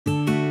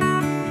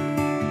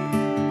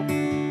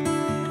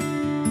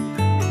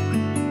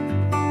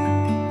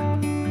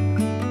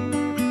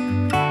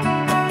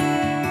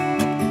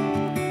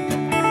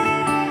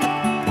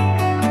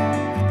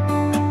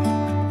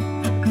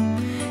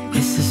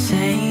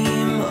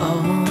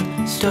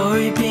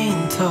story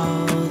being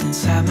told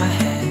inside my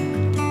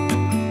head.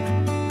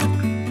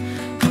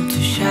 I'm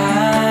too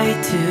shy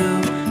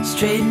to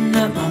straighten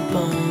up my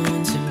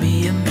bones and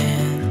be a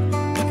man.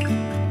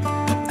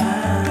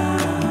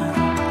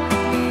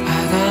 I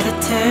gotta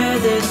tear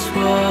this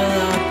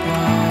wall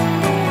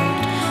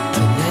apart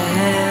to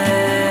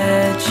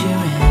let you in.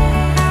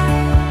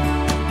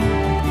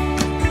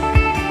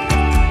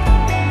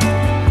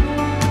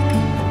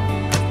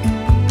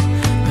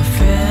 My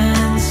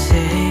friends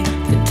say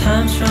the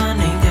time's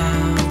running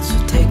out, so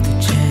take the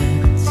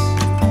chance.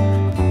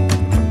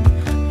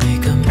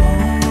 Make a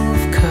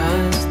move,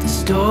 'cause this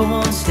door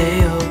won't stay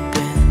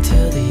open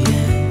till the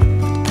end.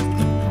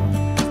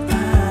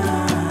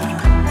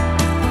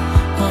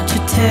 Won't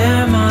you tear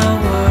my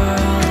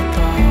world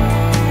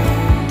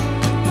apart?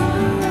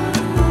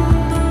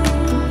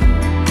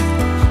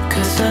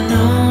 'Cause I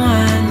know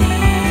I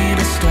need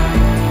a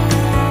start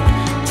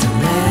to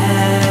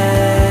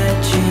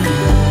let you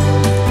in.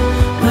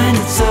 When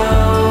it's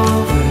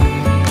over,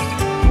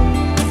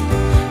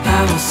 I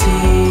will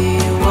see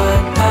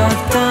what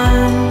I've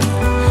done.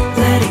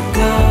 Letting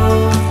go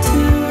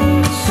too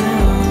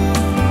soon.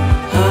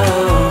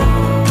 Oh,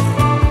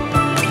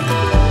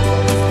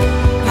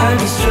 I'd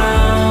be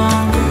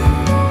stronger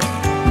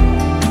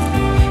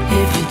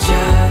if you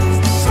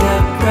just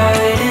step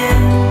right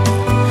in.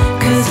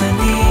 'Cause I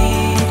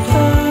need a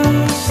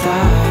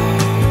start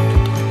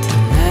to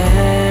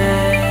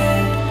let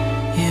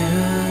you in.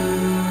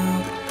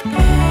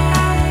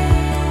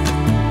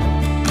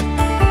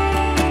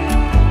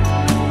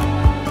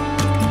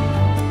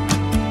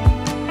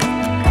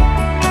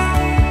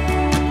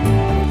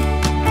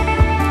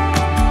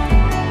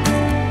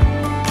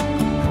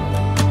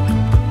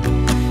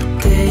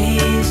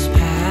 Days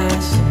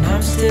pass and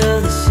I'm still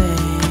the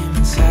same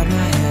inside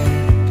my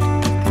head.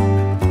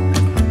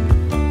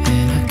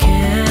 And I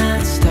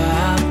can't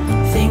stop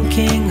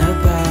thinking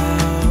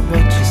about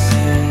what you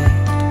said.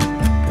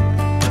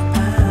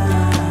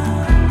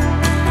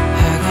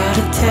 I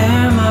gotta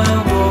tear my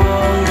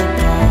wall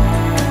apart.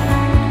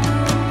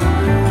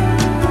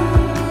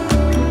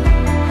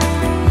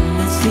 And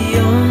it's the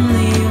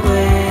only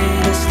way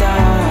to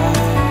start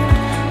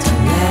to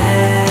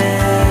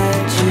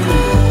let you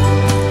in.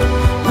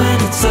 When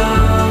it's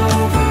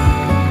over,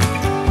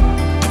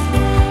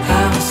 I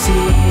will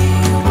see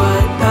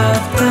what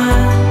I've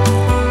done.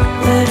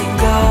 Letting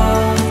go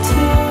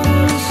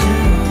too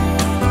soon.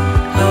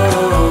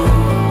 Oh,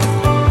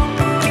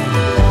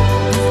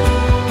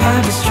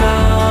 I'd be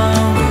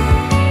stronger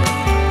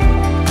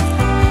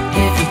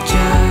if you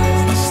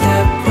just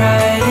step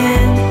right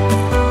in.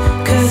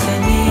 'Cause I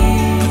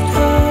need a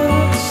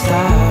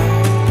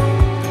start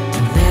to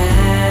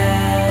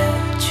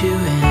let you in.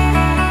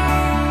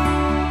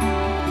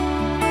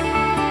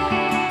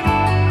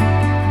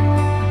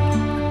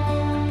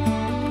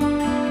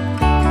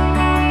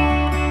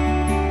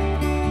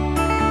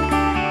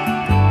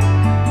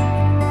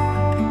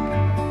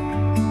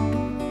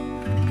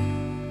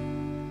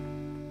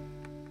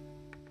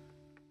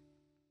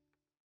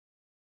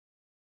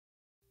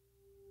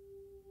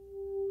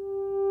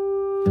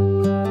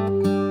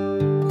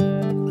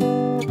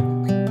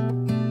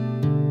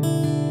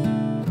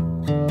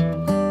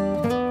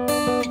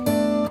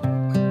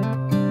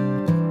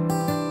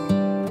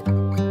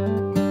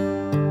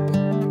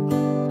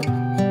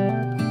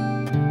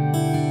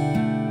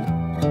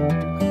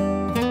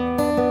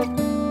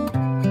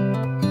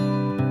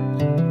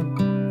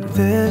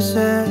 This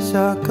is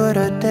as good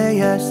a day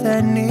as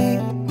any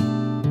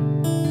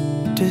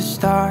to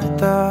start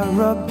the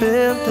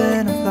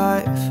rebuilding of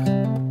life.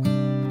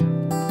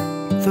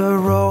 The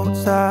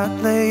roads that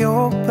lay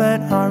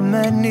open are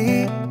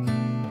many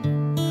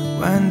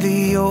when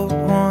the old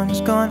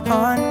one's gone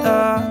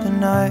under the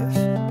knife.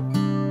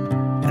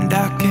 And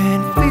I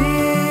can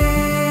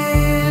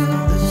feel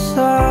the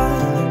sun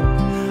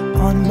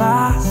on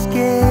my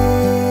skin,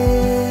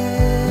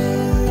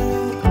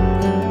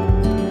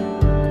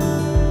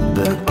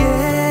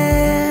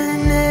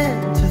 beginning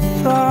to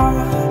thaw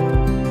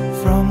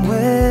from within.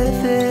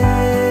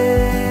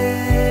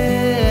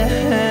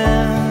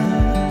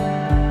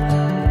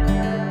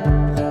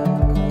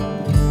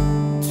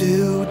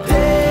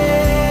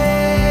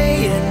 Today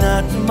and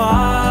not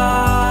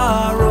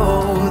tomorrow,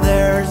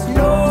 there's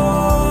no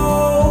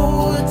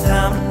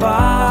time to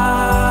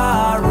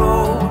borrow.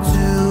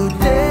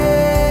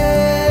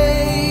 Today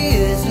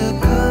is a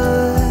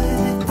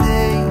good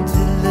day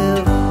to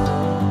live.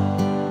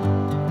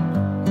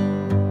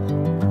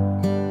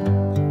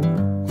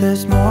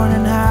 This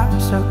morning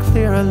has a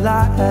clearer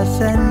light as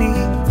any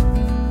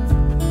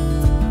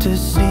to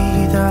see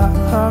the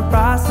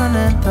horizon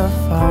and the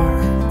far.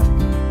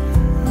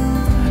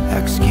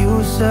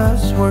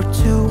 Excuses were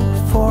 2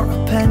 for a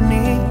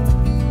penny,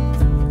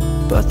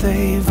 but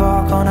they've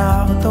all gone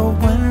out the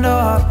window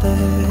of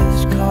this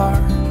car.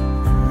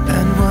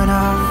 And when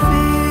I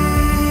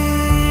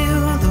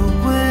feel the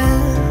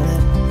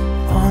wind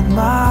on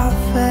my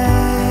face,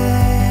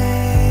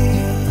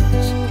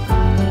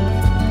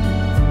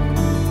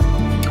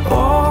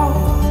 all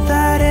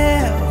that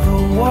ever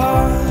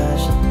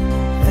was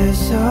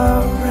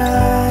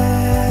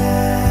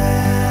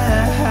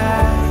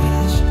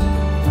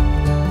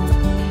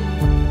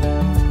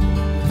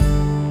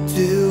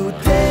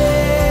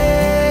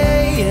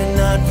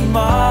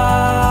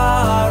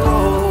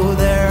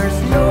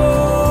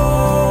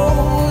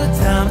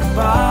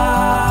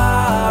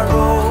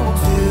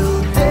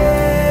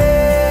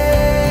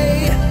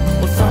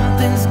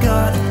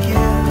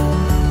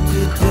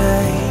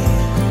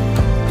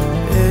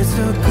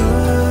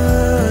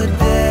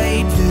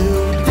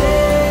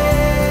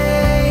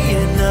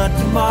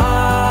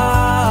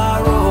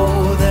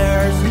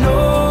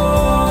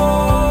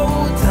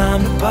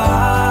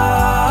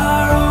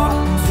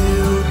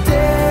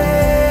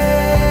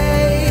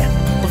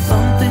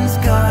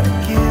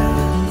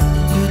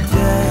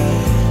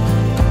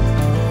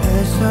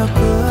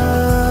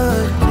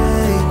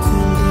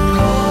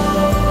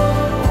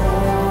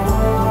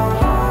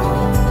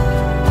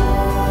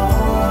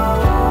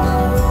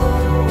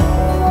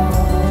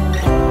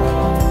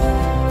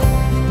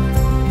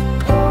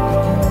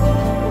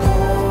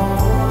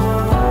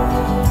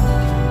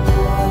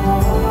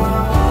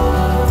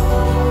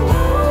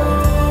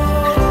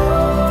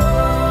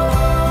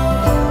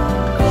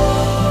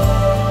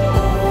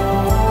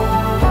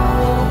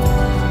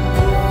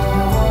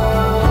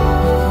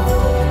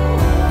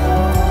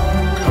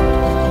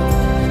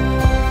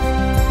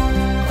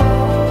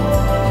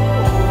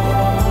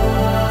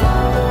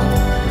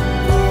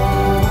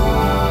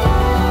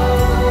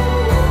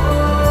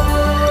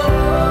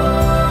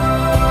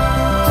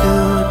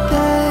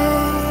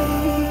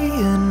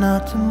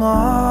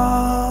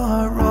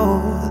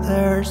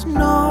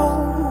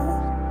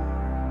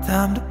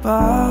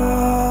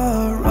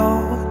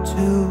borrow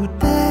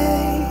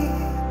today.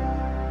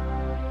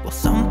 Well,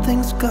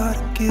 something's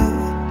gotta give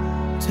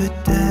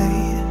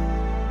today.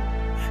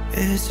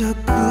 It's a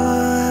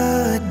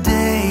good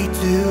day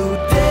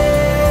today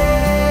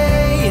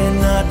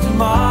and not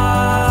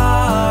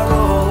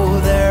tomorrow.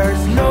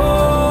 There's no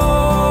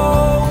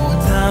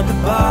time to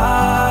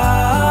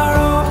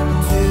borrow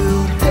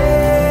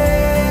today.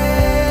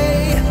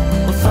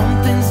 Well,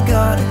 something's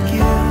gotta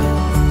give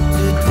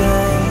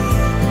today.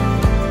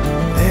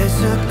 It's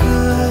a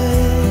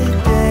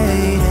good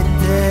day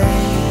today.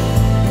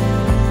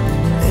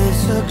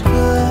 It's a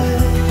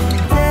good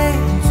day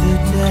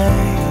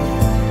today.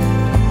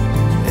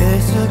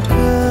 It's a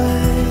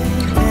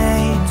good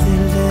day to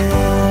live.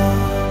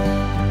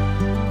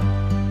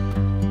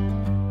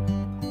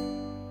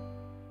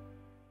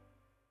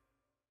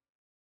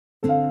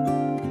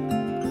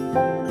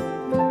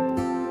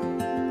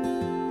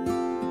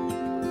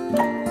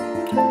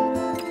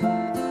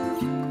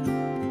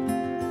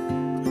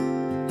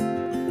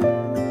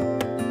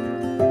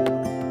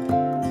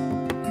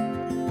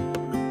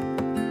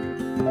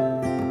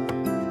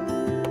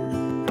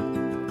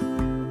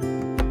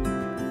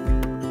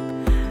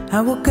 I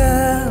woke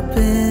up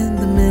in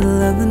the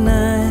middle of the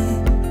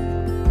night.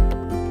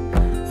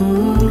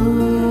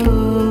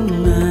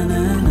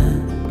 Na-na-na.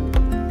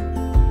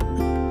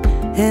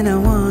 And I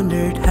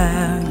wondered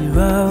how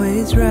you're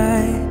always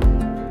right.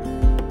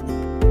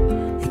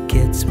 It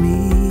gets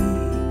me.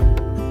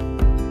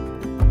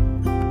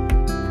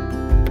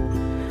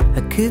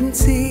 I couldn't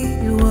see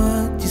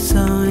what you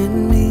saw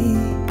in me.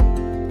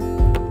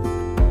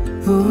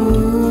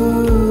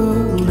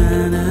 Ooh,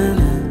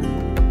 na-na-na.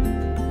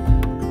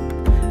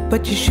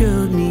 But you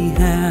showed me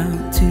how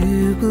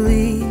to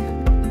believe.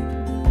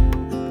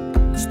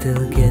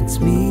 Still gets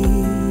me.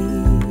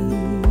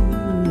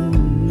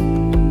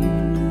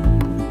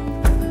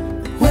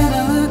 When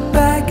I look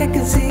back, I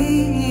can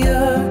see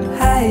you're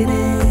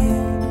hiding,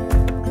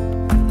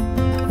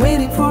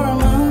 waiting for a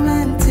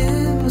moment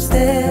to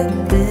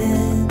step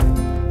in.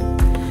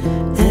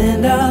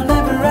 And I'll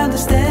never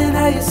understand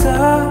how you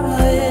saw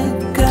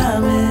it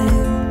coming.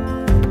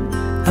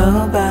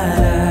 Oh, but I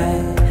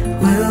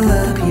will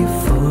love you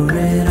for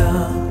it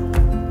all.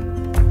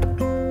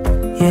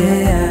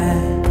 Yeah, I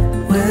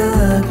will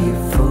love you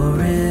for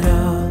it all.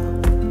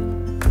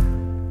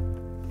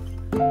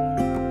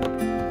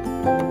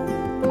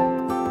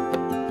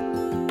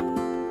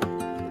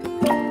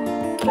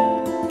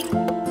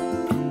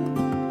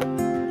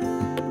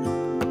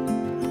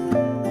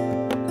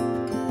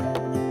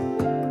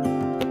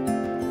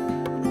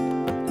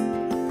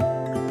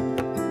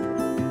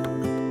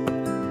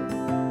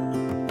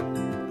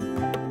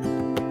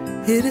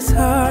 It is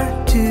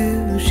hard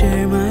to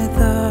share my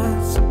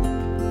thoughts.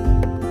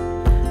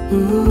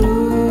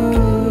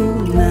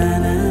 Ooh,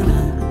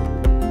 na-na-na.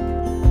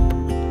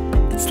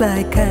 It's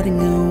like hiding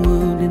a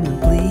wound in a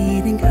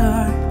bleeding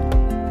heart.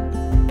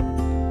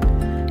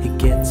 It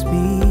gets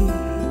me.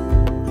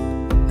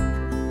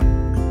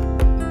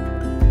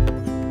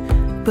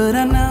 But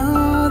I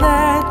know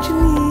that you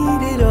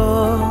need it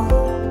all.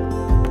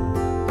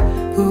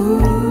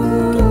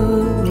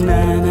 Ooh,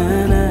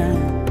 na-na-na.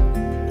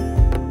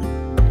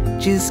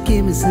 Just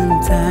give me some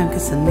time,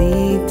 'cause I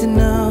need to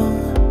know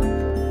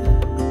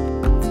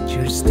that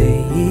you're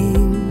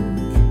staying.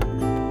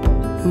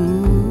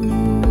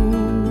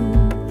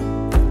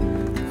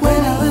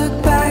 When I look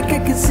back, I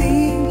can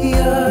see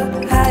you're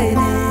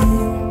hiding,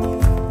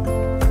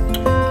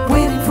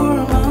 waiting for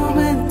a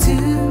moment to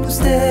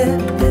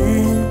step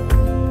in.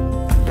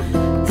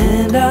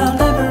 And I'll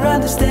never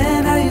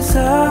understand how you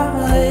saw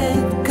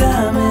it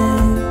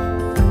coming.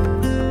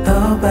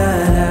 Oh,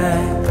 but I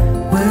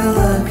will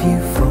love you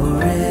for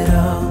it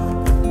all.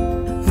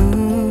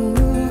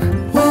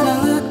 When I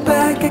look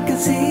back, I can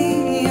see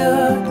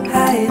you're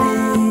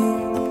hiding,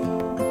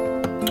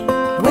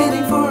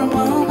 waiting for a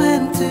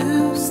moment to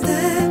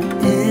step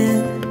in.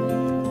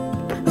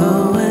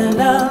 Oh, and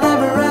I'll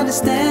never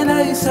understand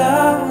how you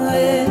saw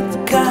it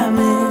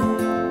coming.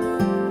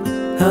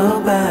 Oh,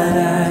 but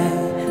I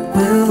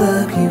will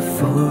love you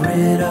for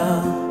it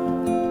all.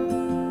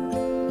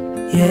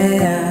 Yeah,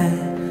 I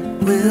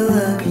will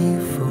love you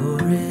for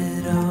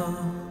it all.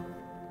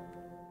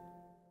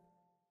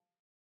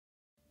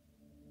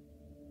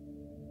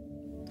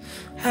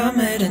 I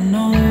met an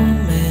old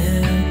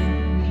man.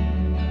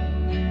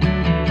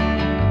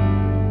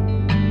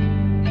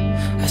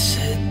 I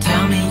said,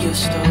 tell me your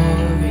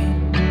story.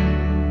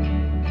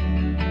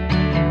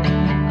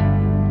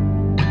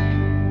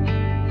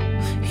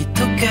 He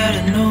took out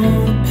a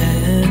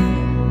notepad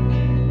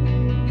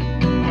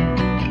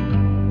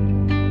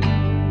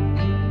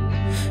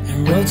and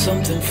wrote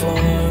something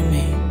for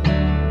me.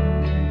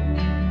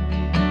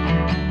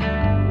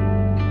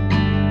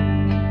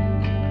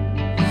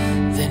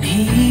 Then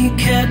he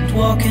kept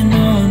walking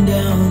on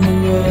down the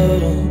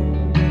road,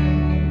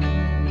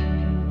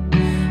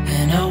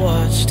 and I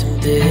watched him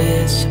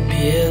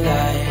disappear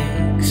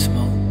like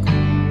smoke.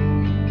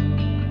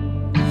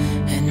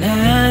 And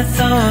I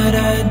thought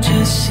I'd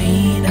just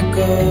seen a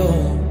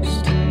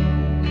ghost,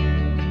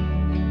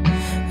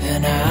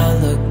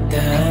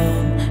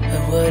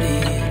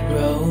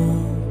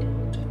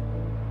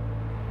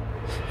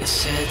 I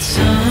said,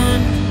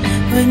 son,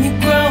 when you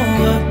grow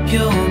up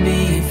you'll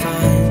be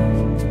fine.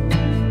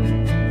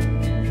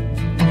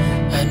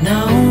 I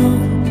know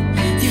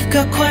you've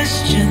got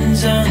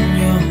questions on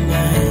your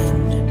mind.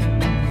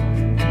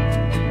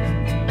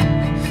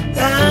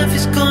 Life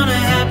is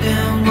gonna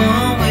happen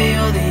one way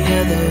or the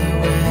other,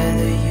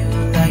 whether you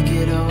like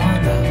it or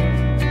not.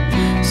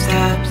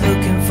 Stop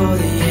looking for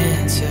the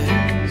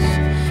answers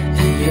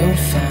and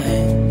you'll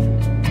find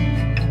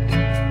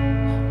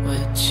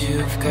what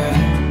you've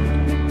got.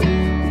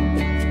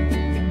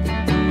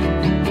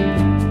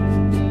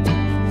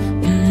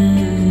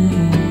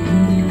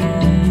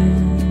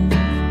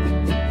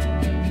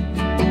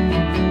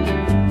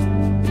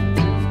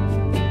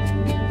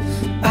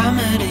 I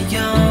met a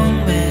young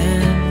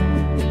man,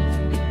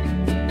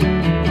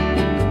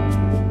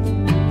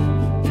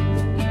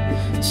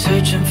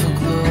 searching for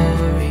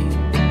glory.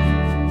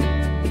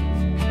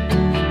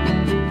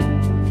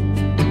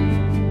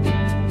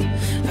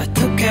 I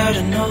took out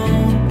an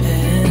old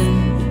pen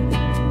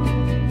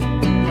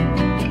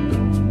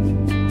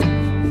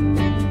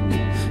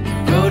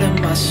and wrote in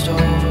my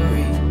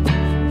story.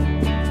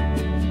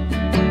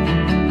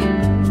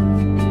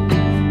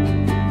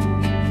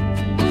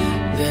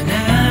 Then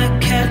I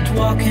kept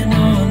walking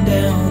on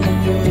down the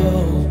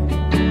road.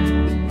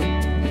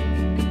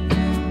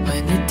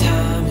 When your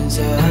time is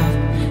up,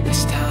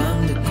 it's time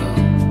to go.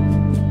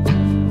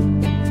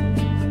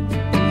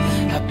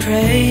 I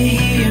pray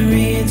he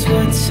reads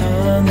what's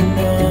on the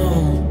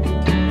note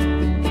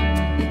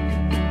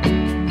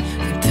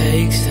and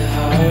takes to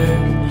heart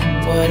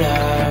what I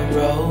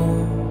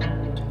wrote.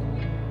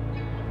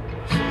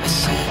 I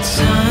said,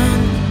 son,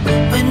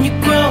 when you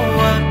grow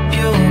up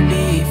you'll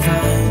be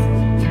fine.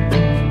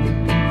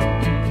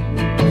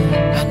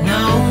 I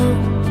know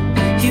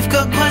you've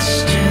got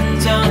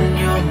questions on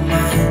your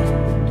mind.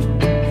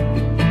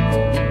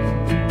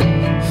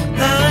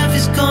 Life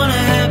is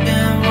gonna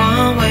happen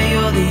one way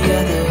or the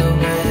other,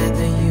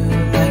 whether you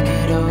like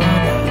it or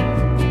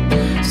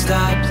not.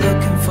 Stop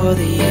looking for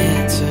the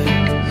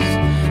answers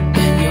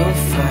and you'll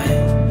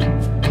find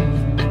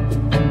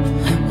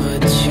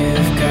what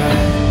you've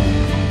got.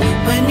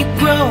 When you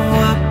grow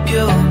up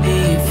you'll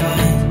be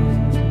fine.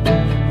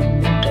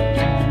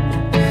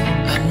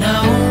 I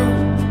know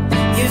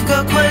you've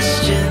got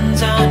questions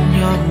on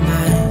your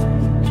mind.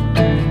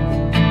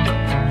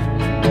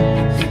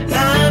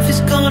 Life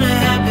is gonna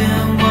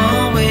happen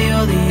one way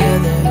or the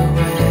other,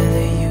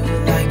 whether you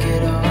like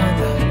it or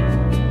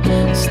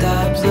not.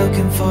 Stop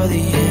looking for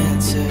the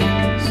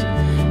answers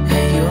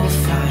and you'll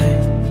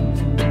find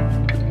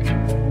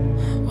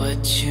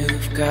what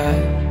you've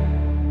got.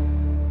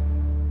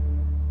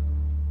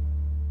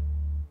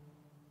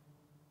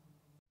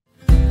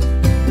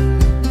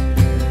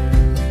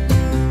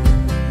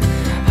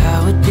 I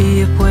would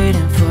be up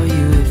waiting for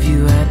you if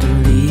you had to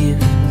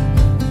leave.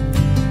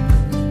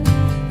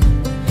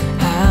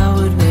 I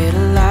would wait a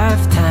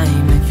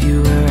lifetime if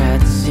you were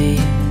at sea.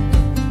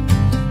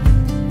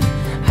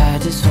 I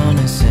just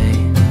wanna say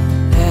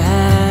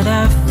that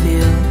I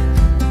feel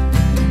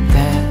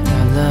that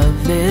our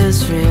love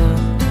is real.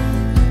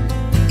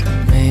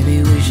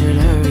 Maybe we should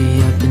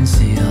hurry up and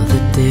seal the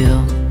deal.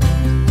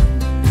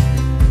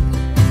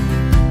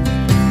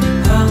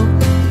 Oh,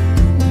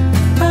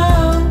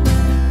 oh,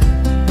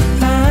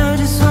 I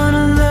just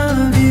wanna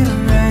love you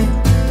right.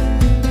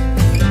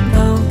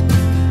 Oh,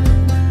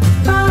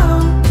 oh,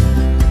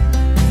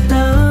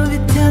 love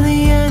you till the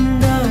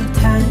end of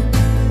time.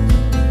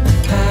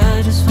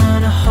 I just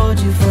wanna hold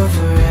you for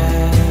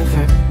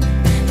forever.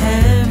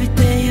 Every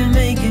day you're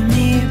making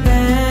me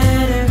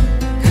better.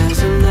 'Cause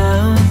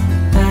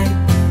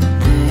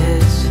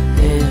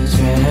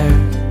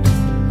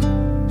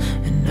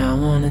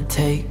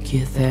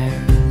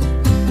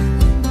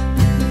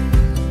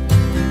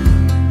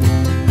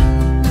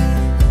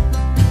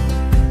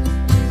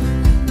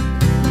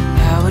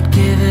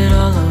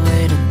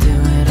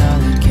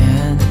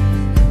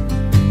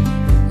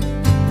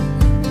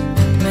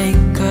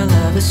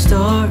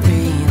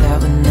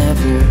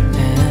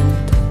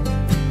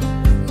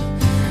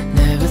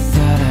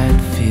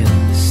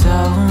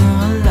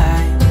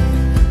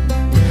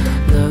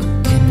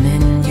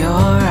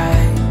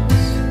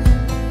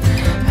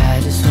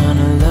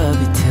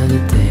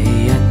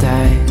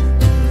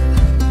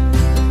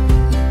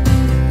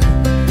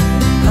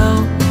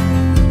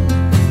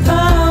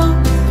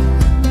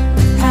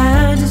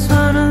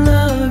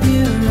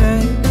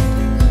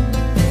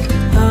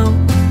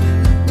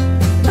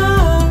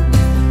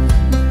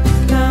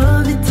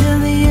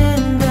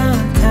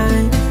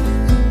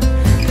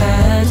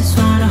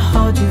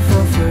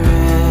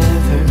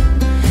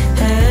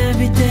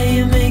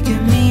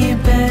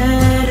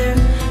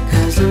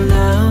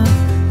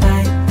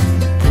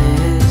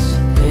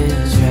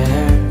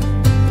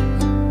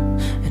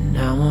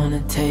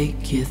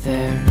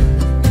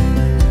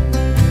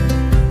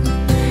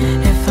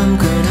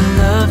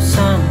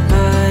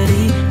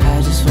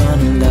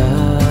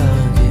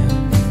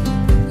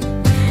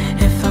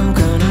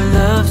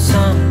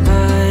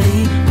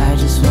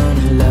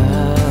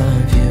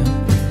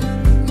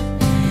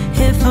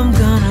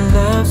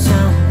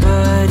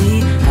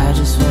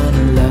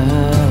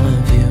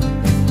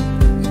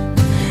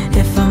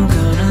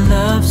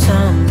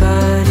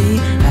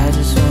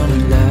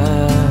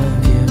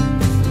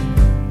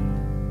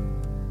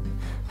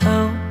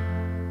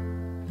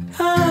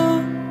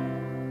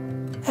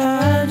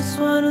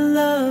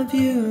love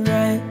you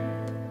right.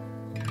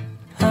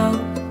 Oh,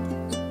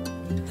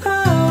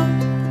 oh,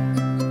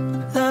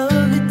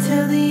 love you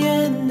till the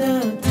end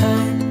of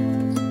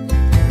time.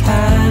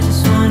 I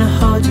just wanna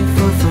hold you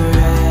for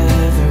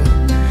forever.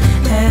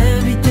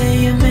 Every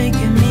day you're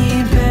making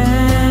me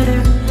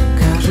better.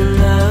 'Cause a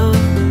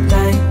love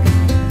like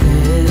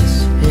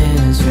this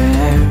is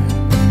rare,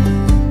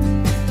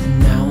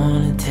 and I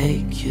wanna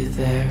take you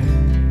there.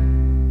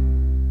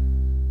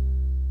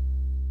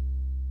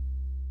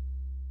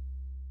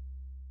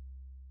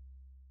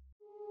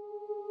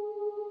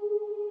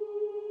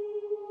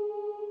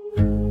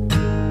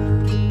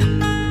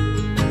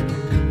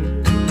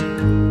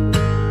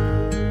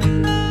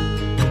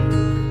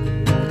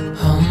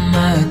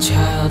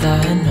 Child,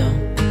 I know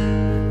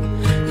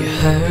you're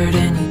hurt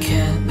and you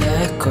can't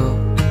let go.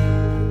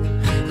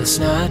 It's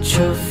not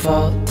your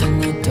fault and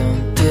you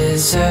don't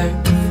deserve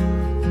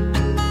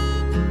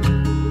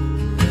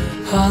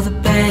all the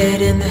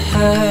bad and the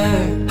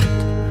hurt.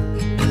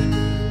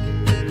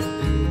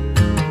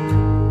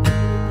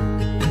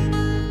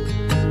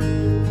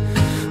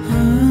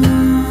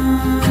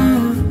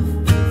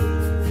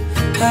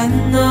 I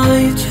know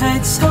you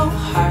tried so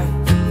hard.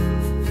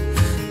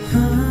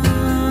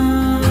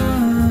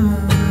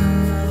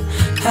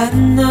 I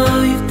know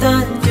you've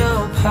done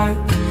your part.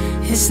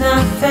 It's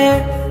not fair.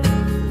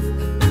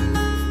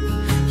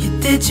 You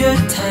did your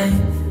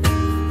time.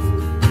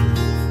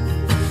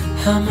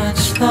 How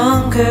much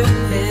longer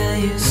will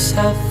you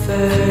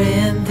suffer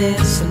in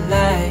this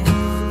life?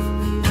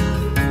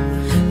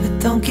 But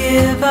don't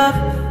give up.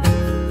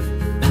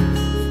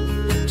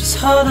 Just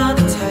hold on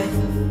tight.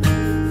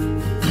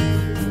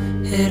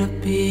 It'll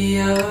be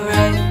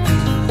alright.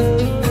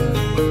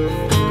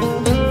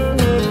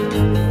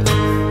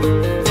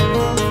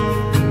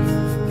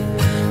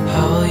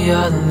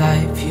 Your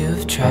life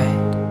you've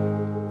tried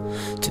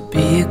to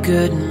be a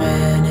good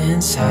man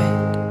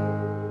inside.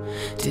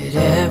 Did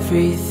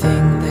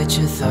everything that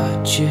you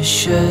thought you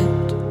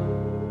should.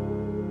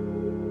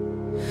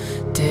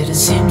 Did it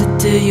seem to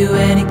do you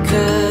any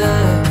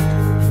good?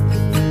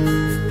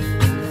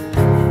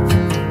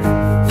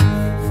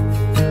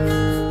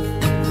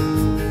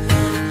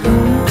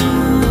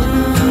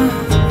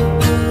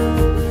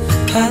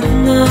 I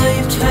know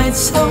you've tried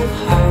so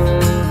hard.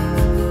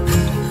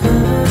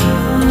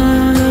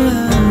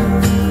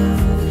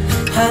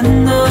 I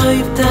know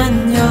you've done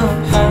your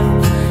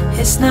part.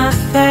 It's not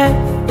fair.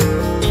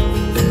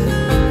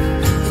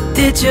 You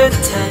did your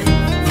time.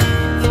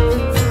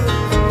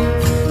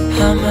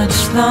 How much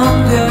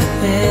longer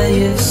will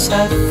you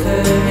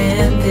suffer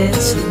in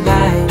this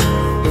life?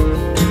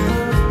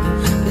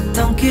 But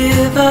don't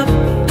give up.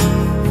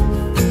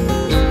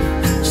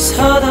 Just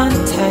hold on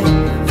tight.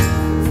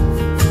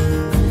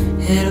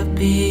 It'll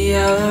be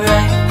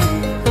alright.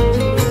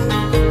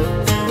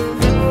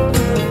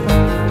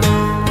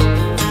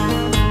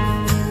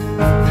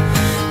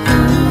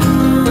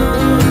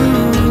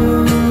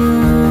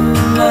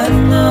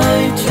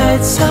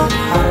 Tried so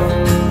hard.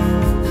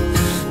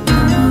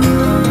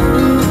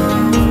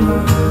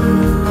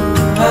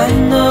 I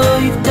know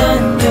you've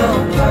done your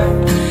part.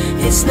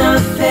 It's not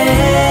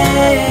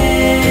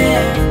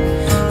fair.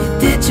 You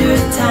did your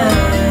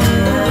time.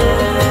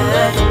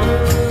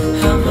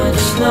 How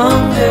much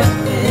longer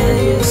will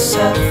you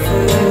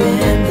suffer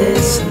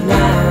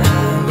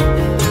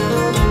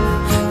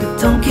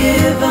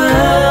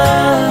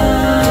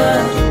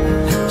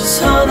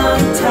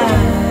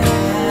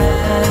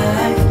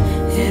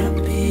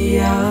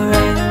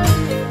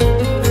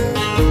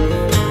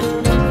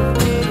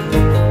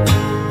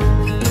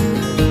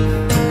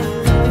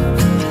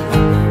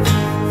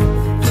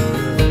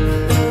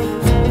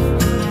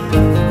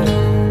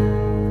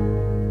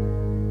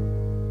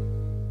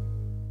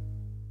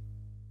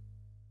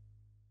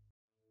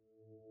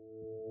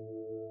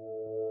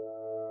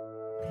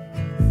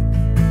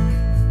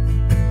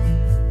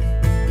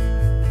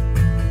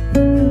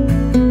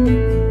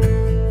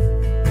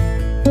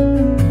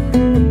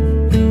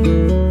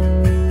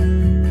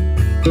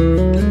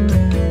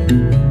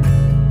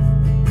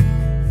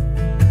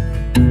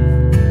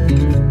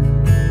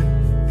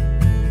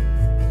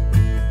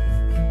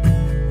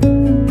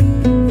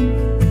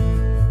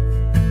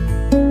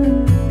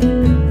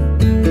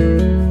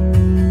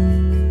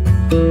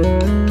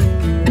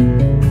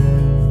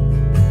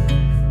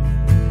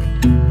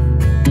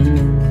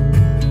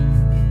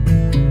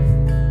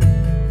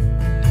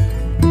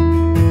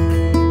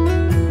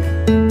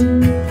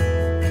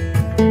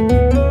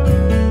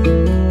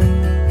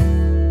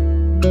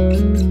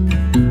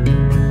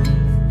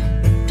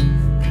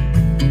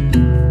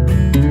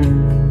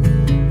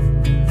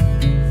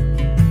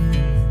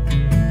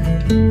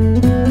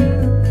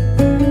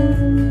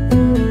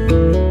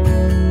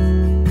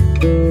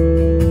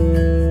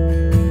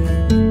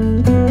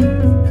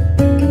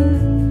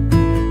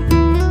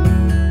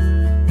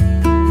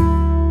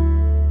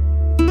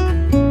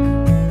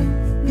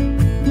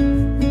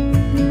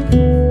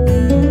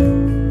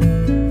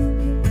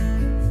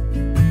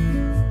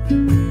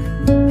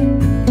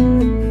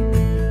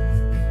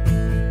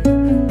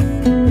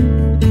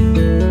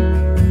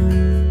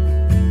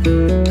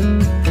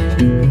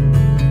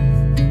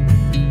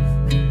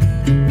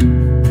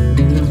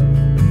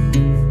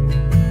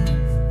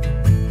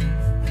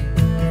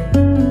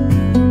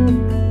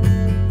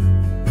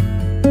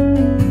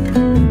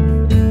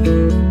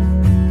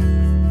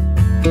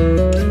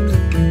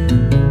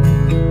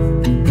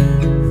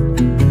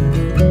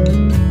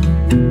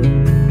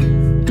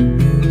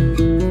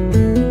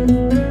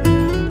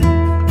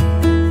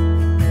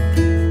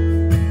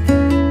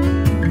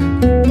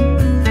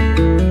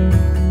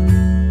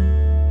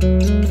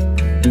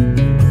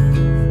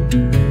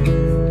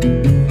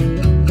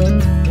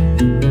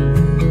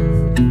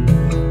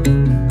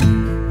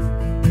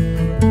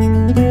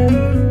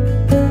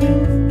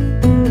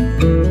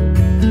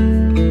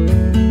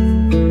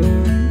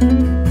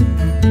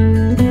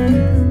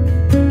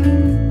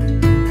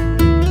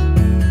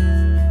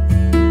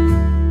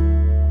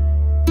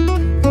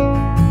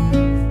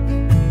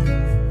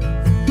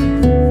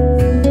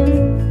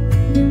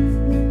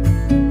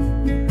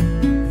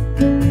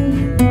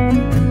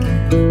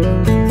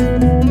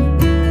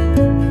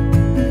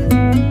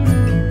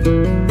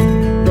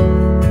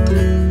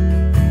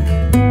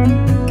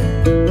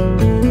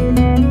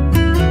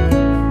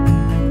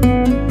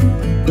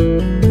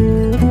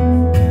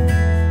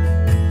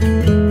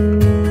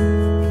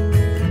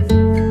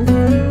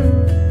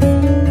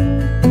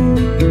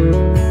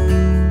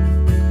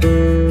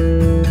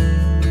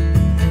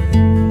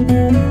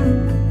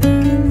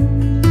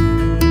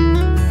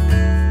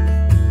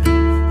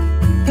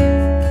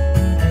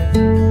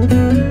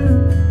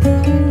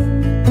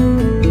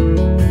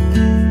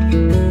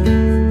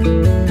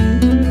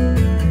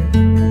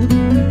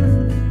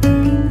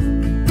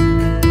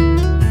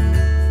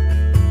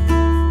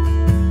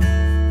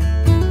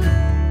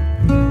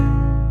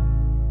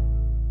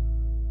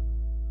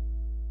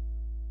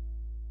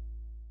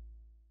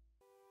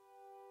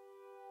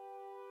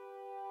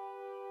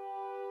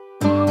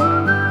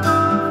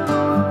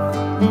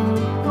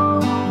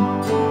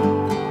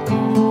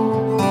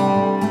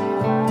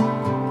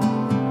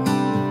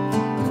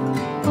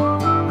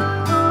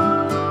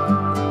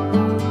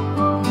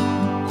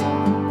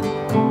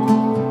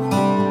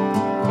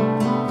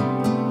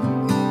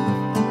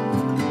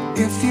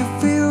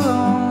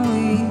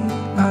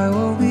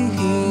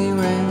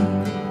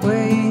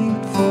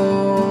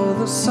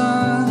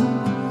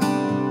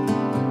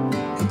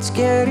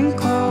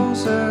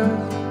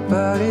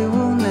but it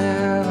will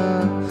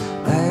never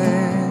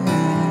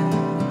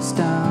last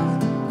down.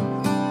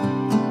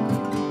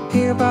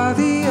 Here by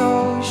the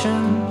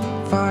ocean,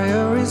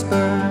 fire is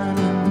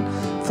burning,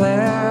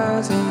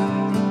 flares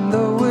in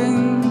the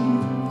wind.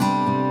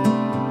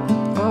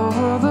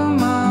 Over the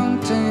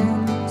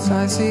mountains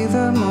I see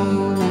the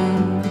moon,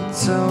 and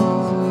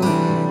so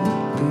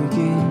it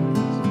begins.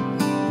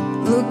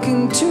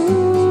 Looking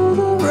to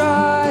the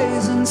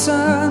rising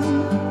sun,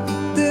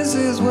 this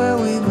is where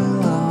we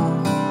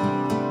belong,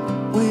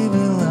 we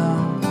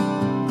belong.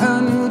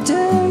 A new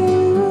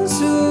day will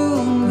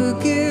soon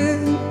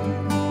begin,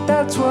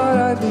 that's what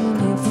I've been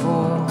here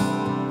for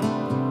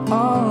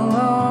all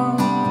along.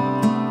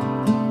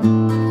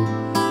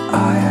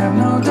 I have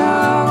no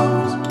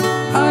doubt,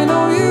 I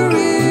know you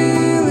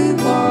really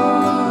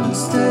want to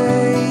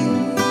stay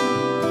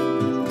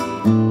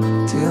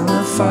till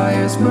the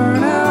fires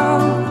burn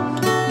out.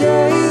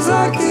 Days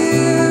like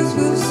this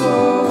will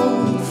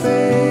slowly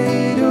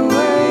fade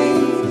away.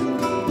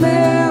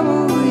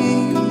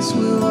 Memories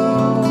will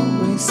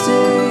always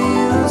stay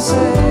the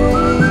same.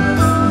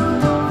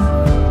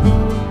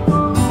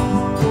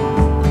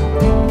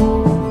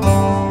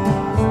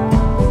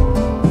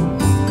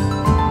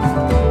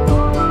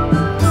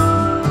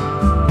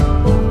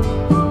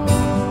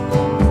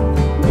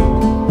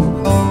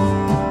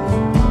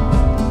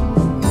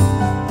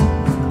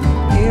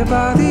 Here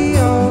by the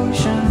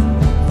ocean,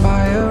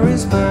 fire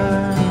is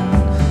burning,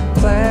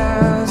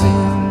 flares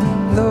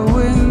in the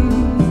wind.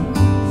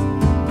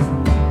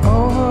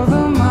 Over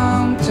the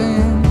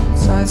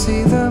mountains I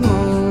see the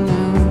moon,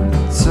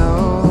 and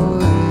so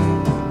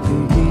it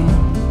begins.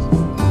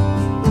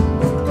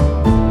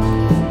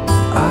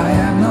 I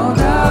have no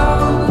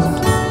doubt,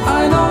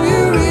 I know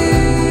you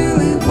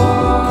really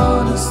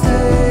want to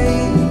stay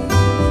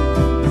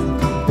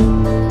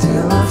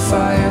till the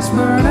fires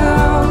burn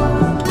out.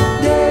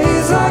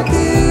 Days like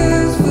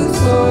this will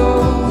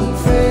slowly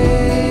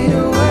fade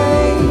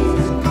away.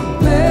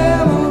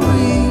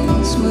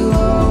 Memories will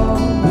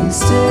always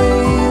stay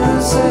the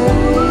same.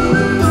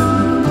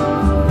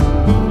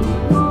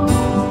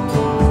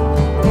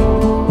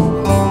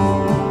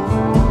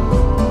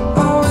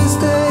 Always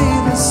stay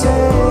the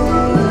same.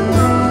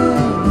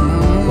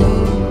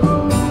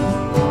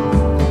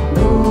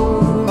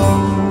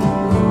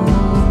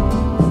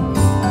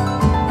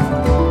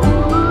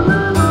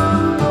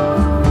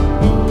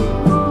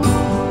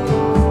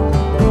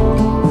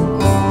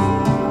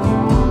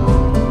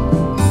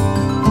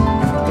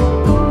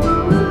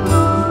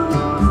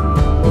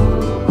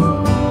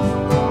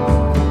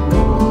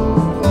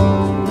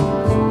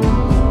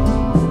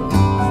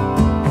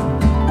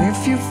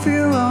 If you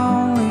feel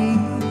lonely,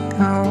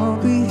 I will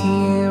be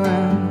here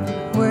and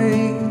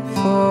wait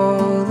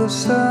for the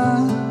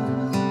sun.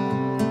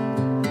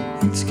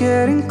 It's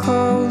getting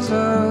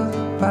closer,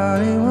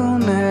 but it will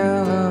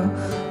never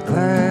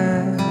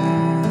last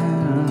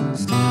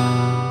down.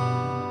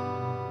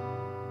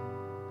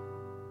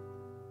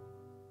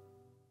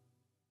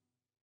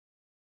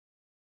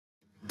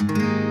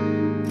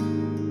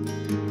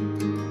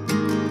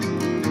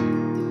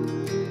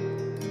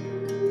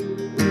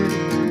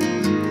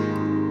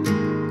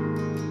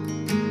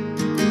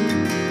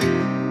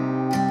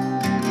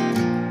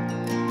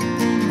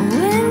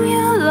 When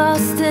you're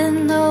lost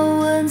and no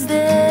one's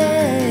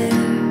there,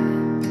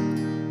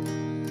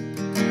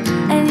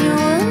 and you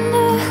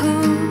wonder who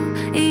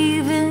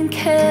even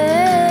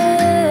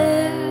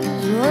cares.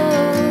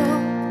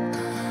 Oh,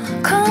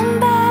 come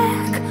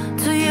back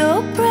to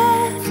your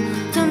breath,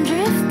 don't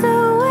drift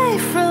away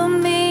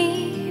from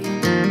me.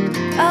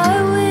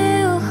 I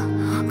will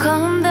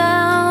come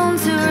down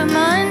to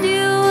remind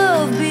you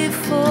of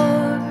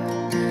before.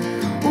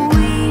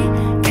 We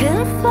can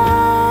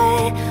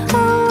fly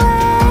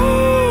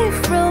away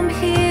from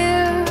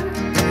here.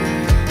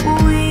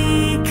 We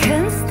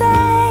can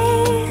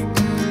stay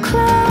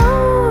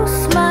close,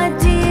 my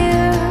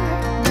dear.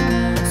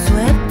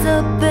 Swept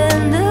up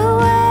and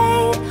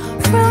away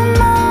from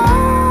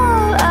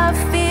all our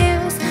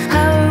fears.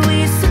 How are we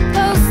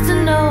supposed to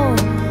know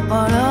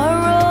on our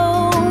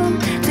own?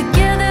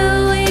 Together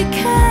we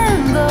can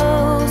go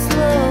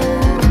slow.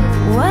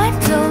 Why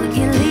don't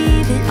you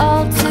leave it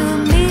all to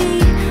me?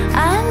 I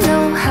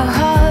know how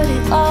hard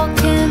it all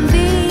can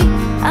be.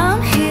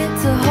 I'm here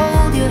to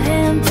hold your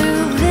hand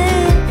through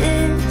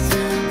this.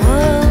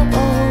 Whoa,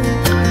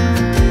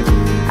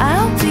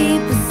 I'll be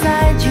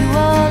beside you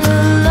all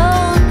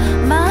alone.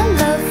 My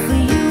love for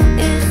you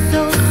is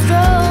so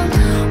strong.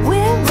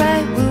 We're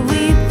right where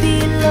we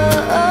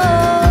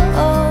belong.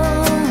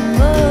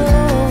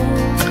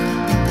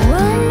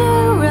 Wander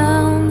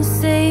around the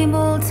same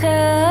old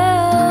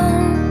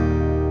town.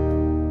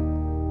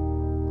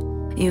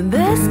 Your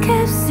best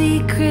kept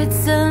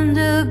secrets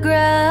underground.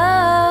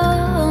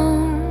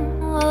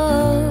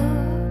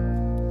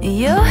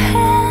 Your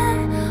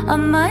hand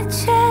on my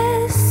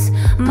chest,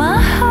 my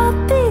heart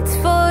beats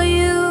for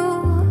you.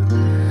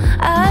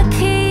 I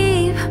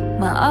keep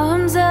my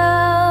arms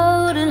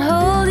out and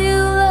hold you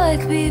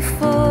like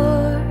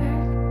before.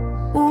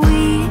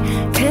 We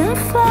can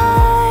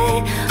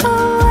fly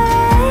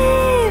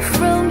away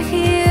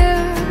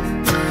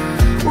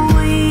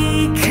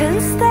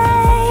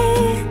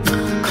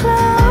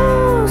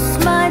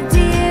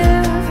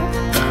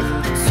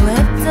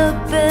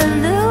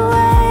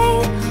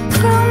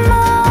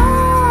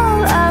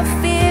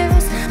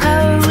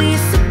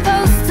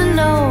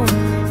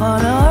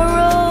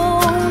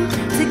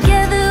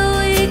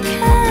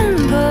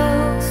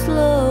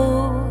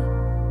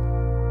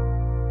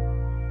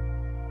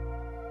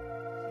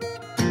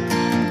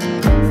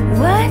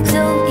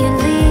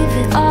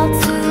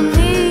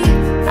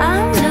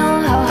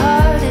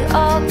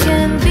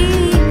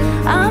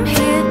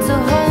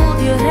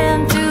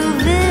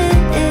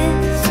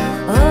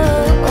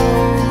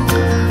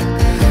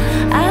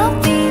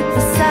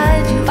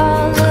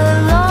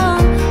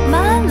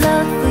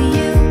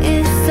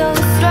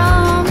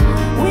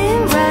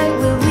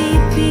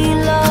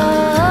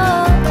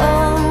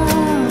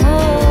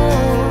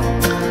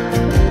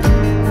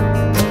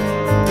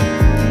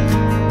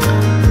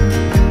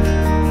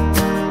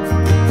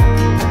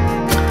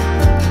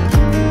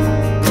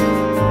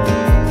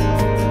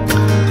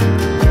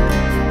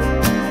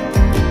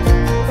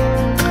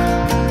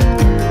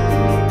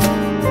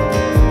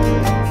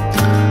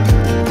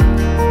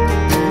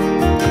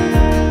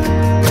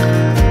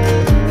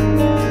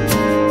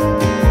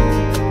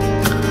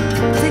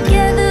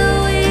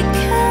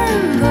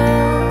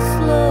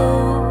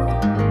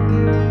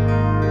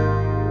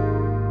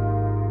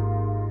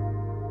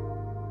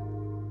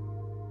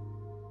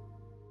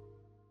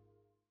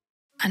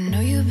I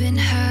know you've been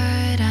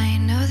hurt, I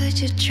know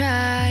that you're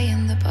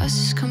trying. The bus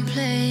is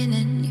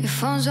complaining, your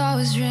phone's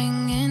always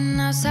ringing.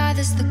 Outside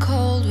there's the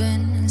cold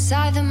wind,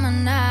 inside the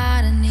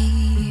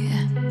monotony.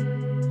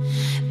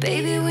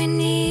 Baby, we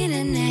need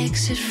an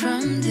exit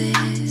from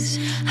this.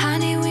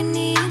 Honey, we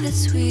need that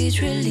sweet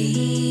release.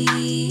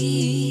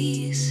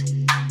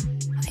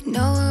 I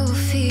know we will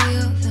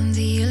feel them,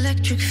 the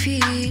electric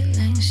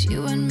feelings.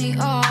 You and me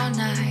all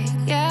night,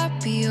 yeah,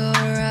 be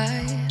alright.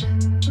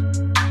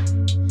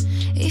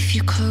 If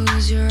you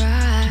close your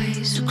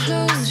eyes, so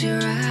close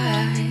your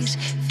eyes.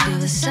 Feel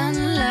the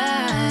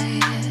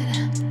sunlight,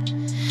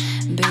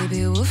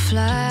 baby, we'll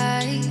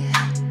fly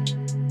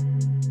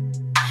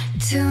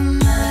to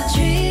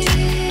Madrid.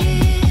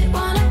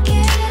 Wanna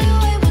get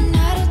away one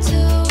night or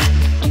two.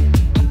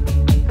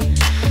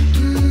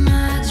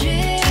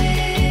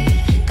 Madrid,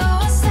 go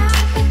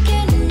outside,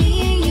 forget me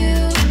and you.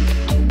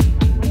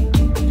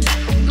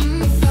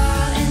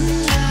 Fall in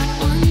love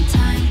one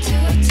time, 2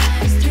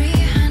 times,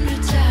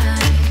 300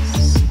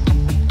 times.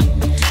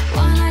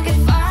 Wanna get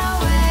far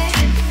away,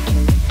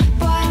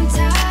 boy, I'm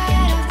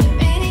tired of the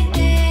rainy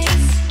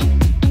days.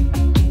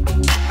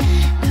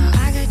 Now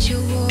I got you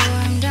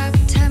warmed up,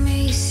 tell me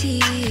you see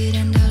it,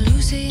 and I'll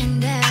lose it in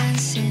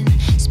dancing.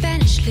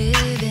 Spanish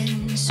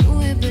living, so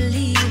we're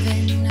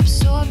believing,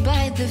 absorbed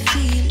by the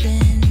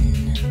feeling.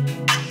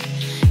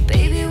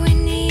 Baby, we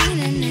need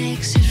an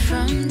exit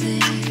from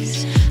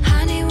this.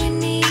 Honey, we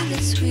need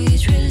that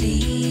sweet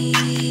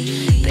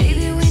release.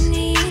 Baby, we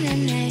need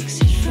an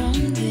exit from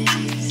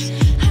this.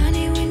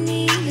 Honey, we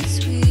need that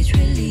sweet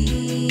release.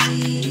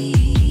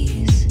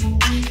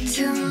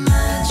 To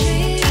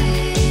Madrid,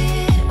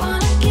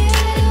 wanna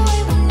get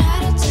away one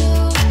night or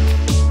two.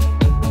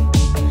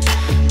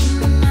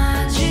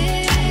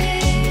 Madrid,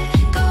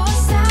 go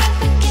outside,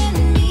 forget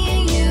me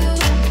and you.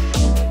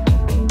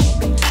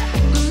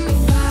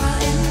 Fall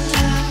in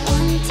love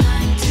one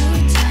time, 2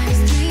 times,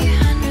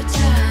 300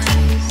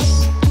 times.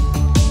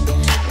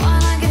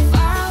 Wanna get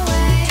far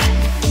away,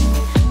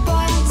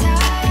 boy, I'm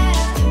tired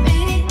of the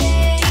rainy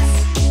days.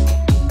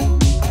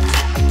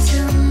 To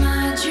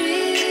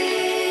Madrid,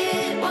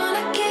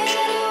 wanna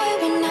get away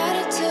one night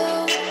or two.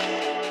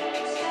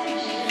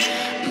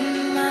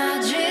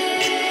 Madrid,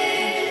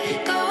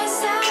 go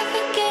outside,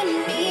 forget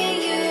me and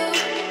you.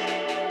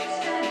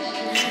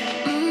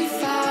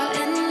 Fall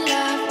in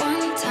love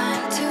one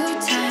time, 2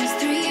 times,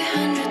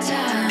 300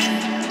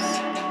 times.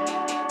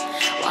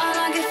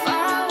 Wanna get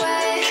far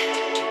away,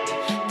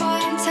 boy,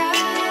 I'm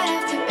tired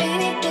of the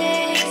rainy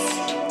days.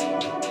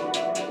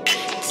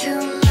 To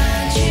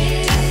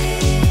Madrid,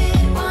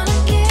 wanna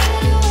get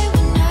away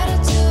one night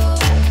or two.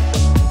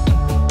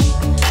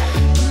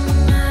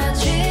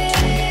 Madrid,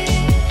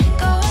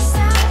 go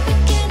outside,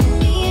 forget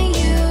me and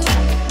you.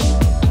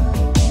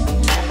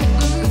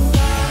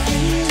 Fall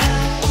in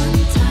love one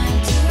time,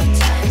 2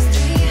 times,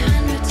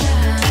 300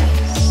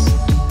 times.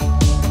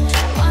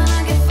 Wanna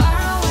get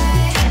far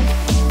away,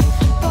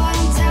 boy,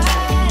 I'm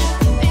tired of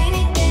the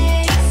rainy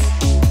days.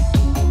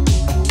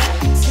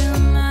 To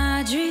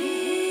Madrid.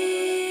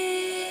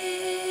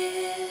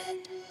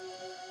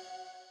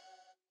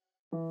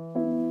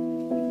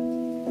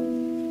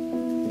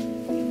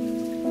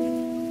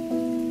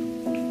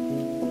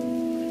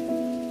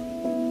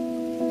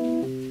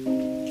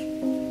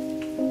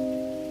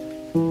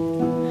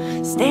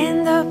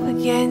 Stand up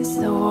against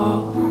the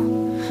wall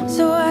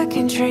so I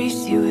can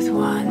trace you with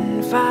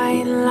one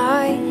fine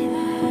line.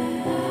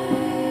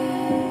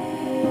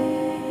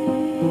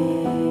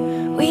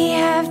 We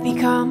have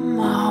become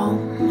a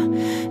home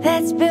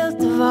that's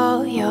built of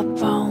all your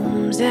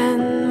poems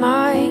and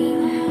mine.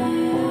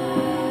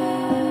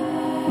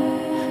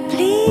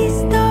 Please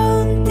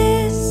don't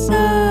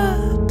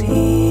disappear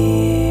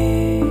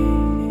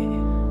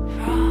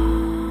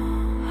from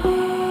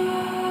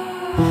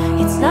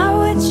It's not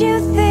what you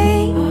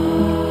think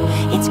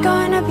it's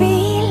gonna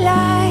be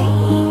like,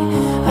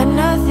 but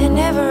nothing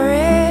ever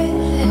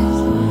is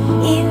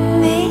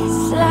in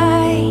this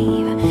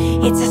life.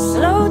 It's a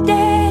slow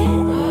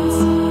dance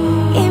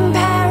in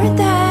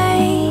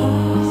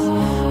paradise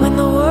when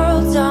the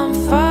world's on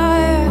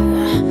fire.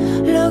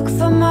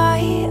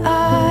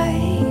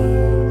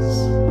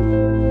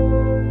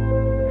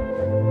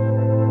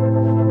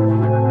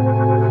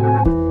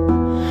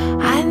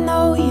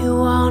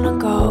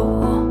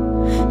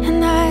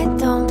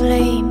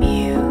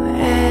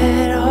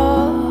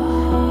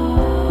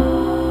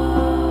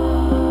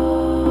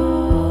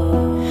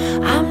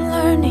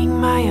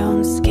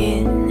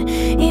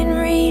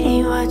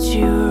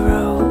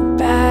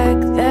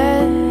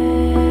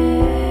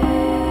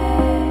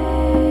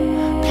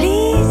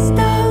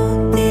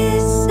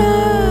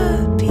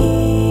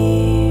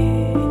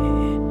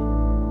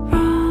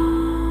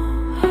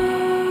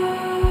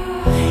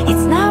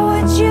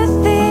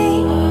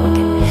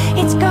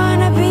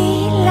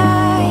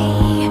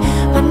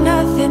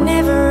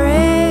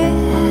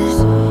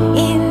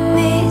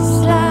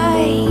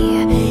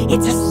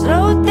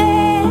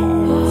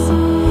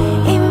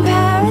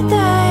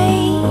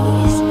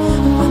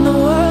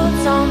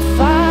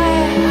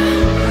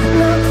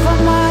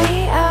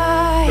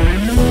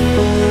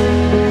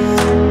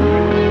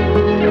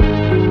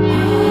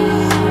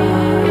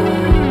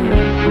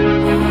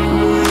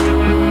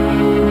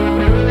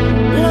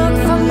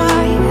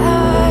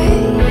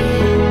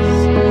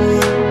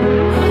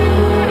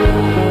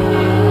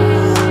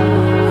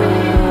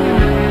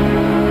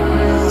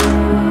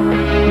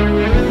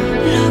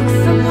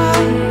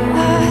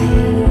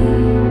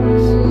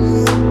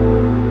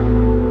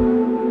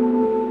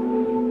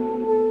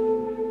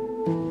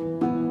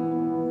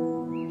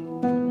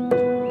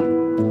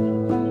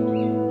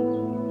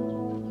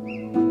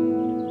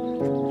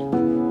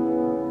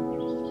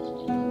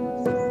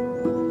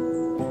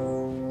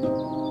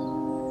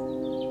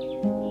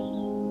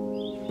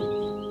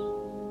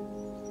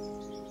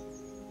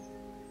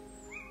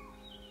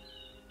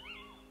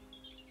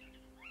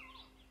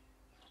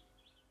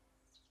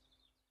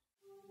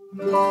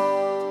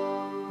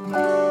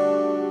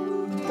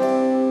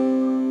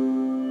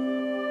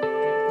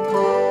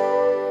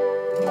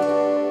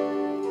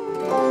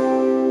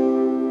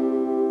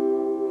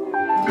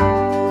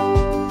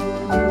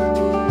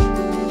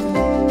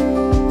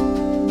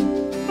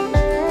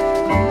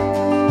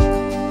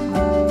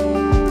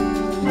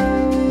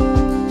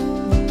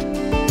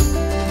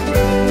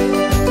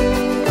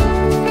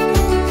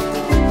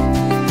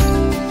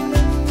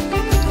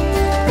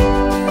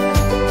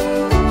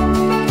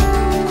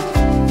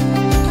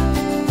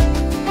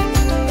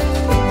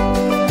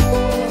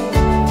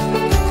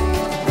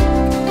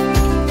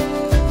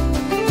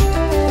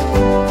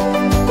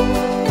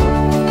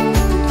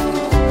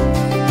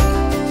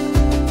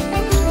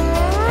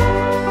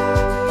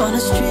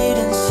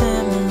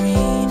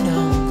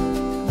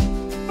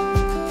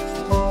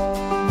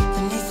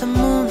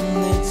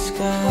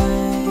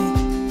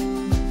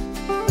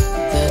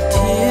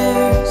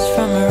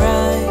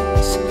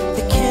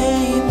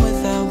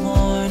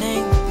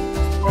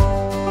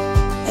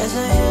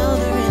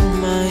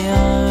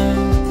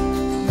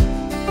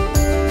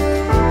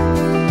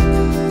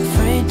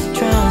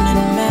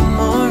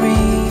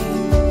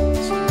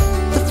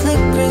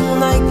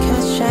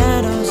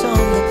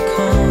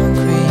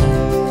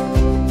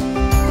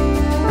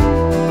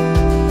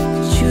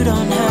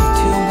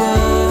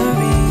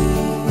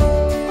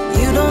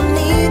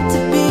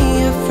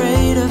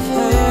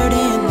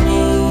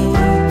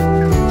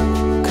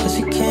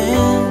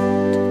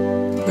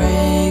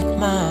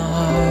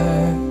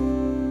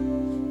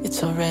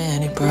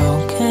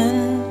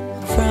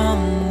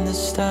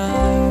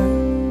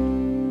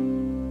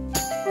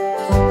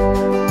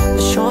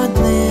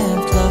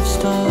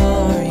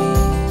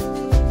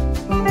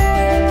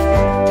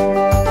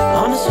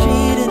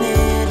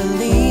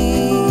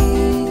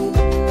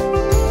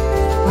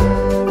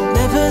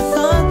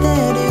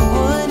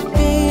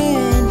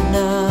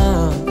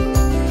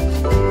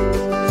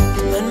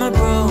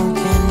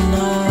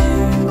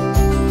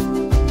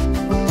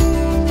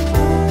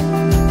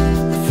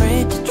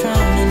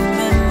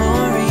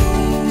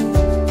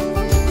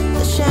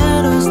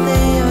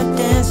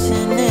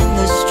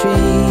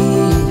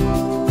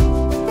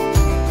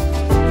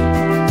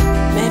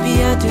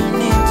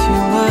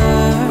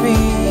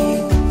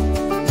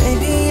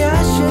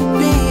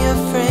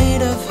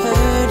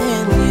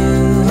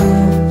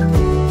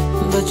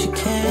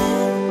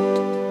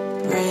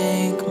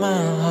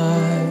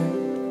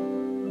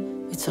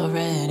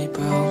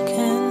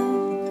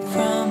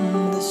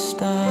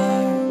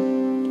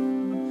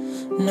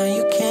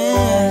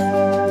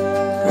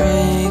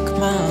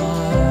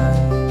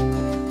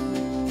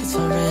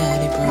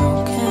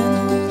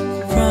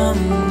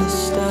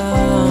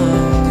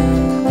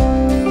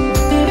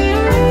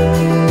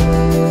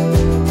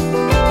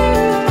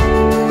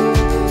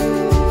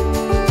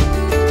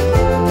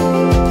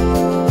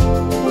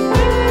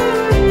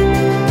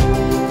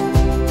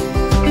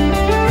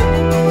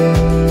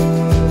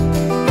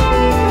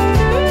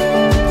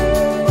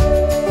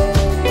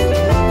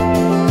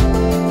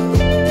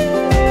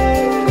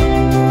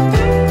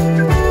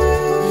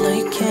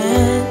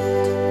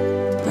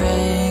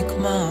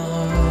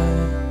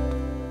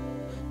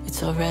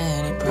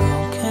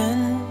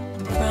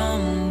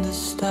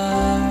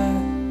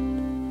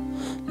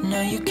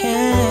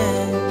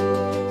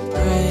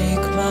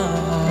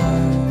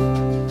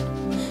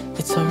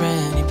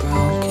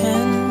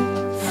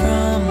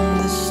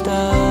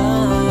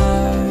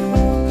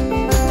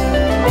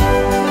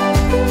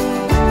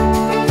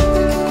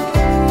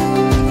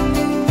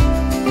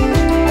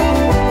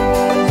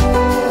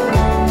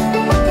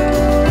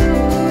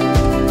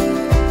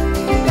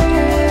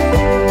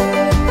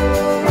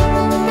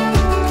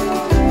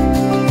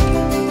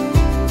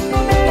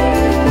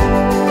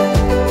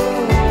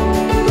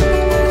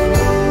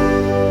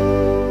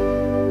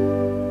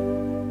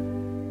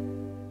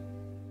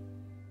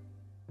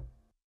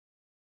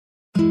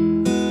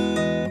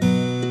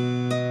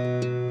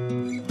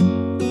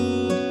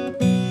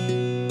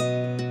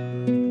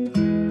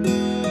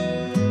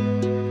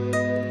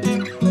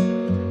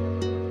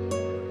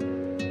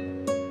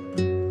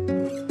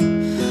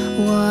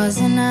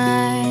 Wasn't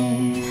I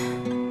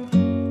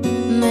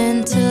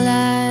meant to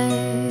lie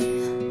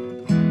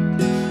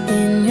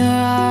in your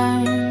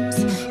arms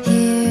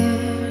here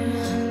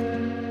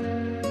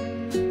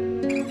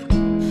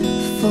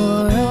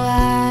for a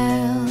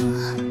while?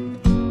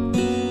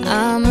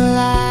 I'm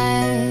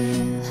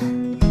alive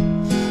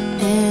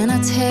and I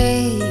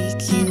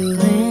take you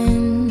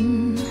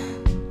in.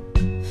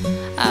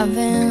 I've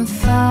been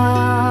falling,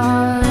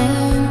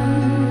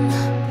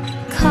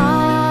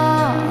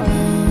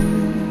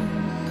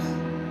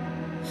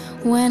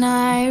 when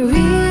I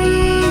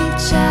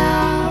reach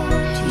out,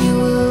 you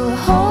will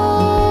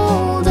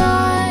hold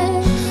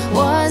on.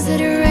 Was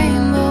it a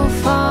rainbow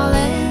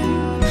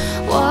falling?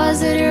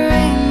 Was it a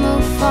rainbow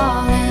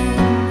falling?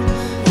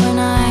 When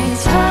I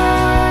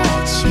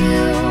touch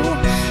you,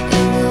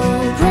 it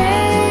will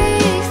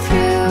break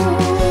through.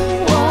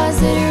 Was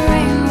it a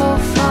rainbow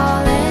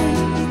falling?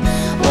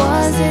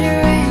 Was it a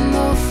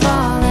rainbow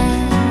falling?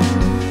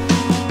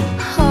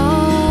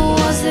 Oh,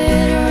 was it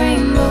a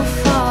rainbow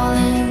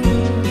falling?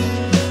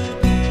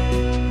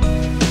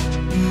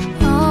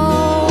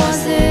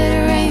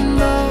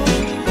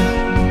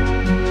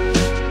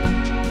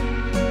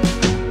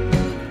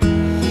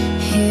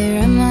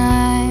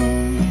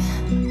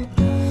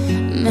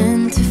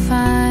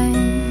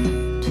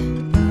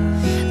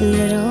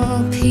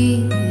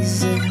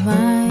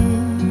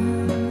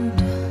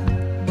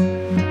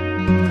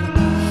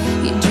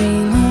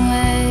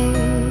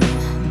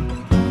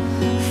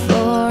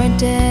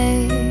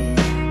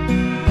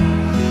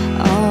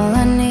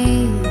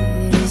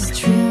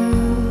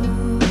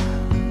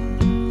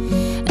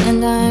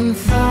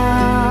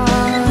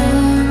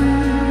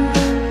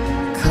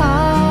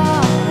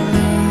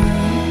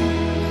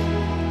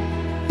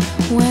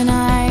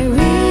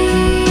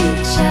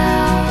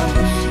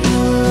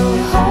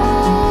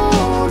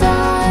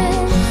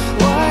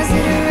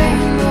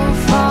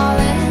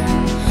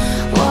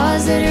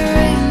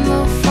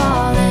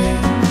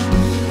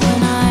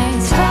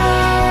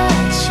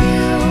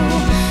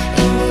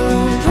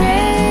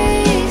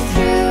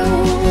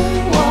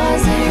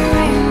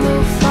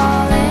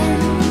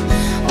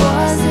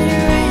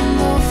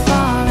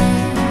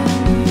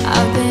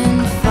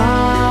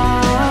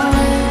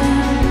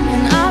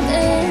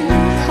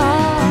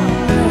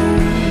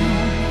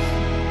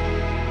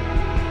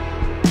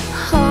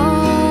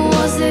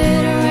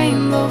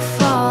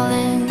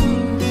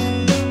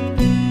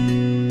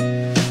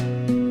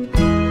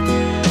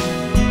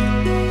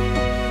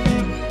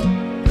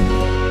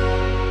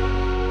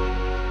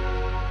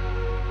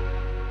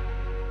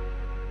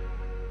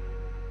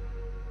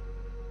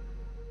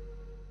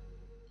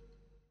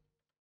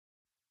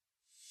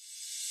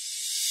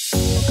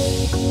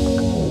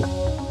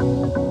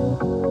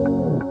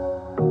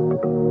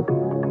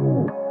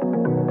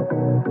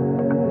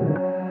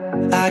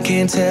 I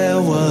can't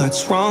tell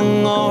what's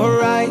wrong or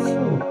right.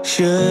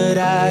 Should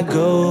I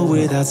go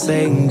without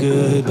saying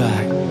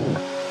goodbye?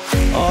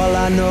 All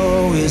I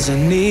know is I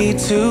need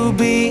to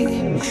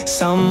be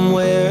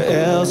somewhere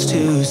else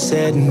to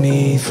set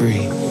me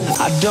free.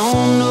 I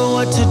don't know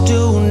what to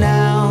do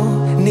now.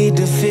 Need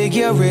to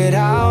figure it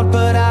out,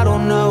 but I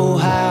don't know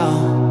how.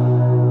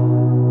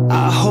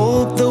 I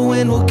hope the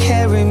wind will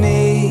carry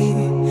me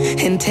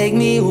and take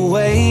me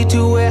away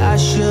to where I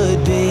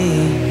should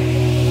be.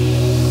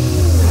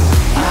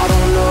 I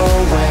don't know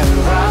where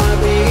I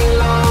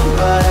belong,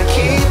 but I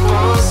keep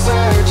on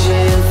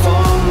searching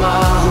for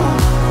my home.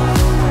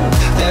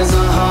 There's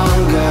a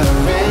hunger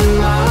in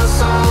my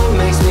soul,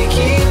 makes me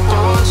keep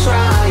on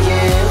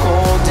trying,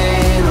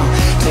 holding on.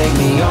 Take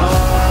me all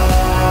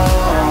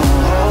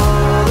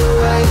the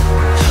way,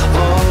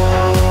 all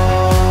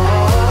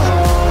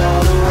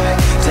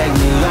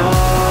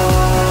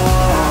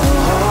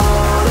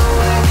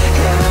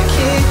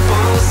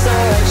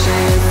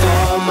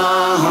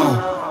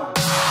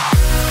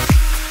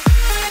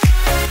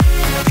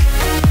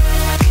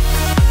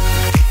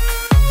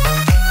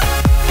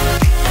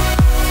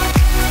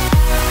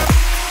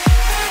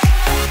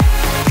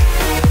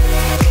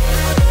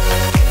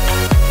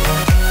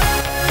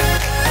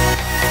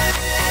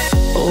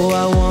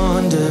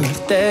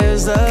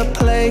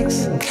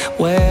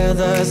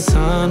where the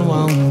sun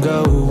won't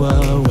go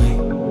away.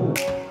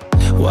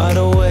 Wide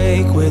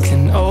awake with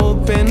an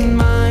open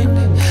mind,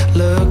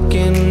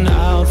 looking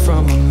out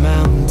from a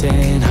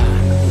mountain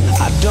high.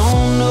 I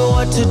don't know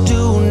what to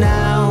do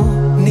now,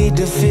 need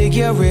to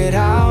figure it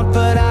out,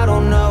 but I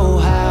don't know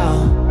how.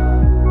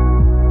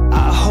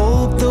 I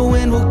hope the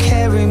wind will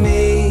carry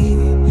me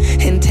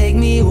and take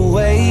me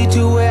away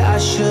to where I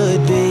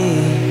should be.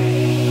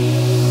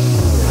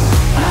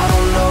 I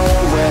don't know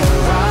where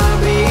I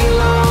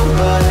belong,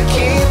 but I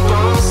keep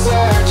on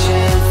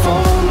searching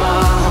for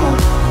my home.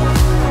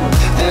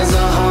 There's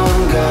a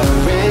hunger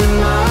in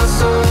my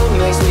soul,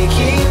 makes me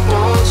keep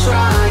on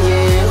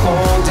trying,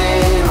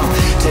 holding on.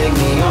 Take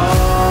me all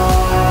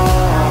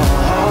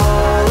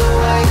the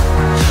way,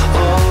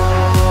 all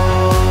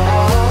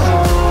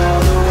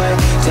the way.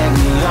 Take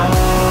me all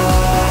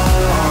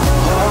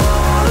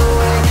the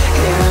way,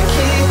 and I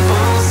keep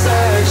on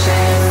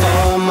searching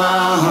for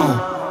my home.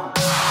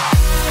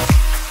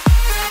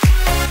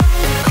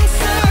 I'm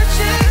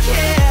searching,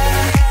 yeah.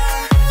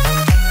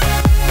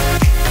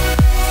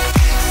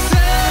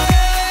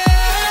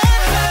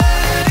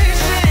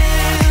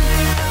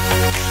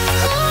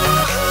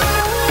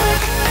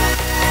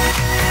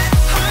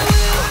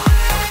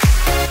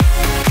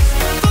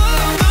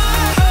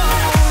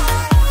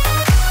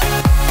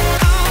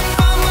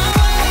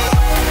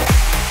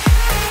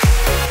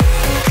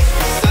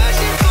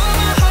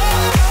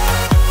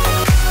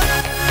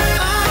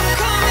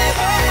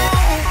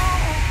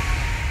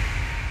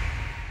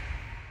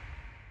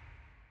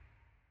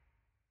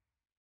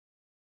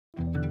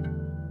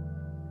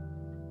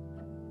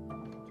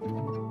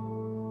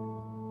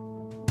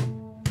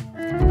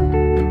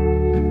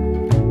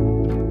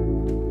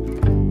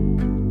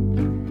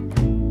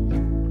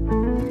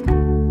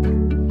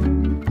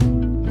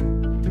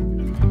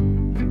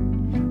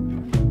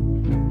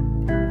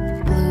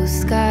 Blue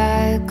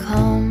sky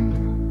come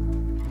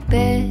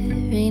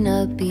bearing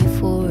up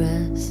before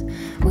us.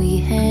 We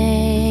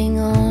hang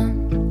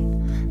on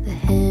the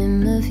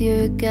hem of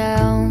your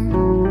gown.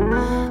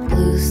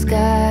 Blue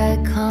sky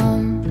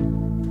come,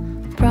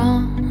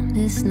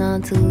 promise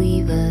not to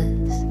leave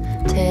us.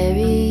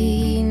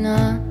 Tarry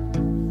not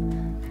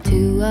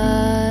to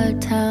our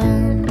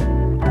town.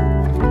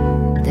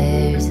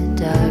 There's a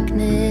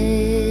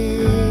darkness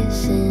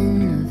in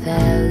the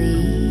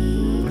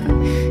valley,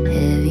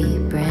 heavy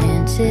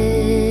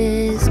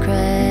branches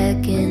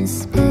crack and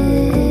spit.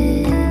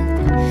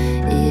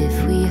 If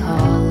we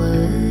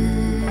holler,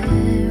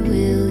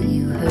 will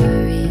you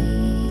hurry?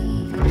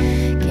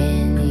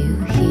 Can you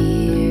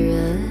hear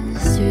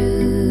us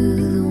through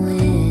the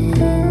wind?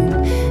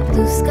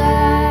 Blue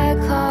sky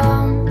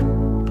come,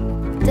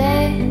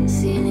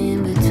 dancing in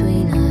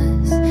between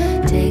us.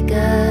 Take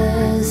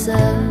us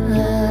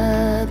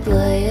up,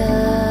 lay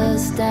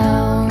us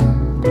down.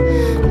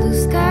 Blue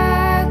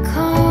sky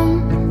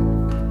come,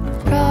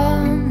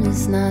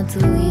 promise not to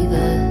leave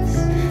us.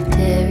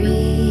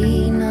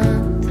 Tarry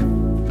not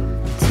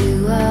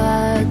to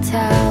our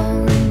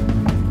town.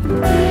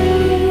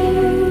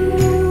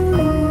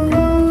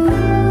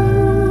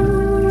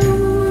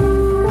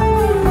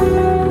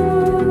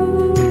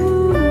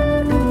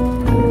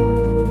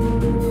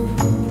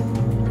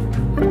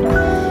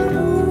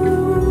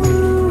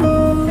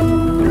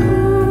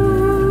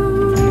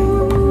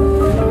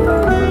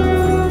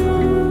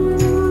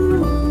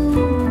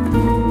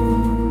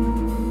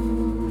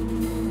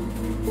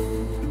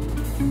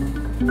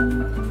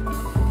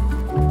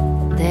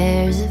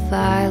 There's a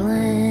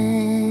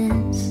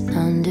violence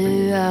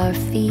under our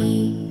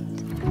feet,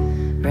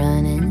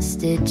 running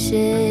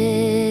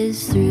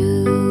stitches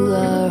through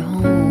our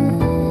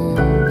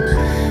homes.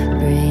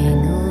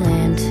 Bring a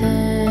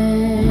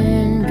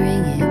lantern,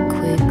 bring it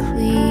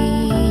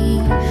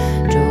quickly.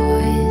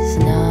 Joy's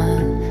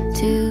not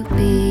to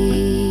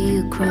be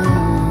a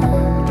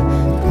crone.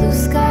 Blue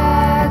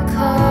sky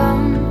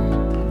come,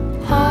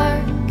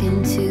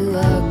 hearken to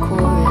our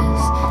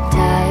chorus.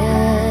 Tie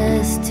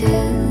us to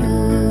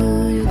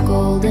your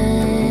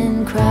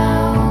golden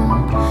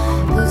crown.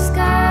 Blue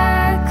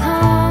sky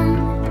come,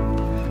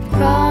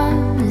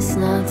 promise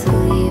not to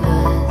leave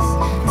us.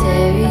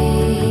 Tarry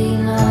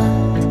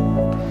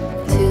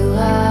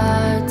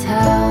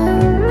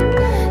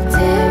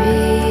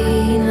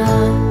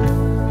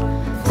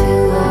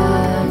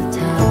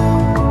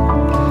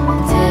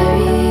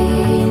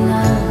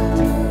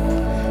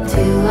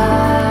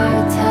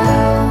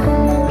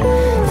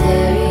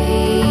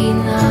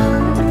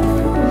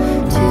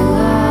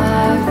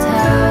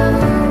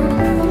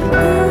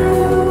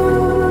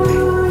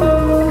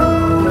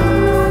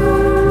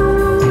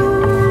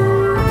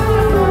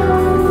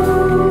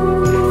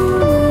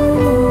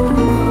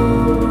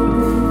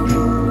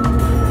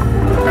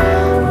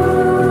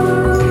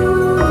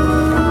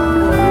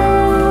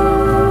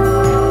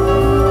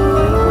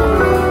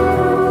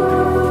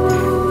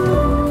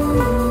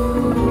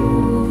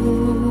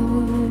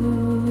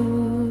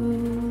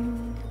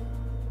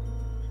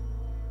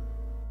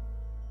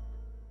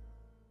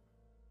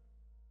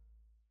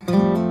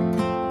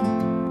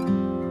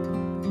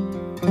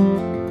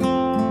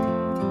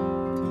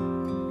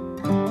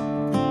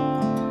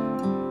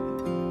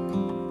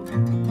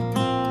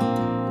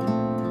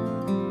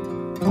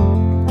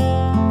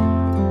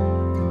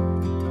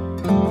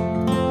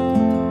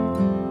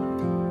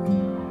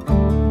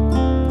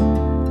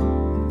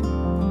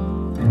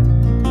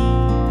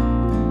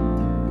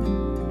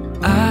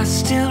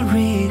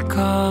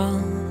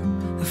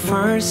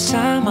first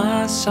time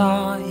I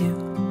saw you,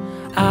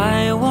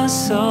 I was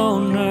so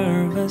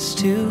nervous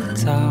to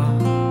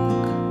talk.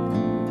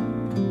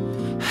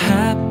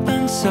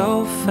 Happened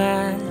so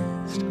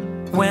fast,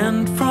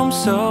 went from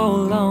so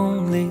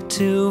lonely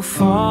to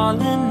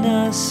falling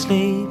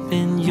asleep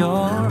in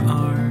your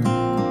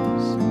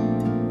arms.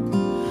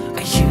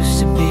 I used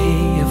to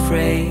be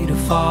afraid to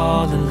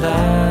fall in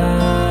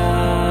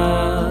love.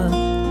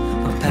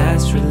 My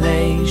past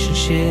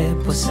relationship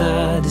was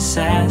a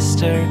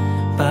disaster,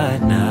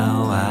 but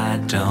now I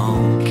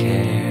don't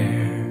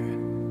care.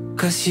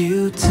 'Cause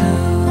you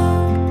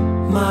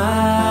took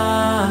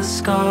my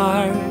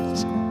scars,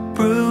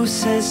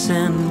 bruises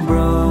and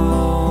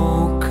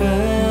broken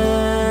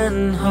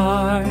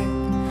heart,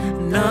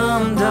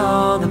 numbed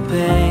all the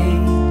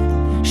pain,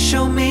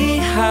 show me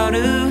how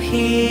to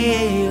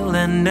heal,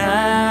 and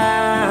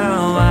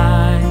now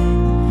I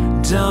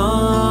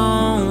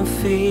don't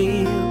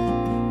feel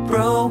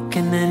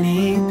broken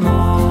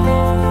anymore.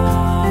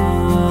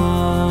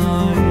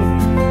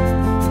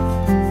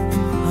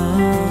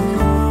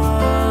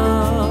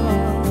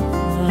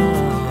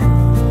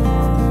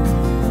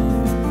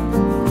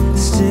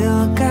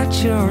 Still got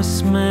your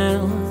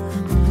smell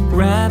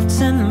wrapped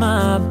in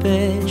my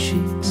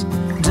bedsheets,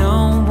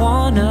 don't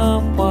wanna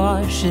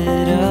wash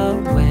it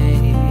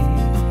away.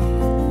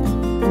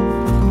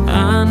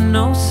 I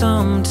know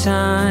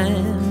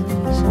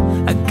sometimes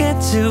I get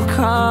too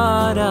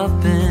caught up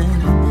in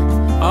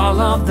all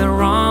of the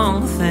wrong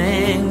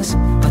things,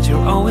 but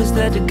you're always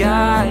there to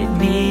guide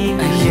me.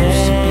 I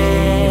used to be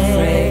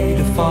afraid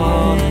to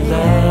fall in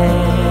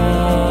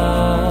love.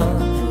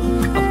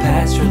 A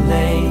past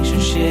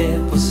relationship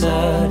was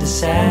a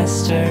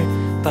disaster,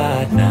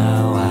 but now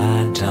I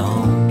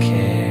don't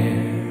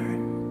care.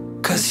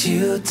 'Cause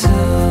you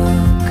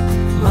took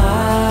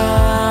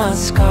my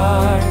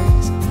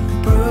scars,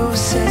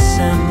 bruises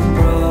and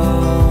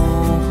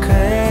broken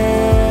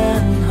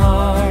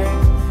heart,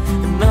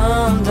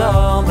 numbed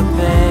all the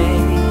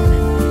pain,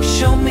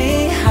 show me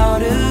how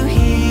to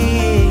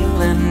heal,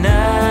 and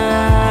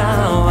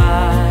now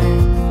I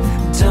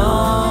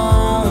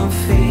don't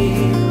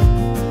feel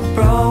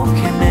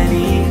broken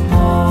anymore.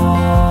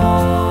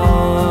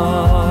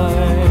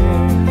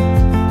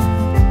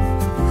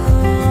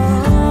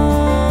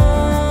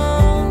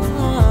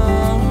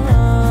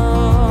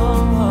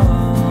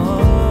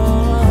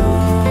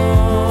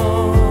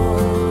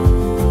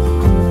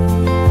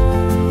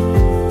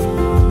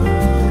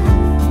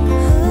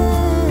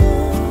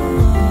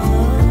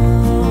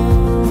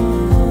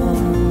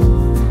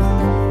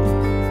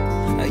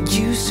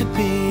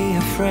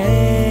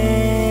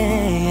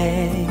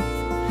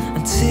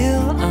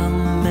 Until I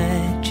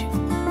met you,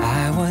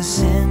 I was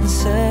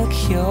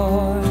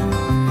insecure,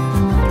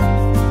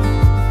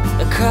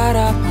 caught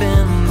up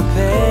in the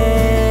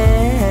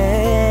pain,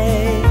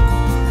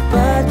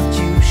 but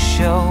you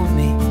showed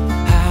me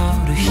how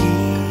to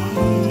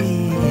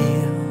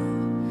heal.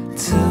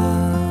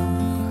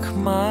 Took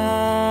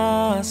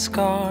my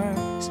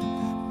scars,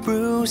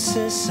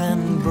 bruises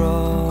and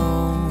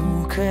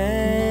broken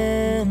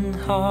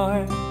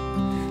heart,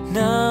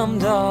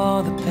 numbed all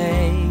the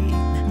pain,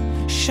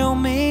 show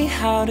me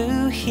how to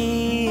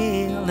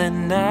heal, and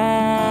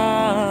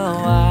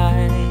now I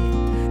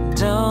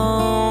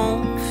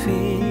don't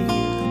feel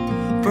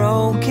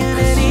broken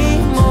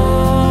anymore.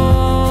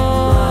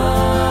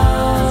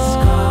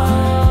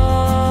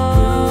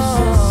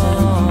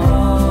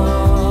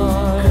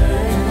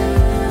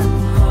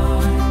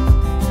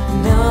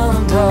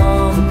 Numbed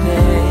all the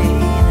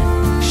pain,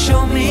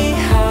 show me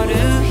how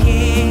to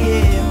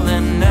heal,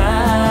 and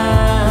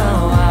now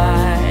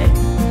I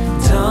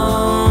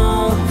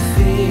don't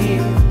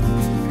feel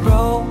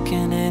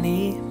broken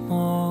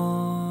anymore.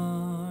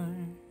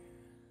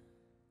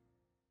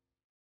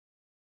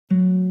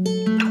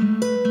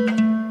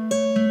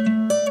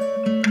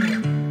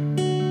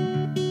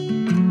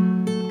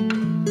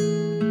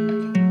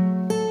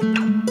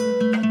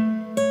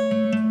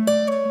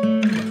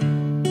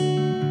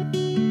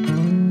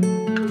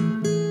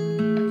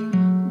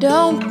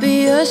 Don't be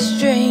a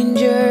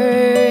stranger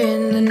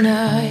in the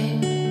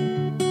night.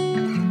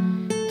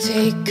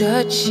 Take a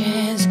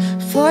chance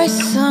for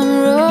some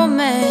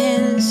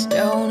romance.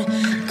 Don't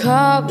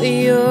cover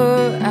your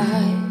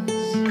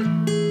eyes.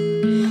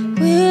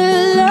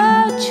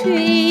 Willow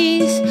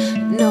trees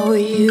know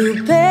you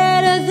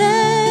better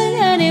than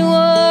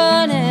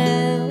anyone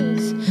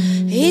else.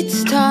 It's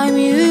time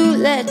you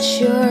let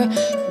your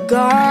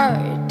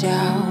guard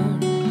down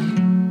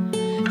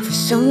for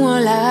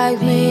someone like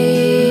me.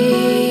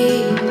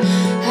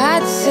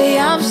 I'd say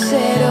I'm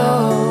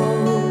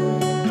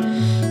settled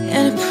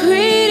and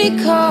pretty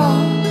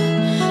calm.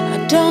 I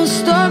don't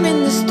storm in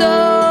the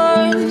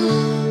storm.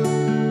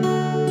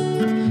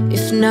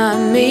 If not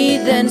me,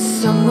 then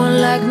someone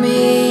like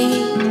me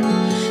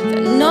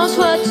that knows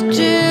what to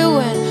do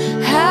and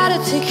how to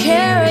take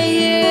care of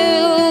you.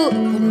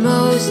 But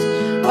most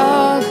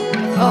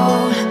of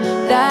all,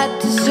 that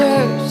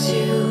deserves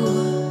you.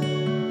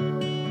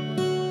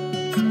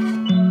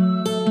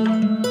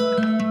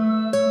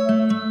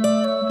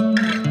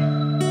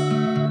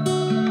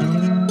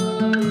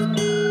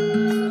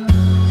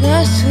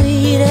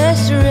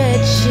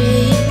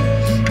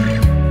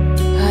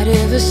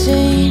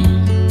 seen.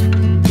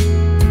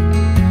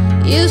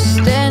 You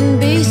stand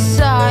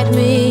beside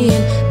me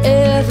in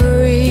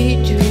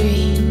every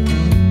dream.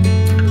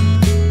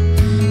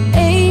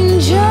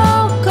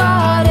 Angel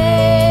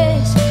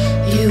goddess,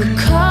 you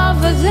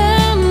cover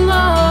them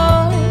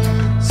all.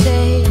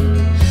 Say,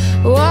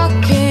 what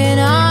can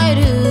I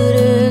do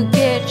to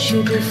get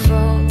you to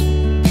fall?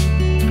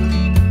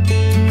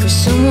 For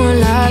someone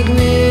like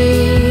me,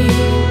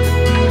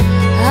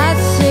 I'd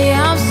say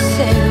I'm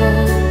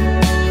settled.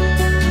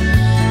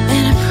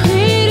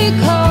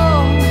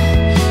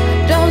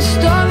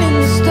 Storm in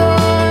the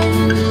storm.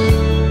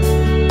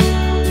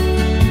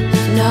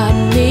 If not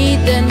me,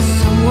 then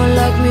someone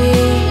like me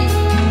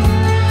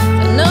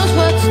that knows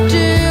what to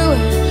do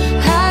and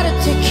how to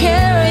take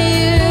care of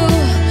you.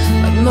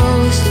 But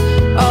most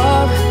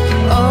of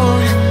all,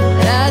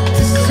 that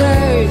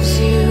deserves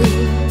you.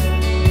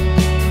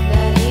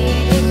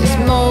 It's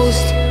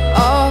most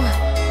of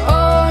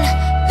all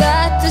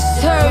that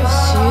deserves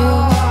you.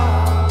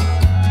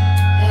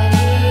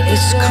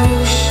 It's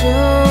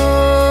crucial.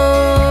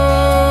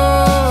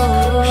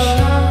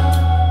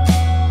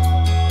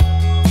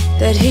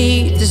 That he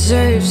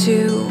deserves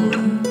you.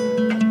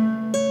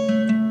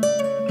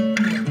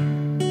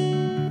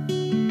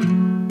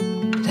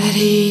 That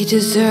he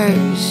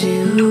deserves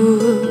you.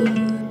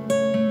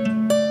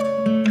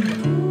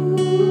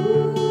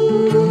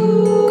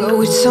 Go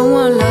with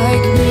someone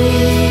like me.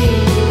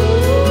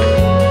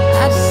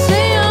 I'd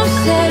say I'm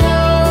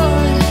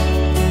settled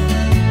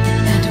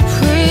and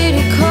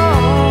pretty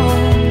calm.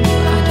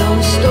 I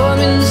don't storm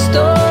in the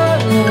storm,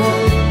 no.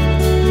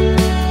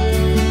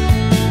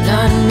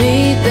 Not me,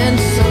 then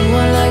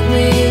someone like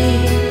me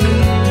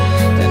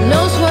that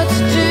knows what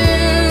to do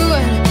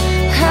and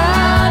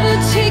how to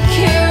take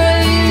care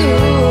of you.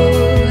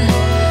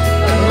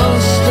 But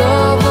most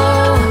of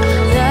all,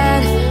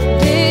 that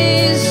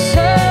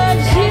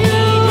deserves you.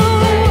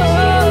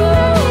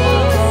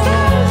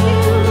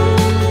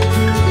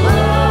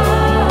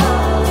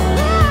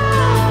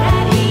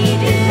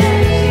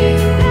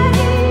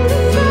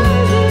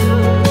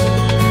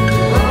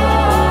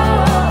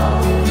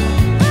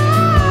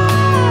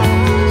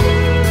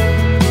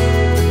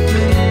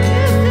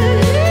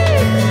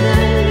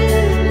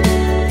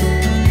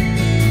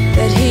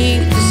 That he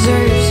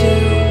deserves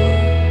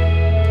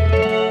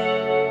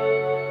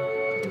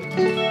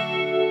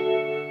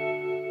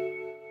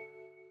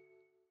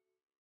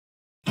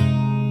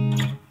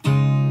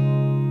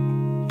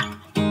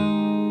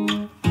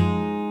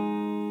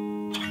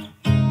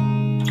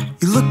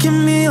Look at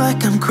me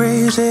like I'm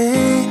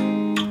crazy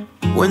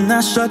when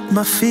I shut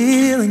my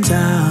feelings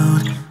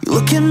out. You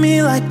look at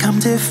me like I'm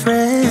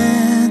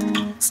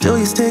different, still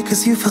you stay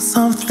cause you feel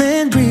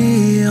something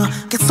real.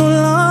 Get so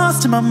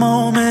lost in my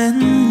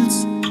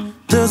moments,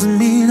 doesn't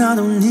mean I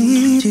don't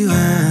need you.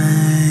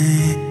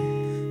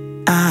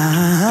 I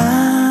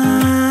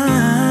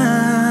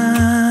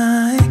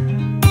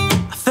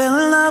fell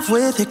in love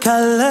with your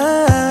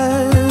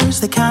colors,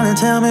 they kinda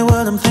tell me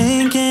what I'm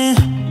thinking.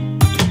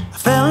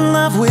 Fell in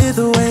love with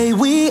the way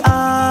we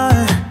are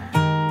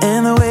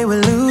and the way we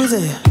lose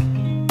it.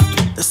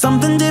 There's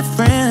something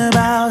different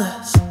about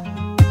us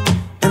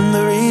and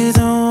the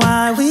reason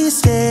why we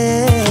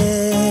stay.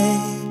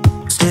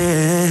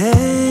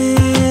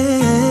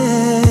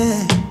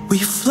 We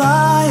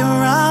fly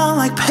around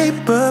like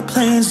paper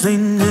planes, they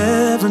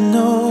never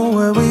know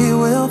where we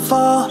will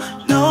fall.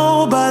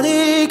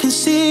 Nobody can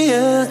see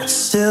us,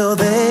 still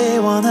they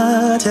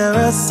wanna tear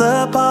us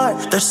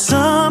apart. There's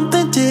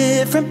something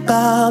different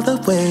about the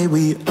way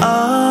we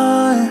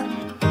are.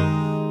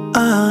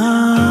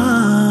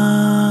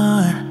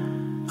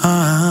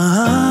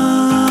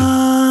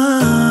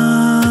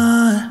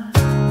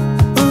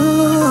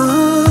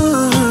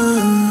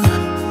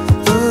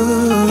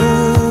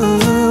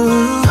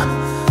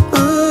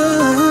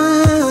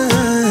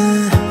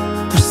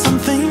 There's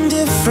something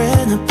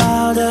different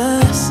about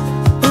us.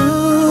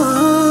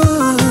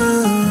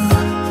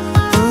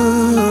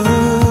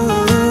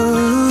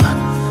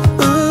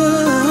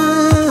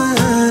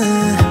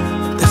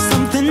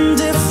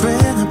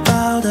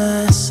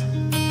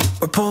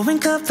 Pouring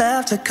cup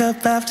after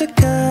cup after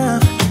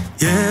cup.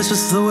 Yeah, it's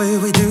just the way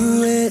we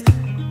do it.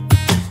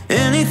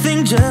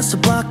 Anything just to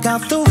block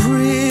out the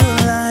real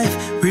life,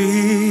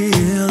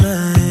 real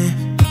life.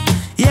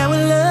 Yeah,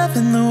 we're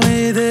loving the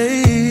way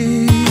they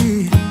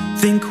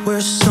think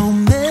we're so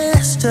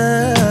messed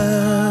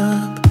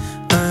up.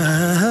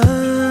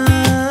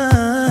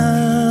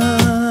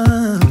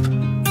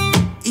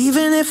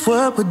 Even if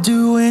what we're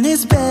doing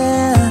is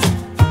bad,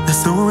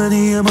 there's so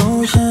many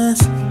emotions,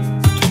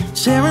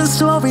 sharing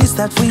stories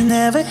that we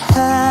never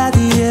had.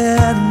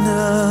 Yeah,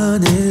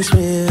 none is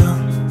real.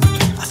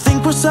 I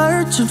think we're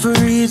searching for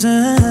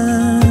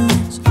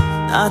reasons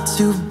not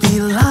to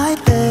be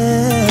like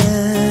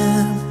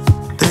them.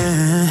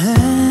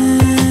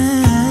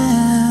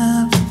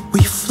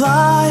 We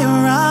fly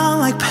around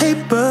like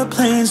paper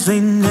planes, they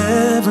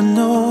never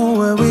know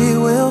where we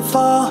will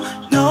fall.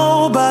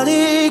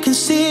 Nobody can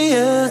see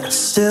us,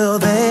 still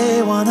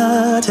they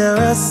wanna tear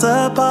us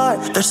miles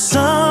apart. There's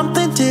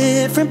something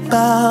different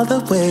about the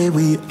way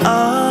we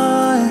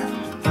are.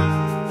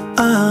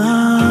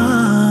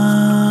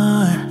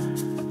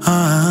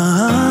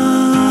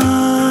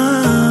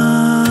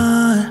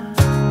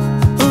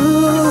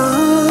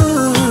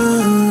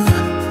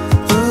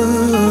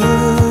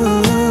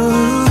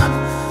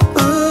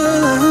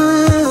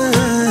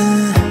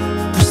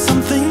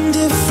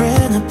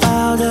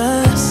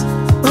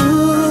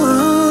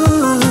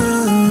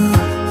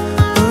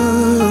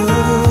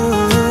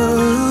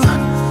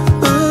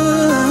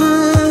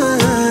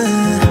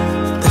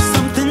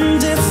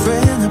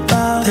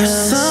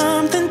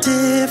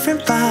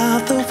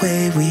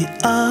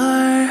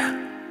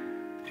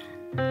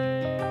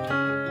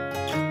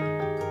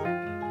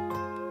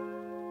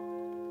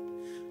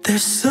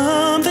 There's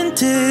something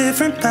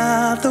different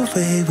about the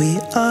way we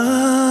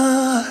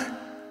are.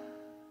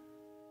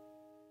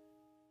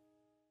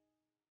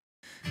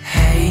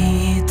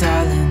 Hey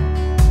darling,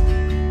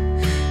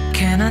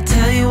 can I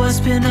tell you what's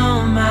been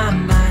on my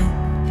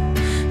mind?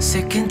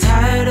 Sick and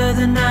tired of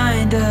the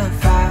 9 to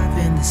 5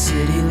 in the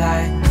city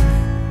life.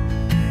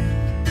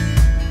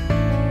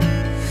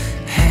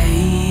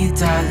 Hey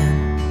darling,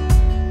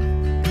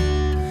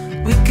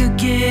 we could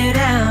get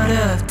out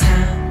of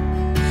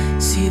town,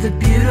 see the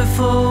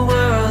beautiful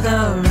world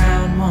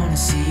around, wanna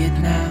see it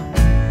now.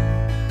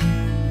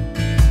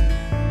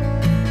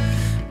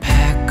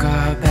 Pack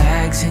our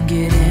bags and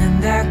get in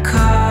that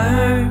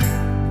car,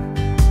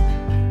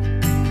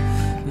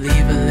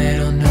 leave a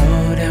little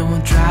note and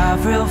we'll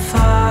drive real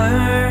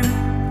far.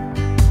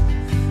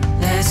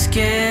 Let's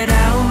get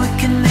out, we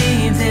can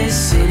leave this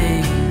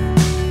city.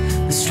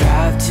 Let's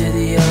drive to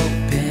the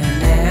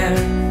open air.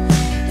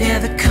 Yeah,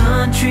 the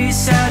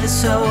countryside is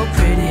so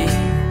pretty,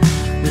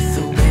 with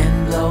the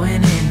wind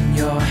blowing in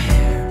your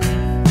hair.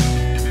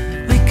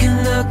 We can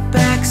look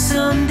back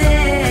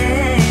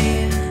someday,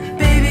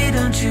 baby,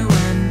 don't you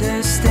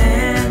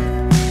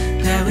understand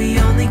that we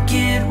only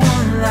get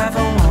one life? I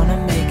wanna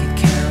make it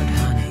count,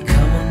 honey,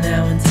 come on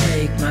now and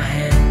take my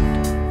hand.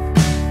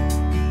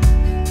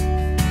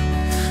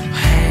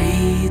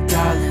 Hey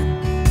darling,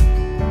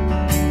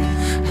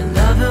 I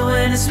love it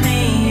when it's me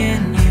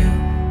and you,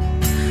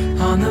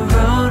 on the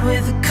road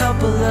with a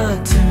couple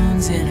of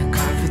tunes in a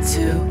car for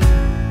two.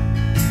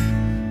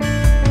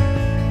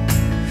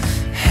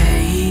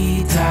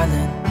 Hey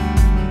darling,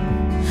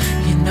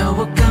 you know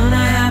we're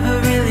gonna have a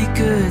really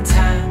good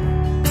time,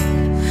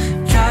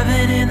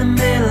 driving in the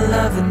middle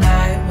of the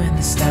night when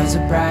the stars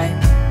are bright.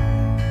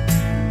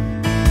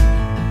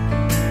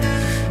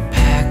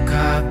 Pack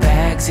our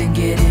bags and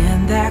get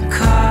in that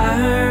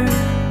car,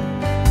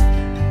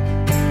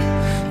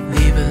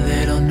 leave a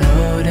little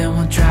note and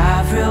we'll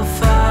drive real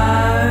far.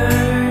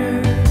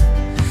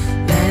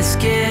 Let's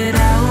get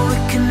out, we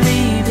can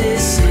leave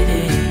this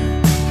city.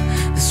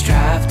 Let's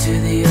drive to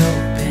the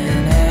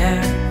open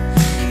air.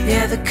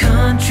 Yeah, the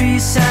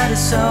countryside is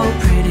so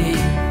pretty,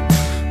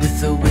 with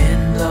the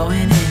wind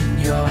blowing in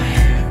your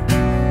hair.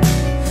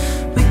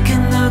 We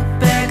can look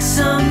back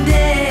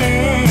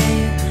someday,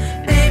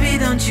 baby,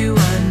 don't you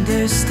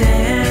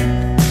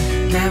understand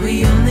that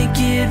we only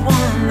get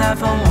one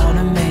life? I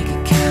wanna make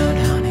it count,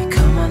 honey,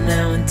 come on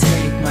now and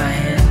take my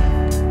hand.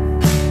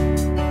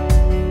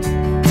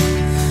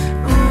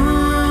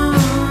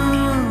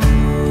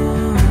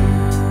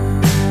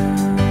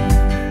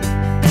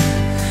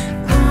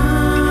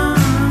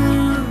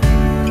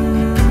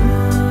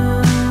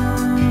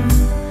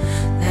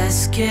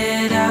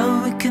 Get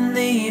out, we can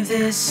leave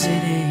this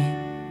city.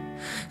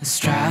 Let's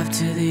drive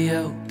to the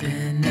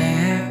open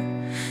air.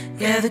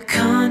 Yeah, the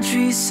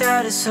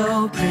countryside is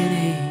so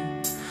pretty,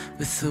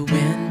 with the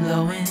wind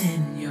blowing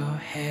in your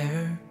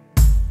hair.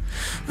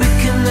 We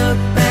can look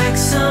back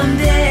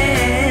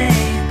someday,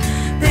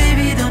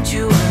 baby, don't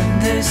you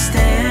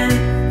understand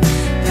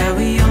that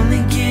we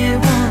only get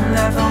one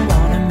life? I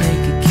wanna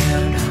make it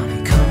count,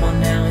 honey, come on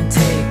now and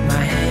take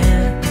my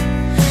hand.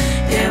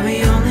 Yeah,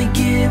 we only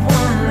get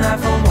one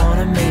life, I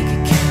wanna make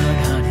it count,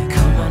 honey,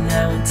 come on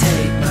now and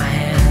take my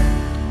hand.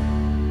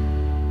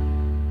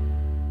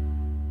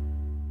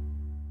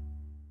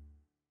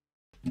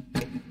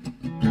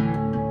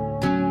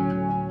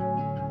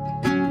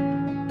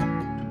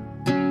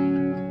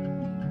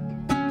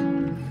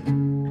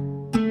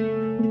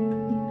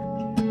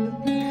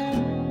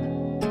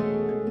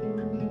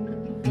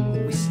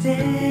 We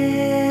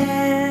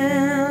stand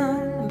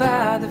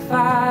by the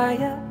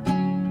fire,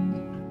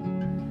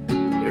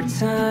 your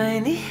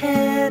tiny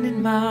hand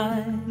in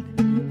mine.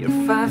 You're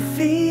 5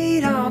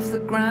 feet off the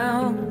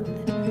ground,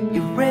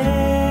 you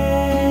rest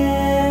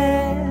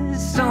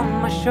on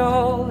my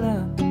shoulder.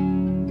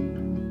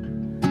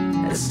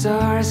 The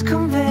stars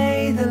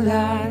convey the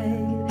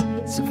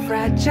light, so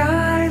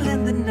fragile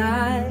in the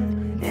night.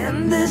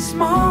 In this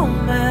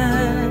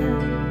moment,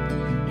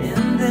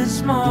 in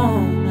this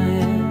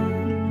moment,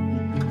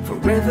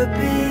 forever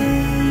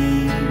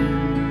be,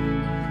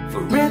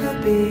 forever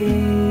be.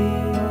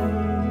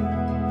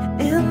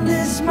 In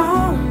this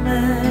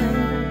moment,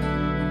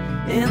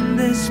 in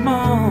this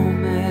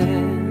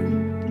moment,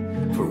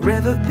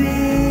 forever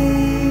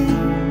be,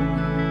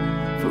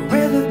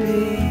 forever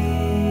be.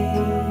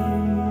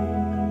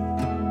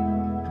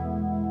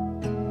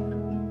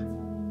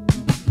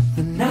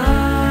 The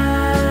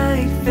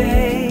night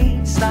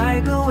fades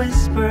like a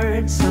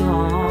whispered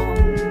song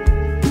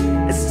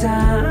as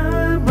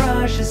time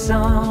rushes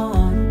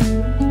on.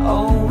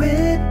 Oh,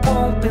 it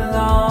won't be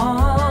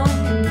long,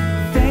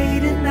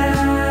 fading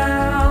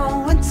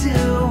now into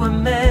a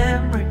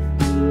memory,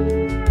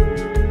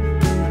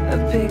 a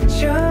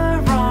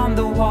picture on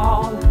the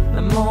wall,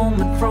 a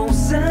moment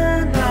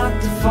frozen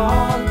not to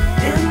fall.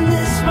 In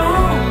this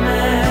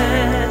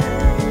moment,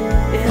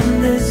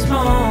 in this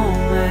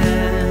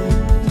moment,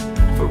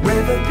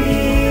 forever be,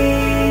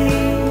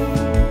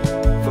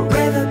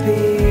 forever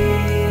be.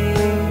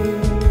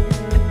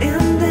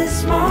 In this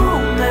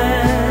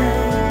moment,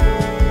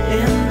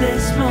 in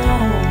this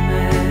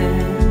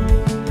moment,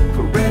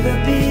 forever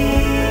be,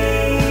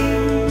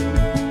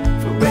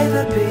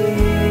 forever be.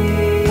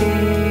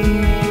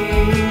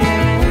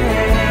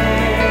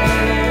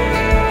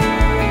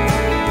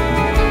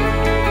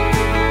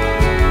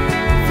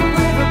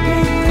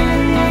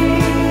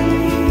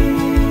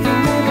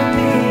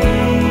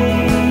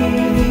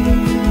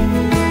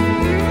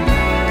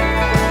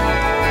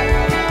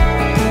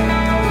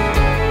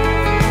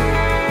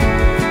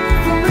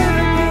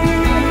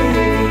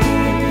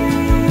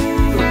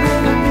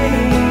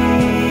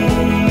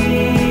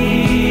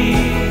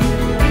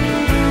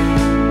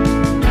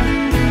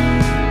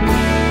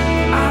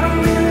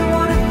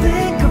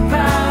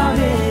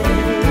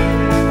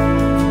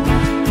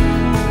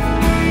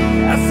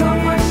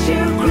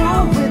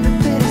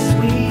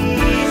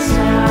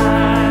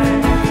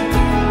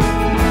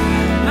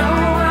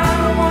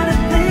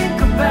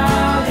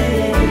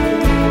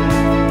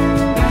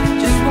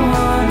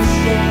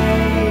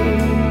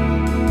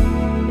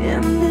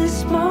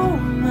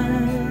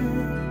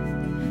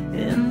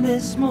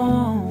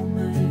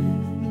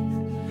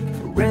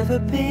 Forever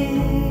be,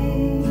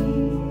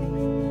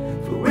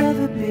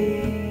 forever be.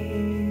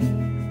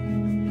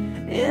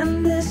 In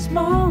this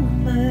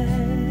moment,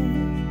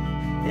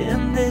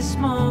 in this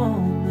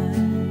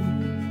moment,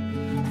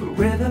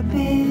 forever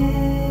be,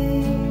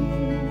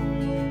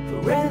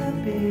 forever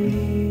be.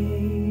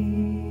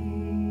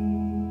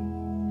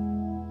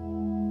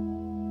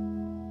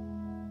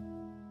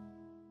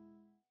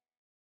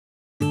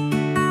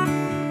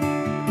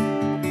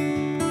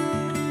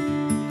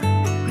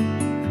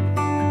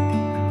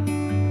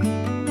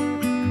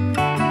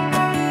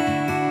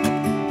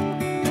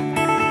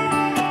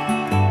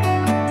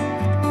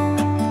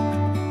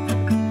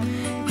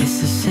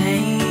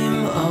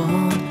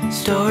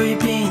 Story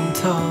being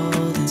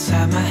told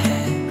inside my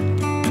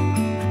head.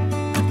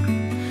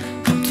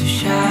 I'm too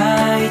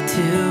shy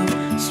to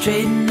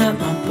straighten up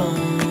my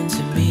bones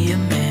and be a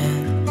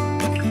man.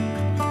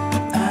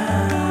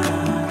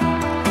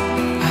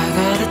 I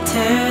gotta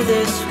tear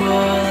this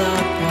wall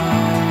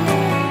apart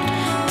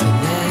to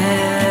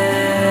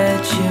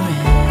let you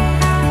in.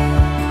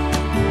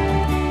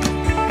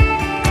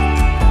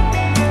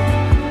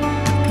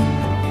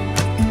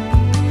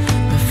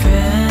 My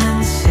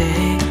friends say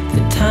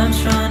the time's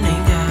running,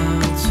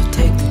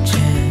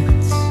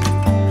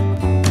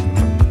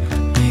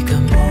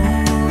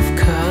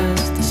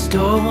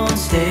 door won't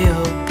stay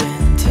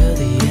open till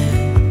the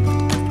end.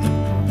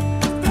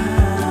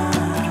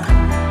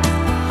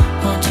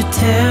 Won't you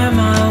tear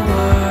my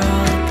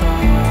world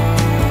apart?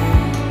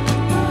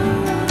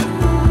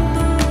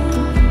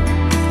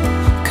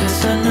 'Cause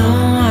I know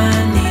I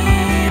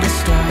need a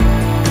start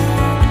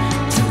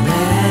to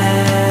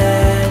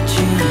let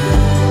you in.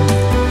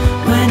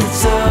 When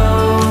it's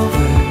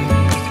over,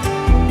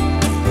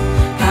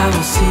 I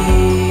will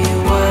see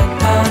what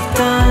I've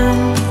done.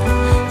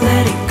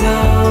 Let it go.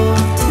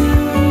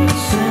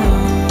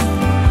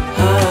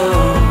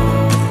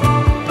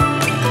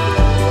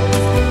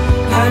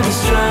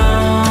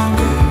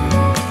 Stronger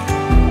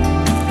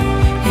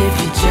if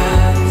you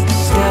just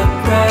step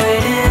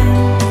right in,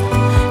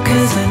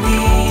 'cause I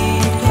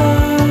need a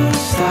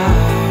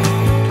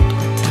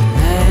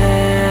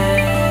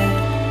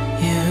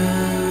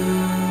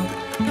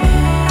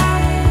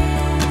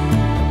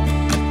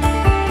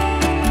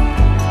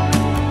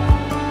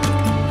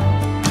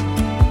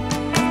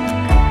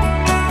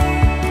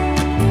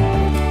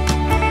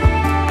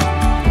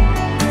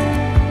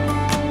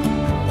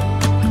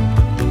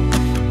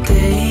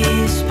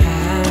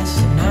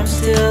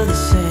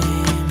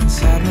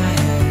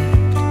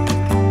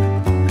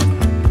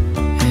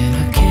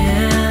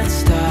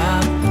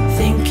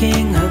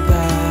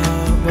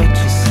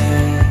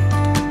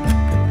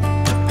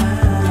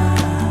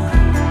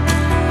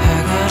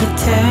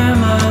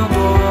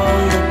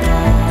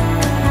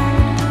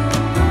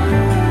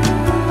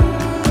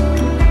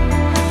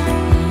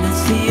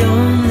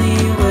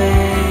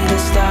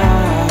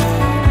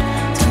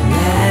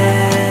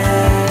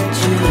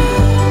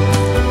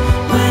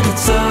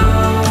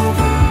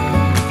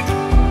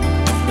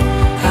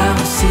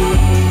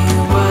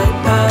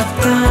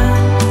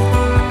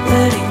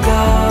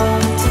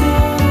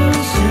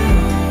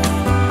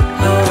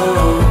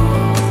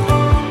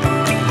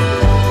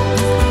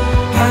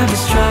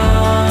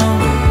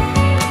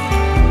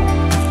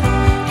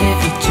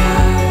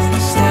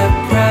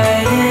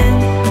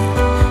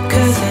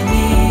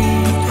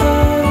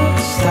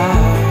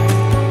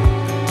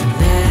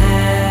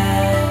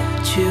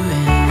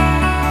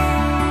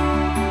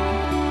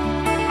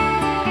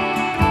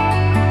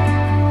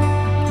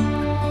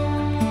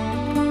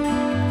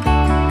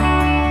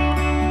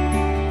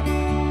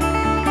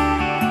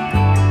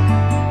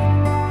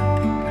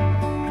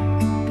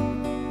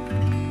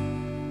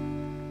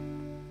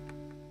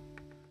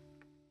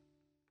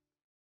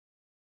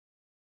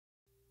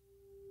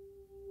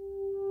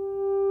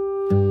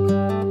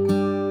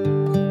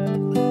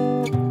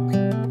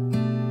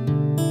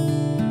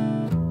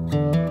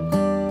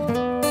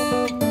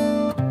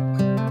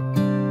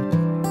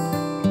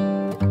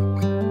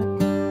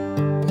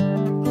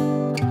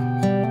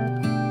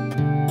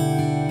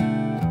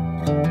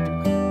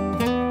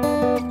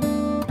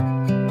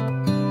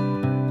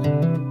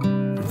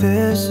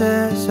This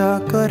is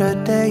a good a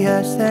day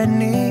as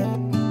any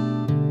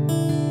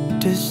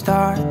to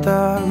start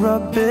the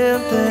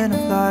rebuilding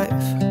of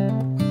life.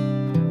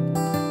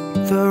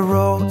 The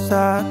roads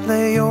that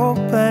lay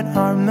open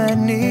are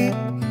many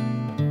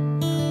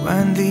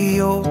when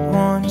the old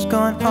one's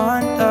gone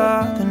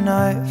under the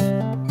knife.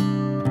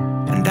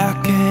 And I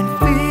can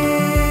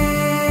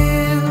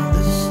feel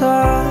the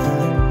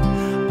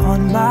sun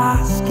on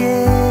my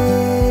skin,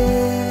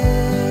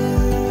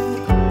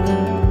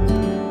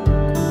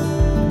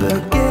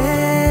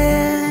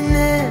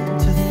 beginning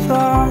to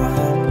thaw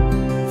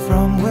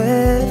from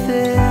within.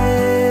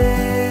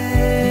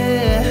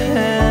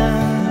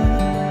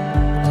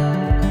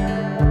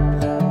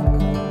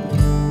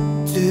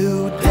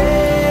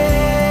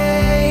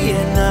 Today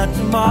and not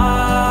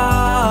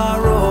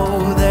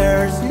tomorrow,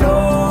 there's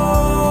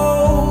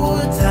no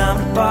time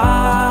to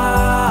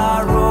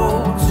borrow.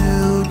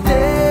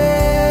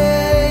 Today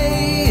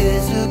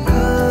is a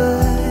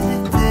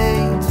good day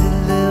to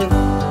live.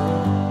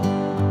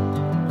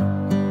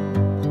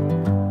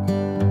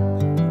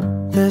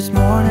 This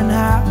morning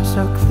has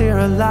a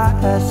clearer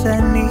light as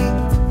any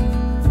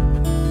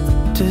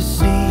to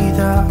see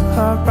the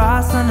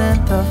horizon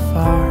and the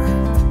far.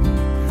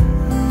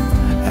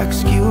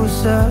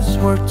 Excuses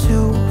were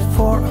 2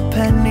 for a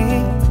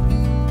penny,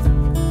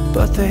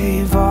 but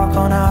they've all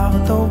gone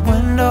out the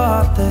window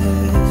of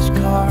this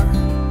car.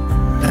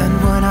 And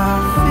when I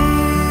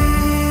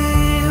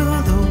feel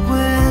the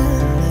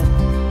wind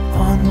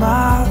on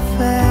my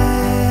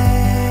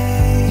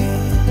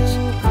face,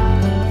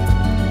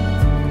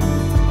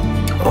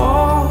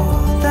 all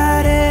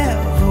that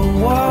ever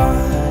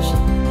was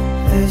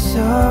is a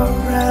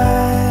wreck.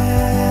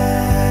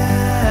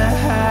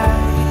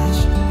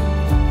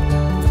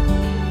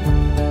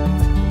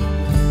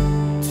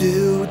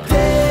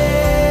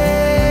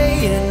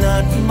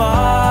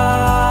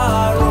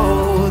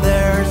 Tomorrow,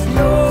 there's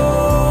no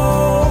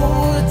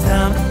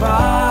time to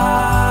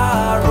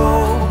borrow.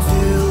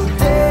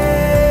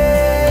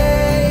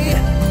 Today,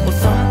 well,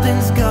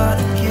 something's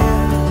gotta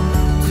give.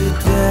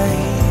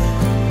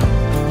 Today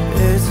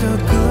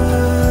is a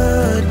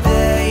good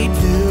day.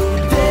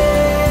 Today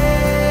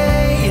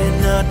and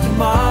not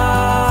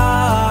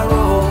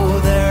tomorrow,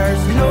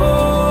 there's no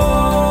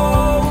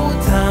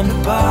time to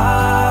borrow.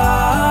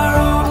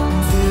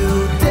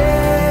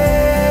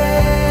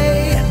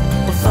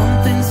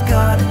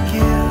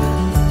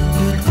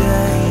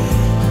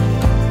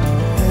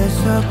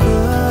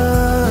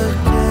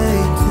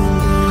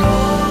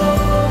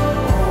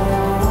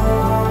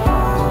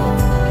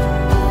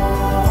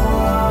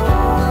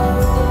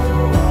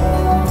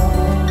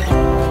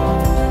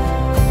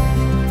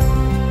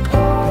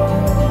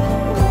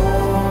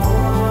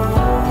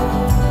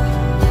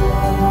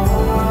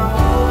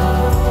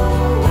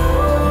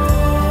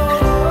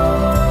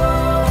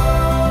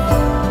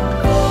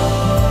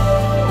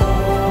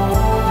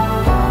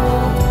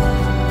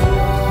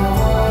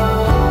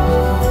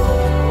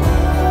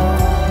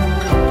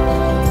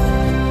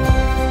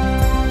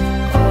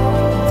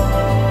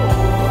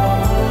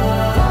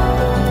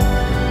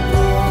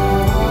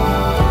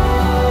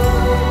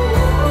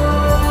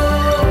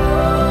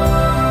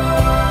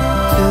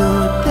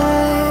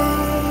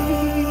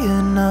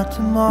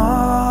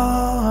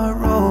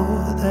 Tomorrow,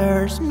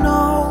 there's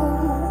no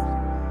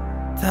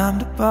time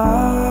to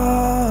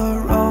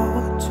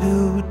borrow.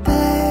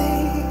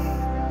 Today,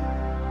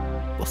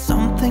 well,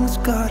 something's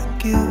gotta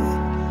give.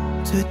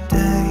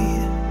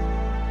 Today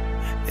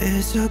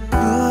is a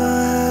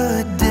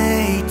good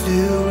day.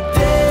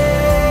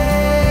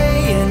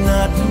 Today and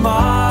not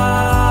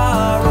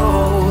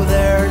tomorrow,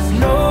 there's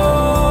no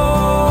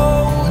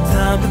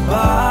time to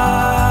borrow.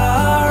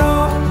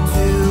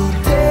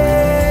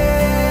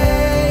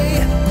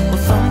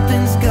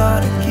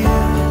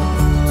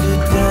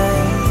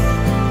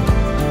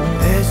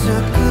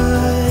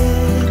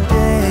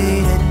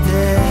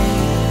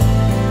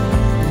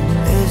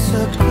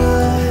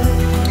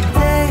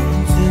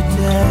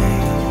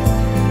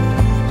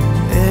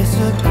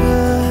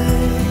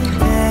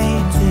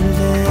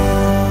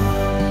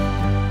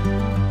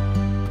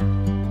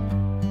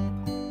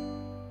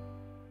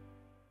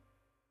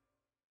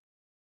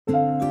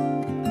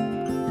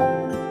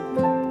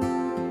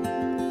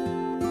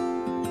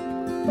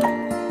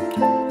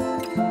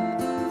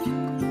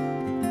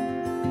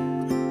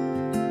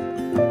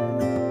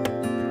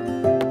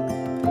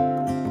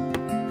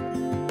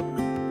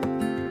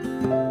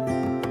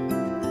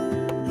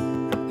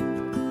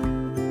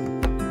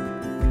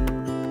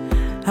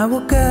 I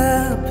woke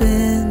up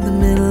in the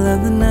middle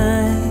of the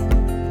night.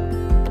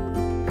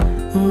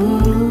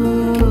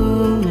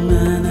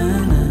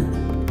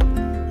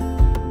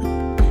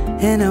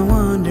 And I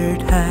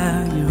wondered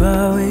how you're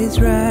always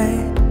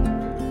right.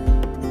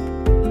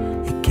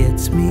 It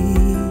gets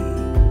me.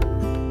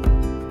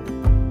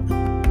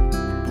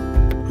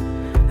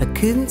 I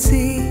couldn't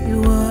see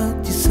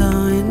what you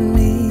saw in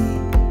me.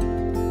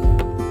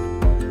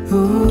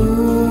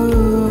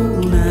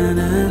 Ooh, na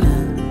na na.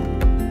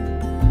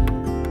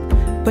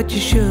 But you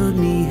showed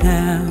me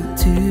how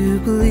to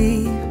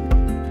believe.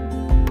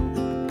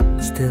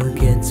 Still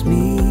gets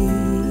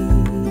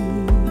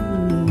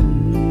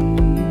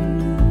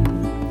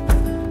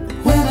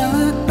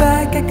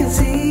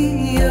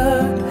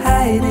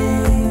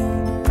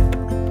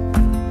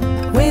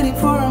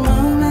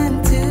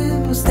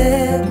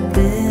step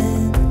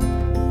in.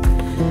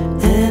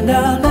 And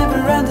I'll never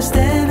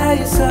understand how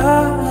you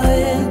saw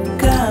it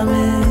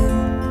coming.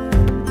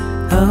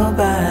 Oh,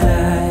 but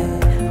I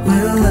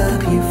will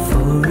love you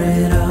for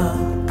it all.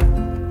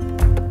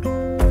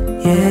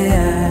 Yeah,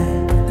 I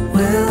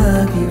will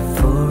love you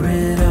for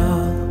it all.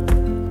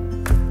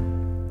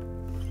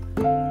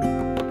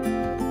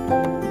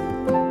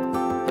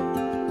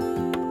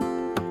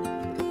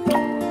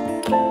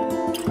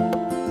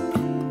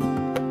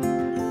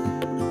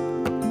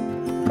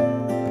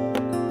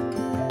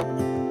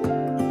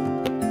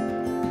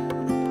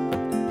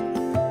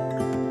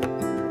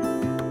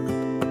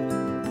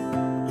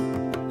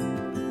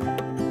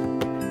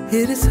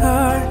 It is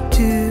hard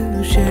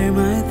to share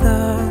my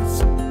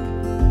thoughts.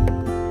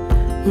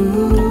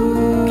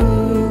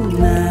 Ooh,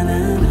 na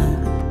na na.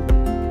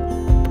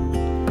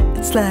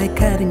 It's like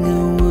cutting a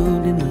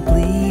wound in a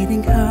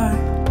bleeding heart.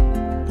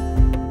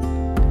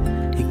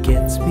 It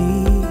gets me.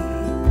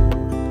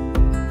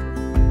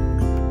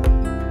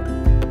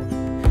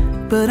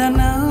 But I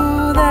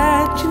know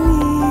that you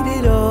need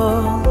it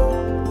all.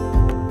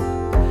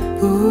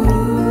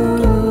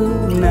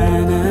 Ooh, na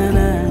na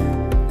na.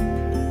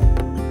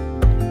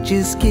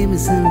 Just give me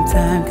some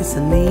time, 'cause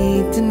I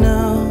need to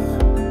know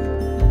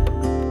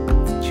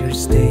that you're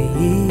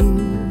staying.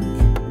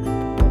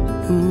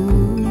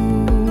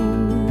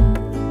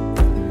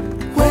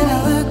 When I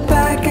look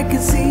back, I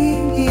can see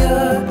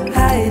you're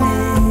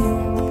hiding,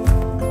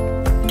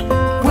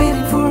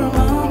 waiting for a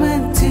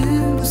moment to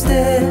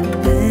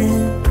step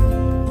in.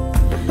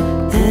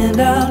 And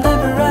I'll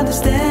never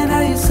understand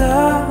how you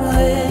saw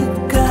it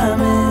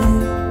coming.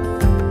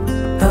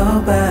 Oh,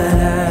 but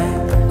I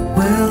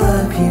will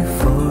love you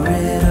for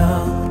it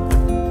all.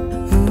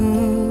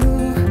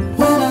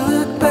 When I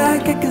look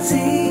back, I can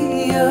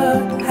see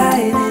you're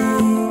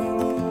hiding,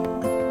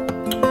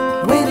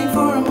 waiting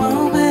for a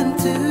moment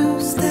to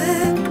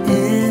step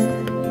in.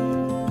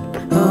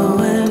 Oh,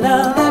 and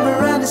I'll never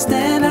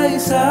understand how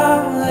you saw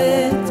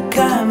it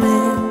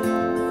coming.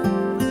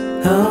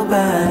 Oh,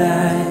 but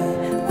I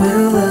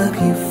will love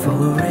you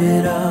for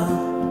it all.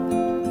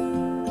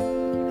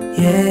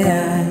 Yeah,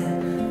 I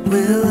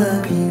will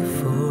love you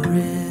for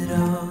it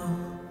all.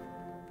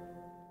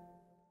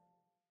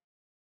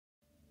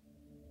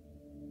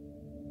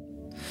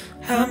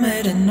 I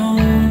met an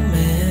old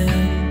man.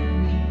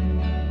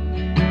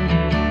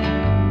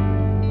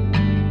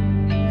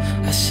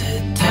 I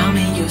said, tell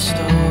me your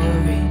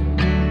story.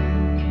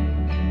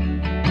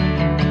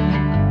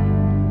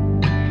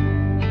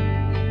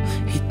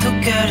 He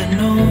took out a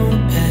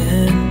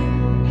notepad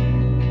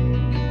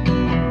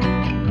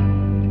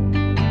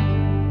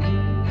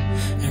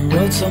and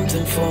wrote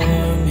something for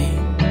me.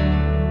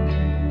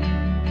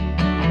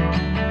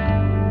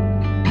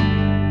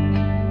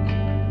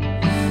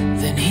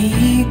 Then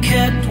he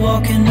kept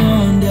walking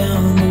on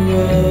down the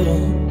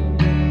road,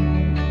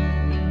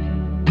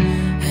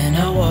 and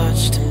I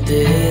watched him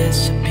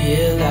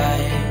disappear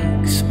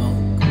like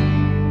smoke.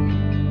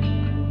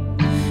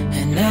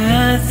 And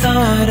I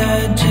thought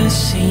I'd just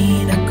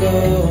seen a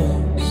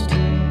ghost.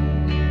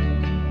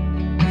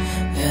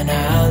 Then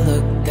I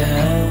looked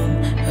down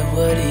at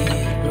what he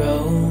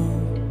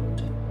wrote.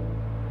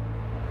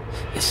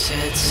 It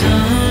said,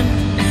 son,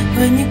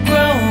 when you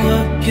grow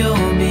up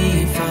you'll be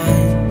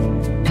fine.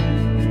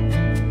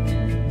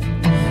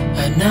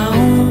 I know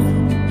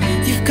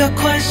you've got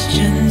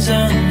questions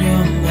on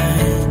your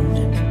mind.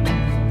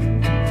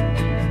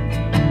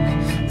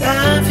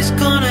 Life is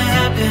gonna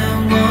happen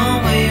one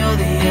way or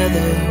the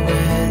other,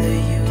 whether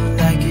you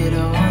like it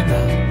or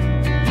not.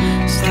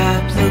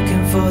 Stop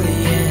looking for the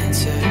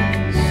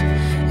answers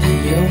and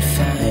you'll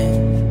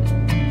find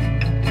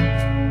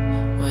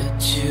what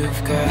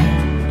you've got.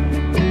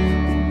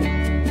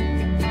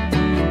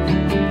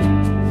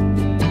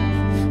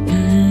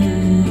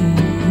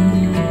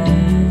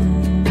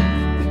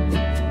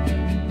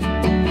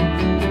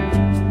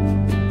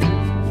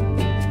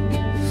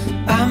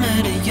 I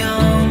met a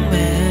young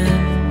man.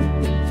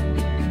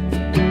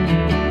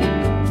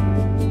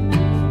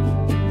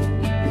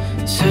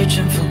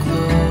 Searching for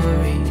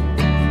glory.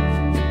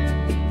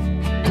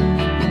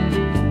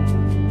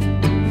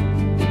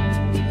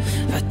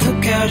 I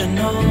took out an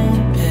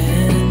old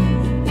pen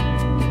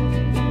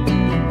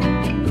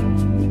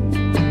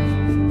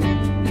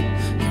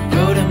and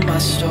wrote in my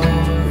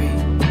story.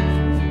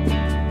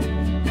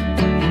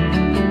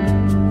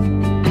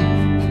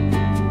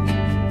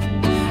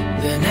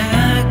 Then I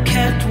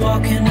kept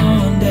walking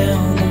on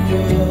down the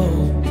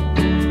road.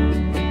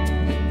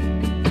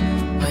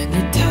 When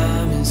your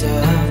time is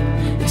up,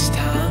 it's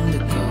time to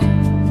go.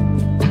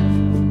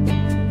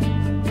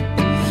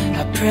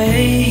 I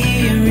pray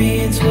he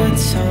reads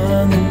what's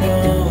on the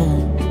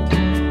note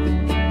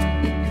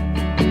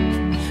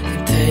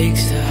and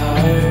takes to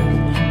heart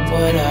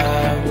what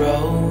I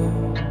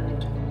wrote.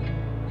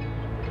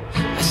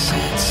 I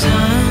said,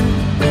 son,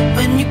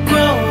 when you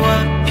grow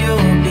up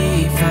you'll be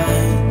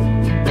fine.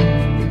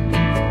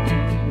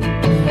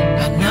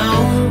 I know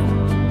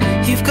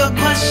you've got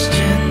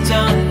questions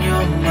on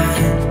your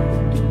mind.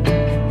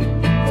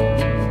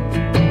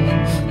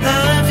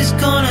 Life is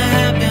gonna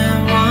happen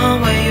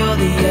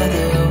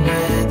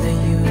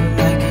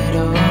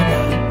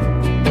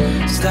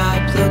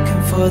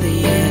for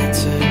the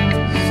answers,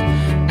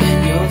 and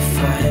you'll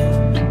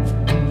find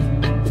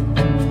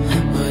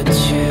what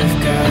you've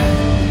got.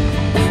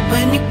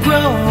 When you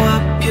grow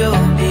up,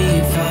 you'll be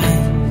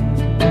fine.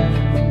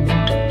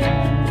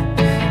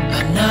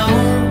 I know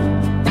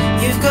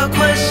you've got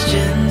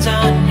questions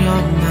on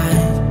your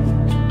mind.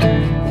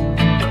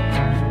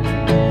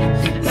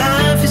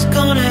 Life is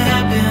gonna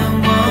happen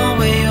one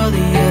way or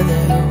the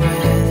other,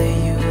 whether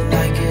you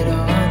like it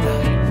or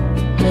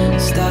not.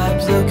 Stop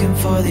looking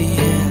for the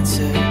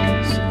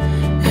answers,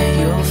 and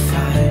you'll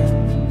find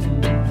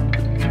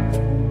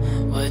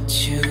what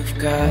you've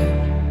got.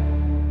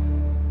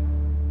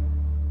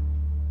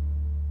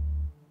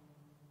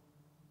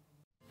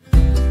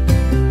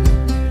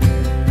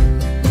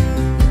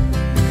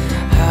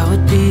 I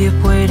would be up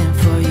waiting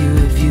for you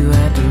if you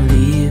had to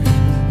leave.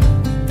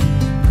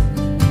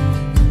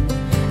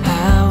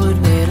 I would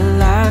wait a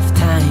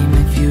lifetime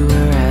if you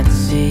were at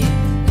sea.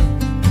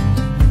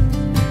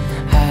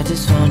 I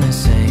just wanna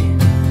say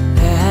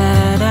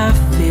that I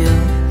feel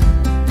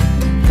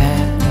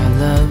that our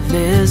love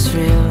is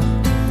real.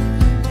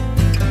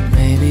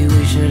 Maybe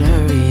we should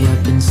hurry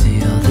up and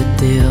seal the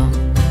deal.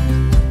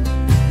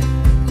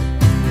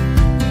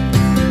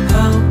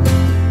 Oh,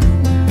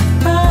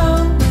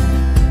 oh,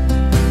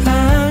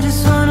 I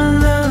just wanna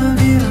love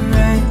you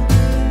right.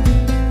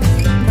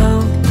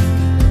 Oh,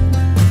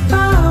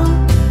 oh,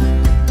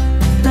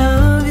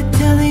 love you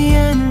till the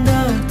end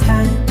of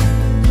time.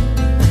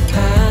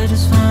 I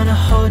just wanna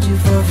hold you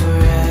for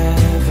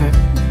forever.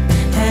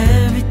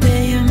 Every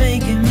day you're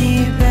making me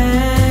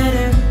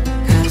better,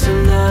 'cause a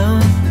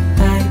love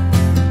like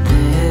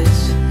this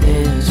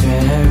is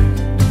rare,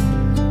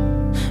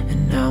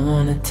 and I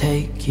wanna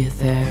take you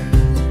there.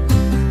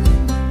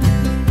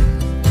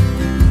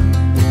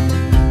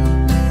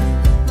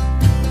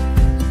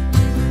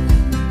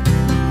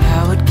 I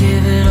would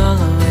give it all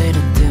away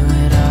to do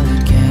it all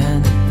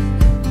again.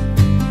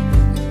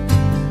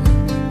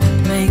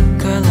 Make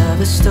our love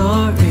a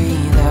story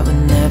that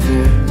would never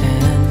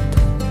end.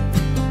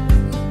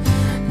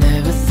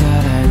 Never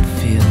thought I'd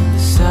feel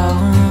so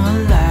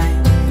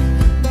alive,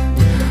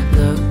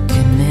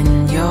 looking in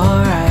your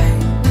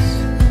eyes.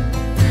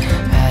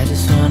 I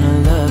just wanna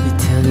love you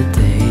till the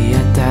day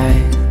I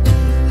die.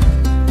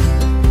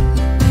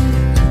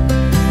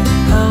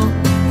 Oh,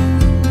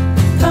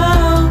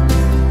 oh,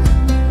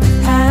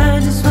 I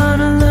just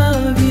wanna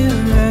love you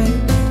right.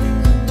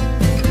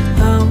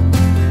 Oh,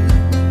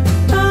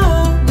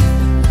 oh,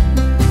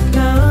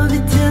 love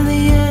you till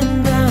the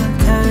end of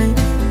time.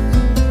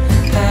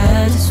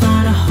 I just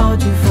wanna hold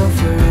you for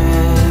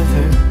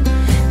forever.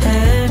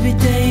 Every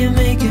day you're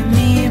making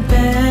me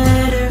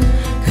better,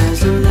 'cause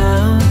a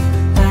love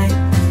like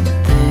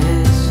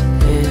this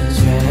is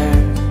rare,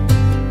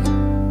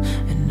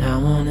 and I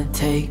wanna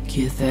take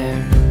you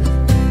there.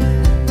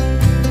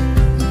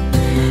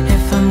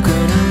 If I'm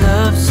gonna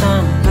love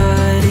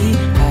somebody,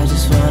 I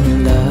just wanna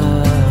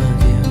love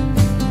you.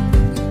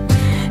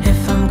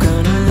 If I'm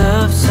gonna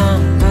love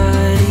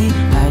somebody,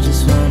 I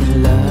just wanna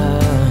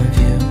love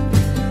you.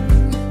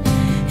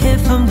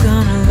 If I'm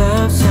gonna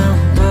love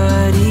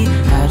somebody,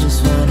 I just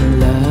wanna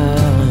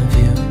love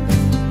you.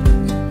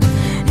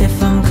 If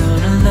I'm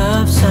gonna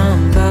love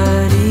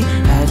somebody,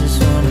 I just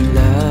wanna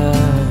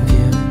love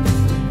you.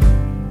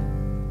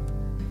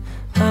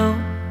 Oh,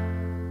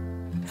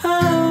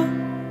 oh,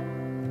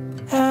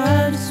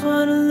 I just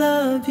wanna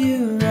love you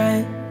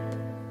right.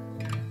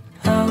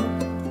 Oh,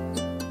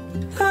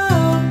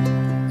 oh,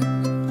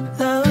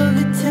 love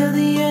you till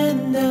the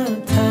end of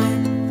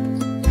time.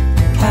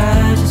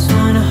 I just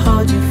wanna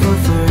hold you for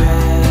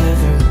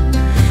forever.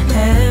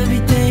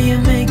 Every day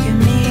you're making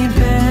me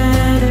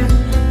better,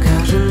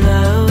 'cause a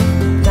love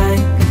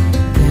like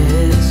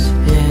this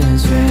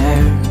is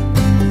rare,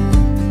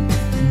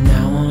 and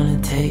I wanna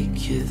take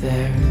you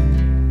there.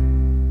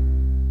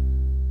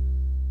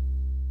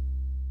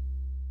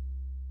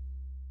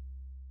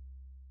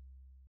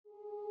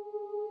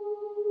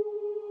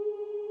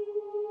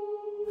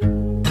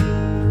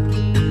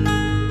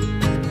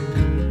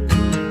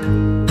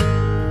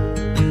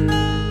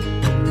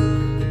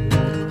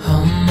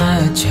 Oh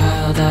my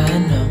child, I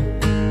know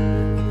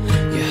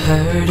you're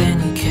hurt and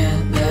you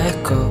can't let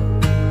go.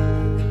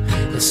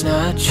 It's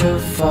not your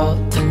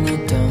fault and you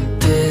don't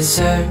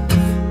deserve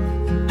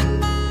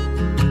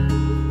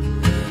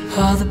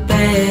all the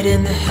bad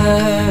and the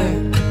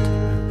hurt.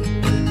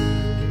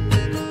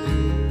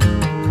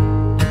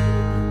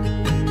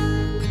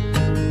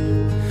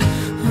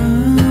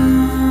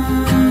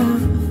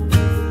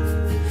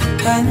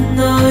 I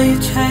know you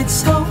tried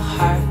so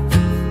hard.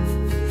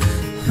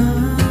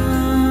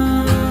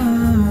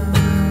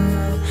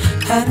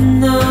 I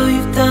know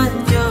you've done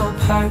your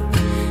part.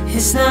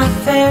 It's not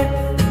fair.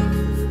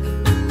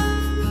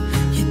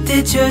 You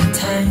did your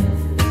time.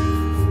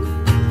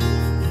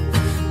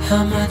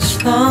 How much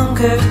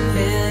longer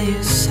will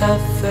you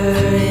suffer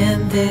in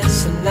this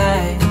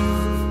life?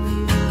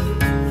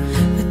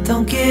 But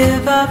don't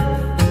give up.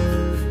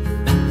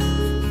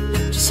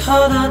 Just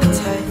hold on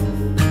tight.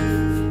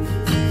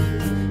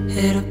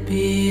 It'll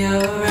be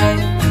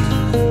alright.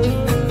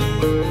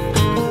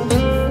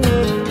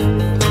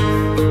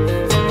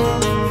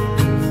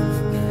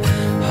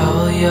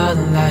 your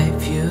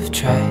life you've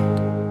tried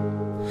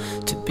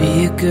to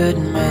be a good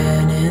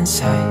man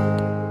inside.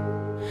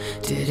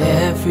 Did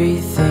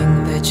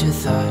everything that you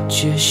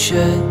thought you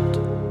should.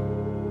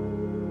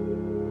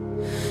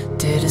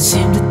 Didn't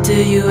seem to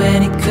do you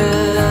any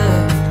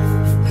good.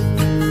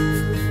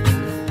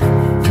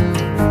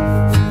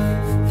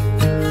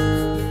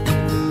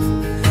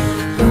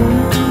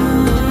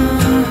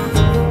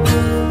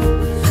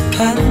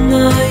 I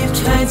know you've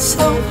tried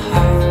so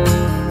hard.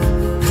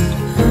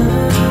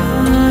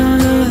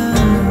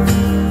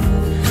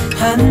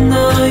 I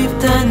know you've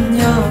done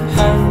your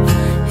part.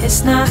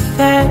 It's not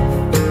fair.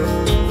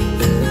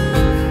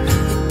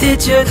 You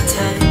did your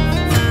time.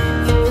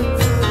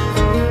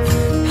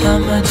 How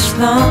much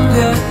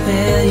longer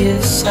will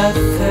you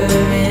suffer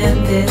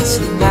in this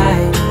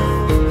life?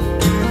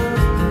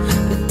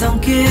 But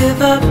don't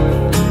give up.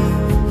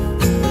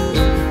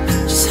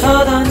 Just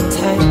hold on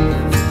tight.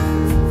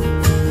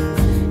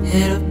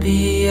 It'll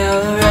be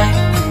alright.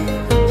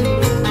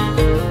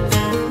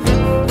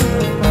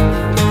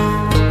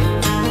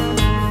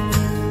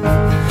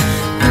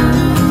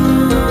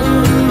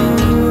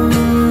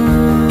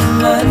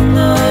 I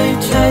know you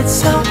tried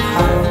so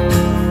hard.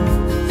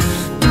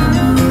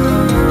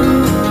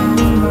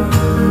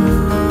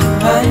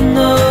 I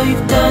know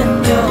you've done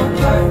your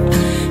part.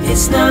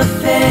 It's not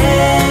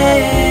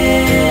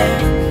fair.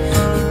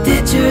 You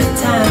did your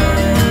time.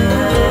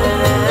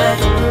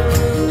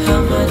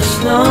 How much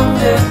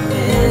longer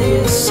will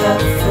you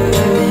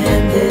suffer?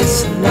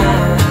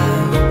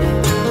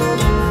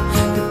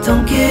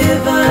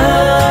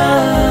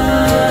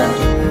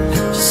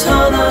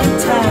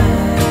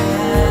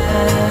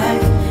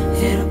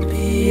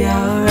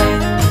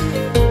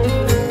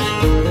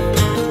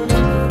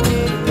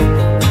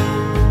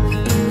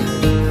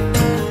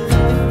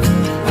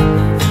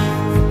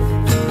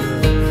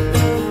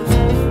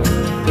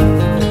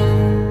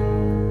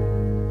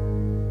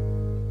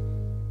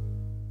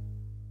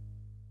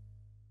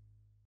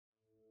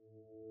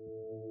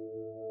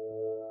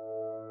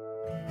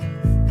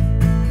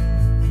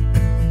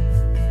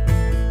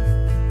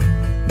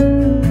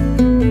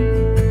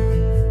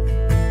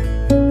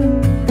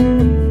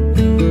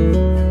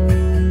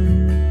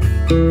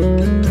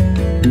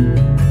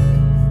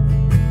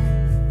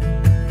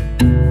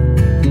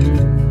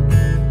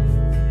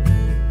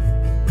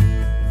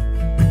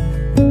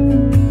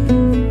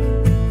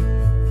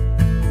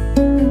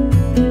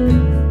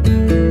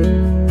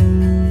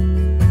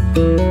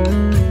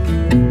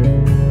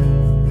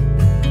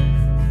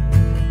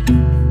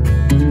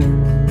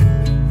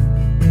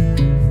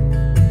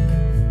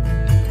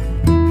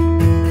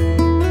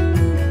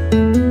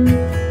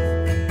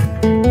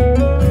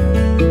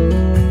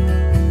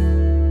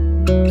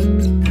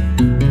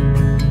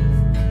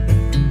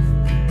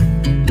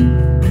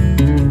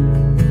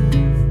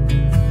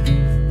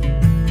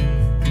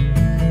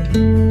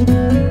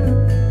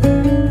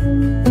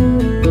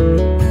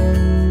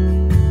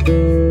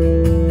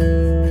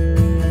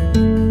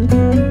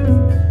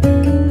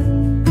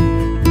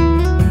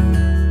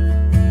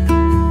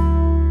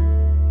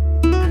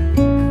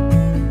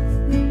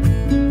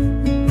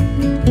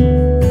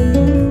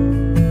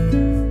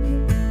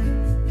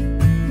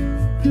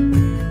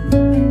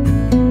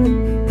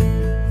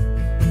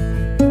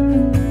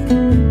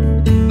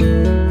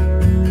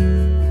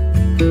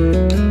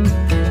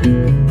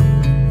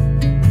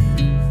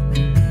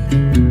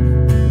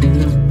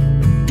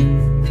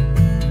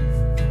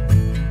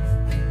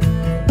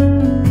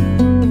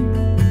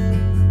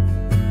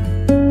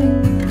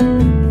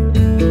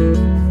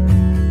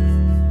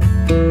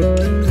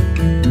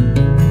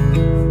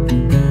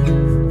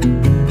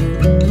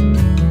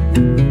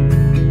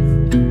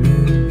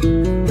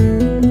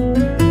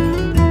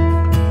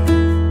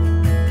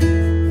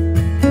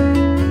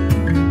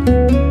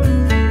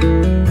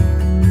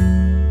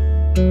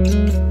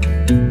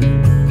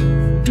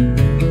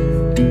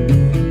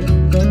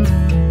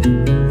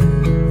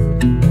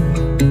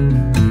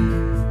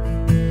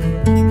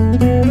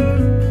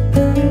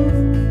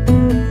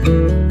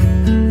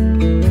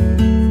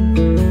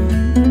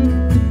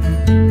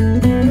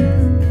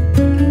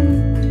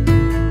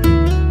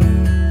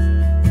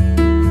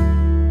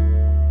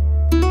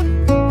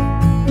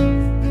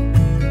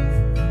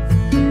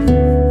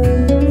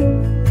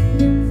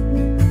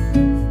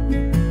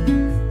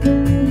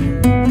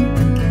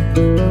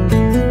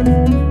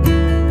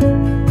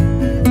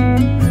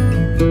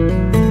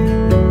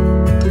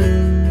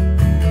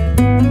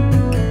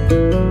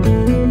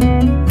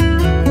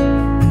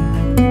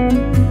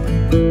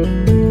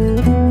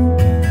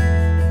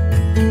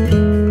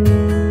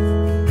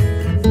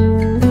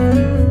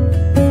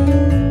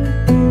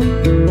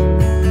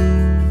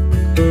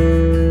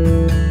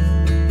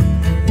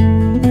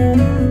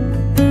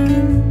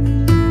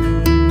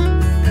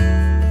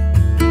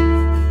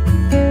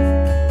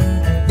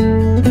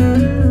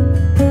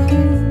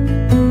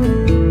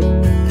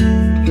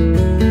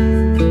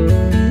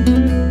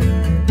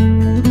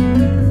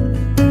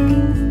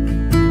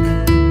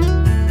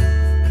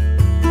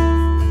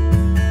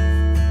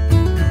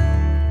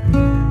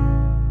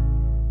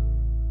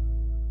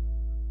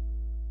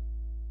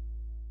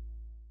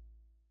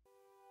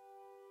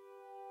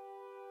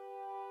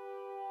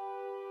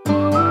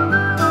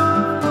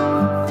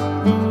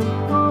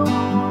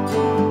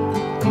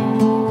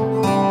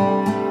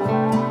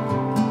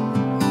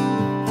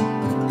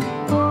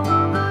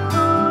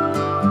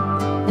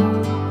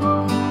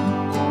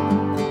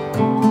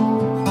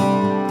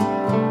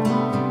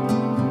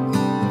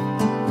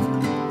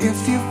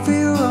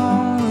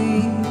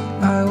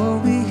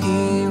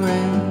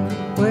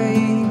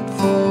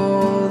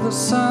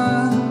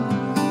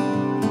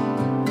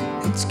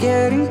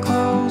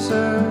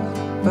 closer,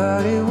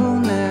 but it will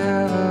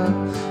never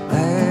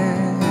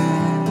let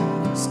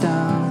us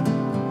down.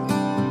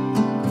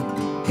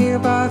 Here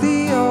by the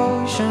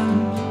ocean,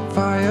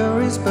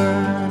 fire is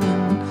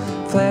burning,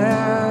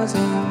 flares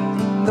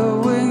in the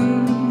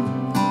wind.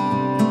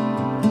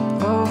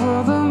 Over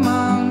the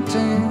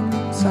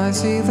mountains I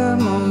see the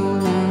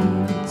moon,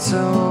 and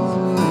so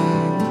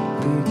it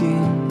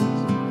begins.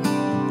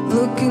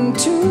 Looking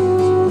to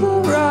the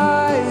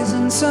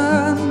rising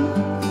sun,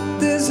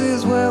 this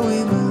is where we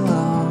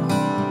belong,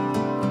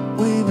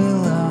 we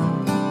belong.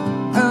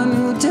 A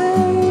new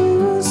day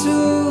will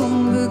soon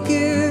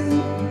begin,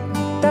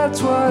 that's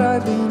what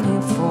I've been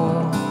here for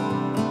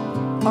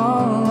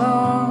all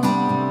along.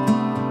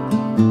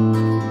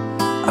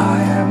 I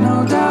have no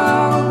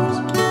doubt,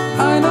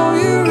 I know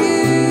you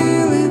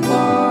really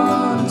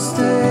want to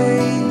stay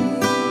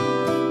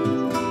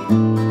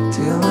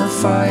till the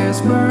fires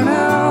burn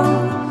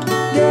out.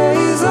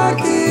 Days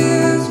like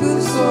this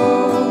will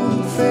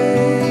slowly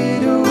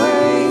fade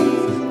away.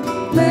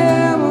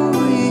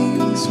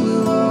 Memories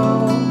will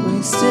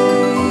always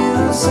stay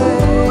the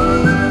same.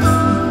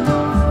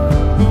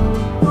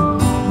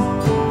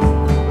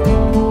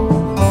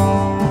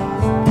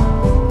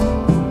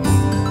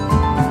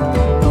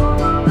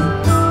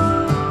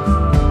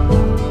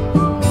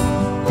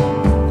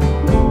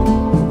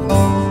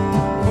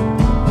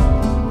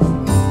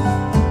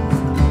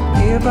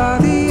 Here by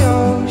the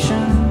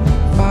ocean,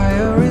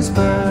 fire is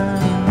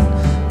burning,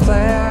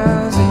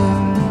 flares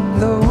in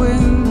the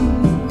wind.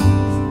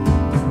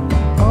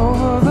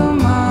 Over the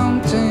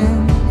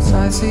mountains I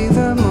see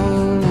the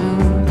moon,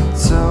 and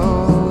so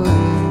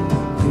it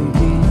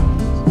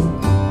begins.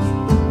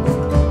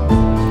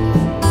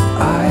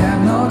 I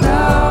have no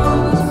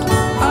doubt,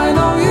 I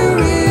know you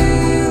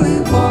really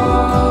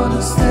want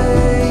to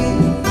stay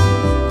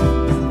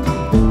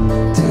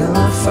till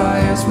the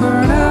fires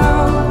burn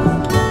out.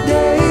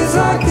 Days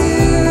like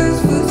this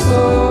will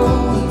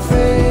slowly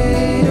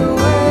fade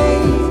away.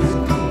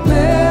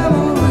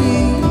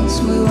 Memories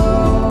will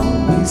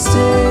always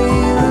stay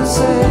the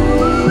same.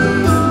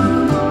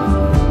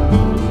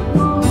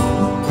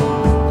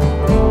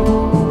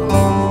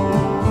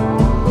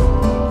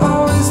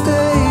 Always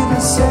stay the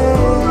same.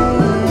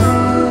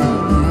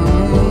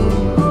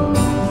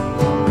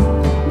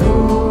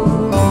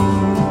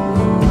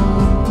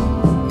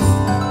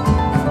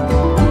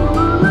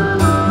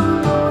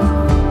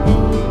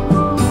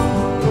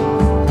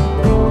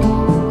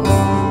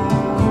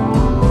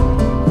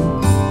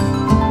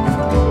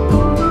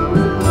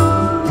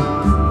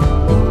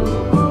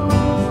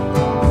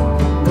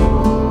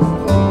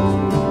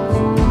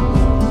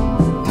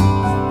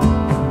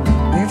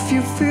 If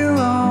you feel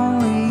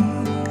lonely,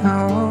 I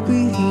will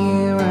be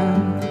here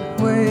and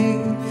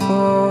wait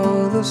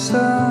for the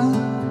sun.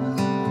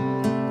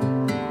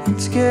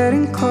 It's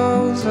getting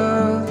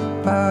closer,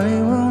 but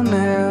it will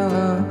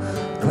never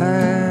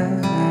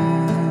let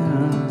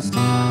us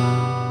down.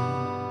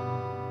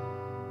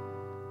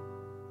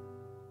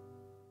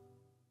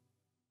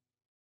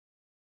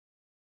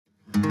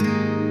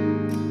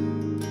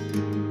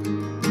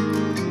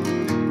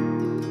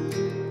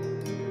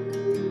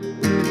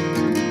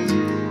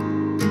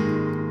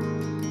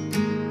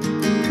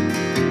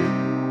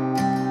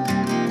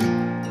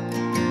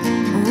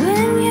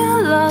 When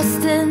you're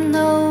lost and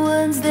no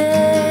one's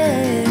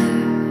there,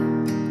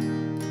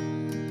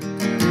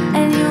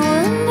 and you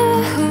wonder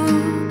who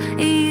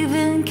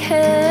even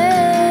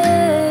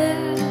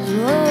cares.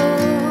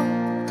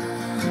 Oh,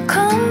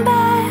 come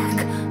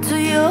back to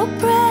your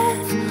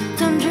breath,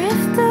 don't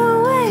drift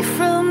away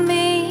from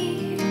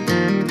me.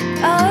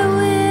 I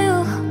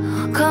will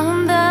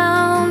come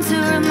down to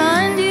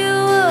remind you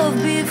of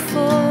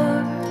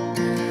before.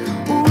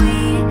 We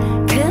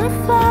can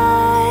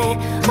fly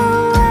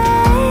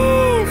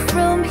away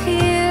from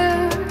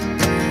here.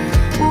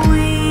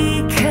 We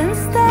can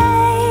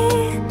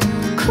stay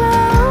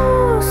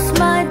close,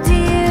 my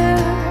dear.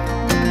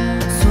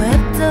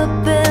 Swept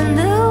up and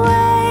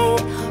away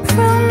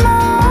from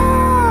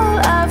all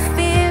our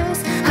fears.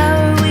 How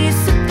are we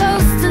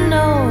supposed to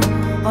know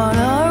on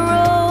our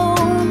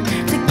own?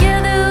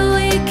 Together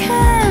we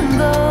can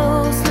go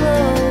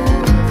slow.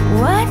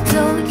 Why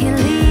don't you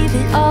leave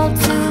it all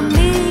to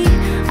me?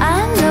 I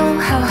know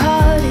how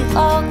hard it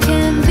all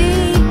can be.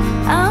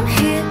 I'm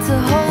here to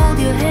hold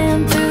your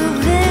hand through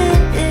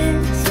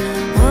this.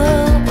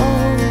 Whoa,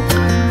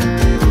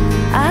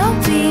 I'll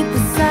be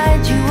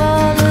beside you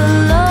all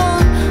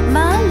alone.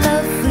 My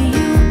love for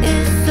you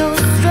is so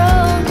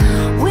strong.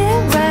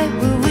 We're right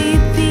where we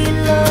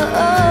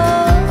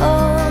belong.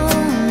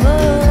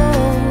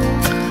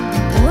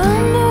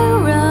 Wander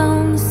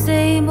around the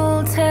same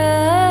old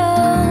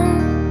town.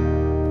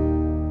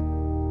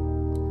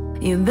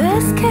 Your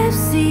best kept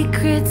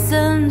secrets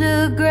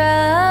underground.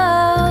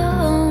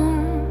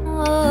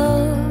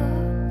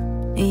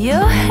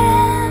 Your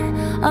hand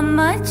on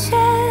my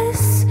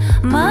chest,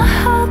 my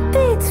heart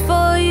beats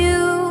for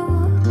you.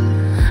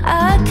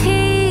 I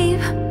keep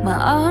my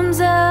arms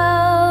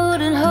out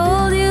and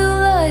hold you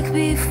like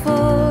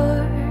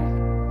before.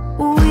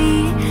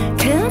 We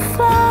can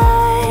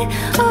fly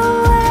away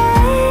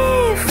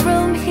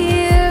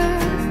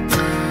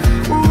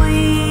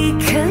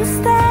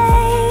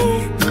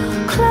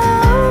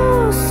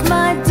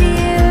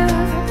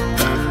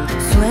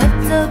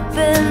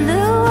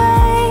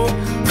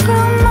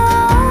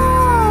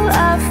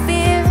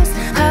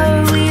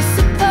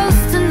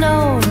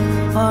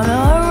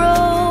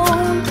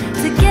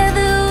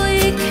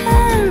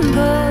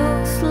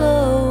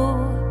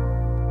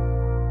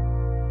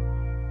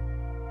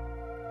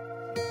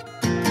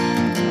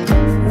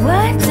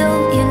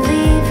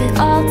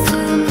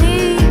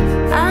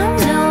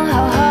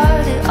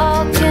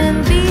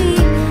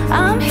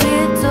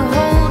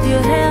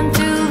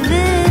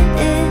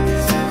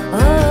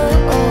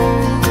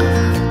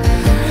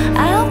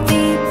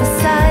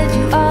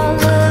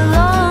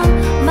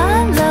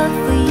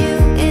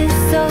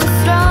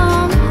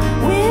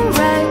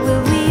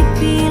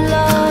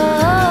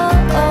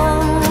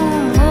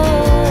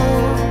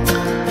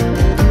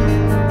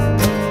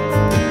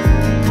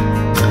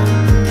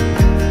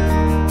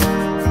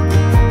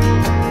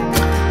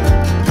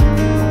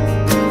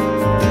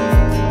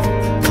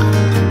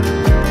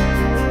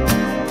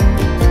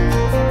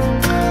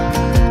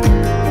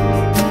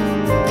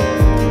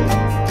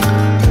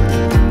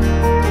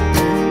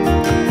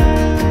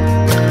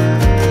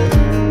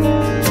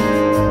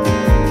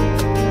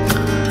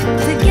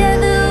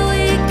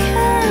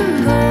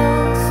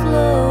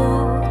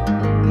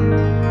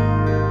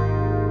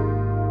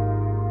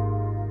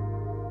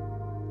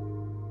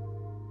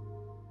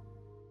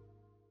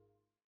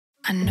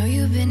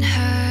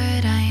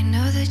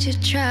that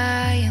you're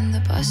trying, the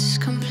bus is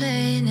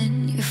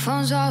complaining, your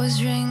phone's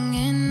always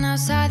ringing.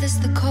 Outside there's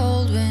the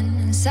cold wind,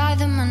 inside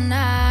the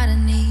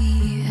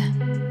monotony.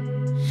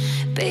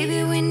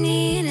 Baby, we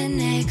need an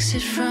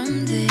exit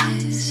from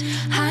this.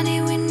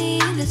 Honey, we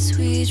need that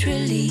sweet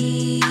release.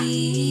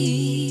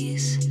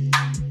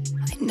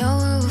 I know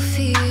it will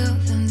feel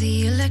them,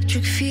 the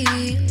electric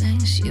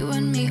feelings. You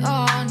and me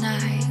all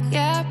night,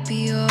 yeah,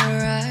 be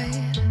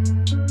alright.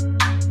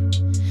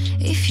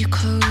 If you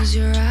close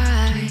your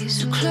eyes,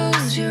 so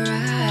close your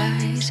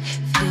eyes,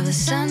 feel the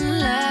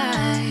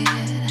sunlight.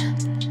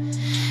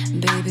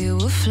 Baby,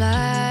 we'll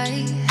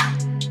fly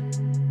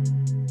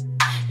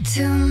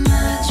to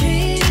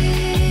Madrid.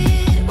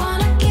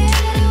 Wanna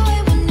get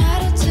away one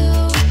night or two.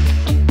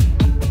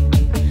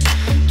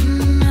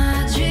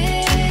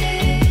 Madrid,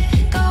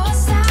 go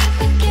outside,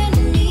 forget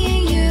me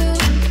and you.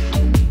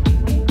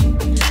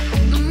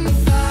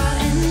 Fall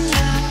in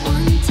love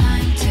one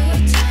time, 2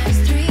 times,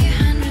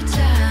 300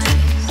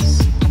 times.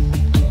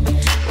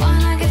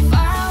 Wanna get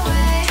far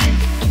away,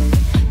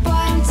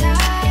 boy, I'm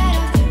tired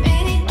of the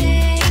rainy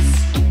days.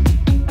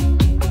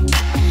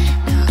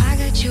 Now I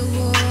got you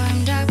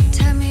warmed up,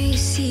 tell me you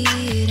see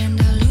it, and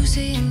I'll lose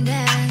it in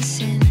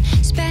dancing.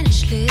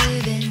 Spanish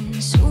living,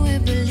 so we're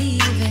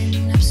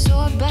believing,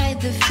 absorbed by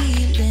the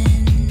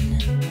feeling.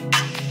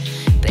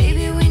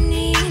 Baby, we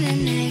need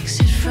an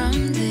exit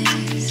from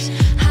this.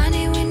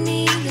 Honey, we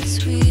need that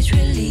sweet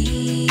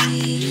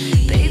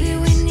release. Baby,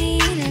 we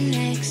need an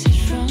exit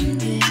from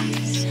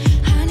this.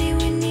 Honey,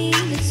 we need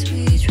that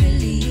sweet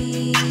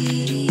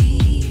release.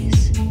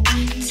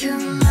 To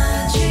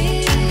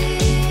Madrid,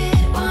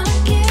 wanna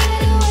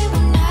get away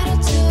one night or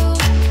two.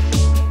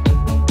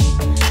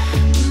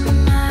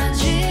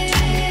 Madrid,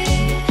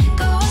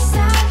 go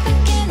outside,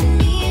 forget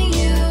me and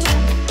you.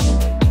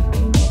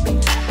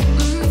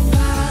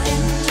 Fall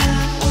in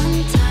love one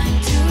time,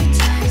 2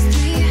 times,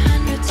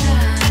 300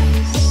 times.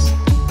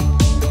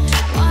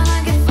 Wanna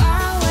get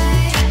far away,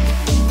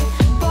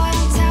 boy,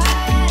 I'm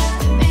tired of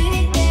the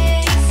rainy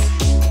days.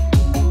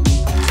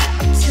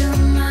 To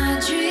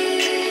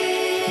Madrid,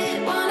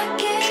 wanna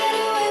get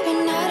away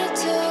one night or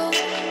two.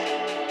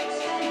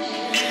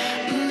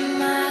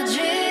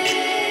 Madrid,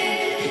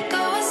 go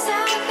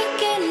outside,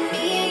 forget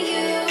me and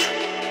you.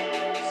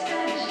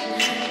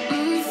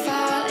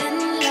 Fall in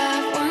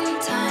love one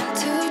time,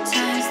 2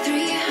 times,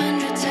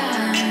 300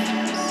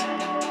 times.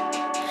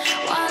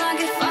 Wanna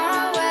get far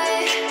away,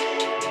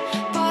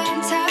 boy, I'm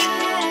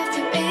tired of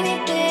the rainy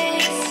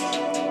days.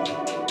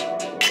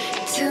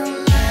 To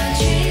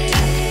Madrid,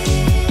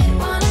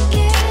 wanna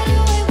get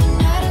away one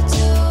night or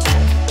two.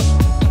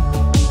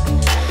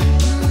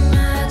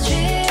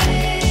 Madrid,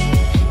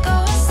 go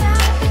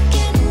outside,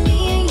 forget me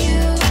and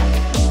you.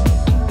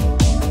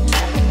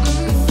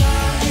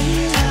 Fall in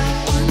love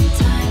one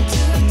time,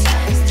 2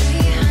 times,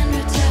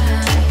 300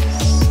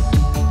 times.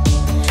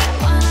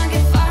 Wanna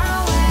get far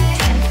away,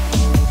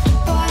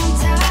 boy, I'm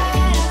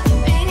tired of the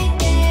rainy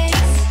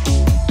days.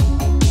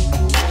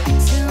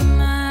 To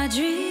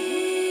Madrid.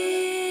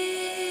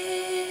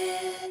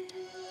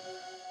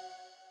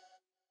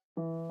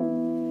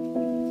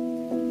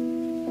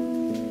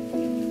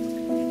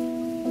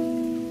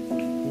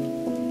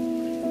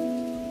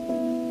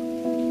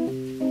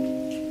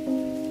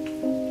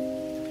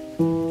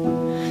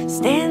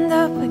 Stand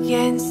up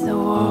against the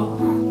wall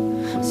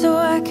so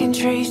I can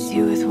trace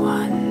you with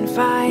one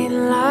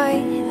fine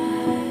line.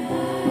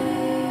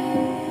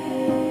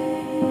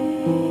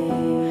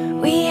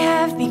 We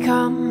have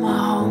become a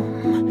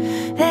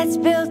home that's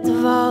built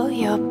of all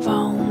your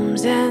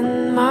poems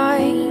and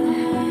mine.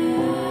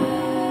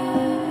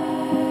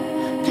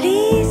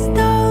 Please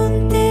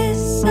don't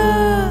disappear.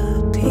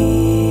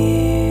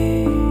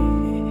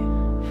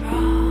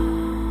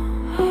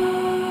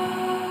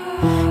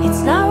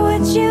 It's not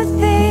what you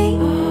think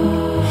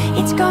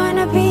it's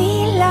gonna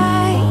be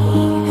like,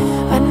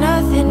 but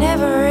nothing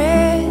ever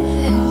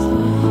is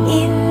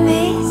in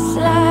this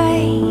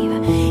life.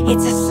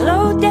 It's a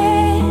slow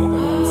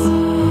dance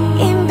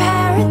in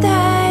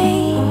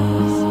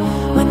paradise.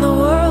 When the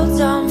world's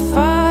on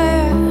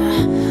fire,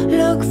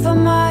 look for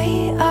my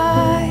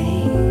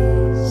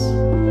eyes.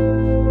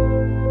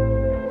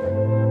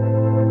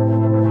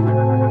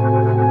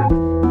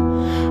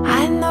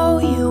 I know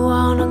you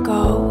wanna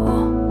go,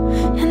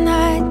 and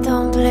I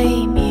don't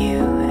blame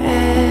you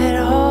at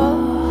all.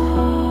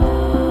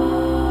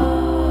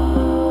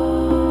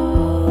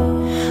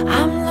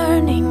 I'm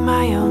learning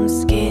my own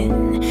skin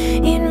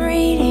in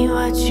reading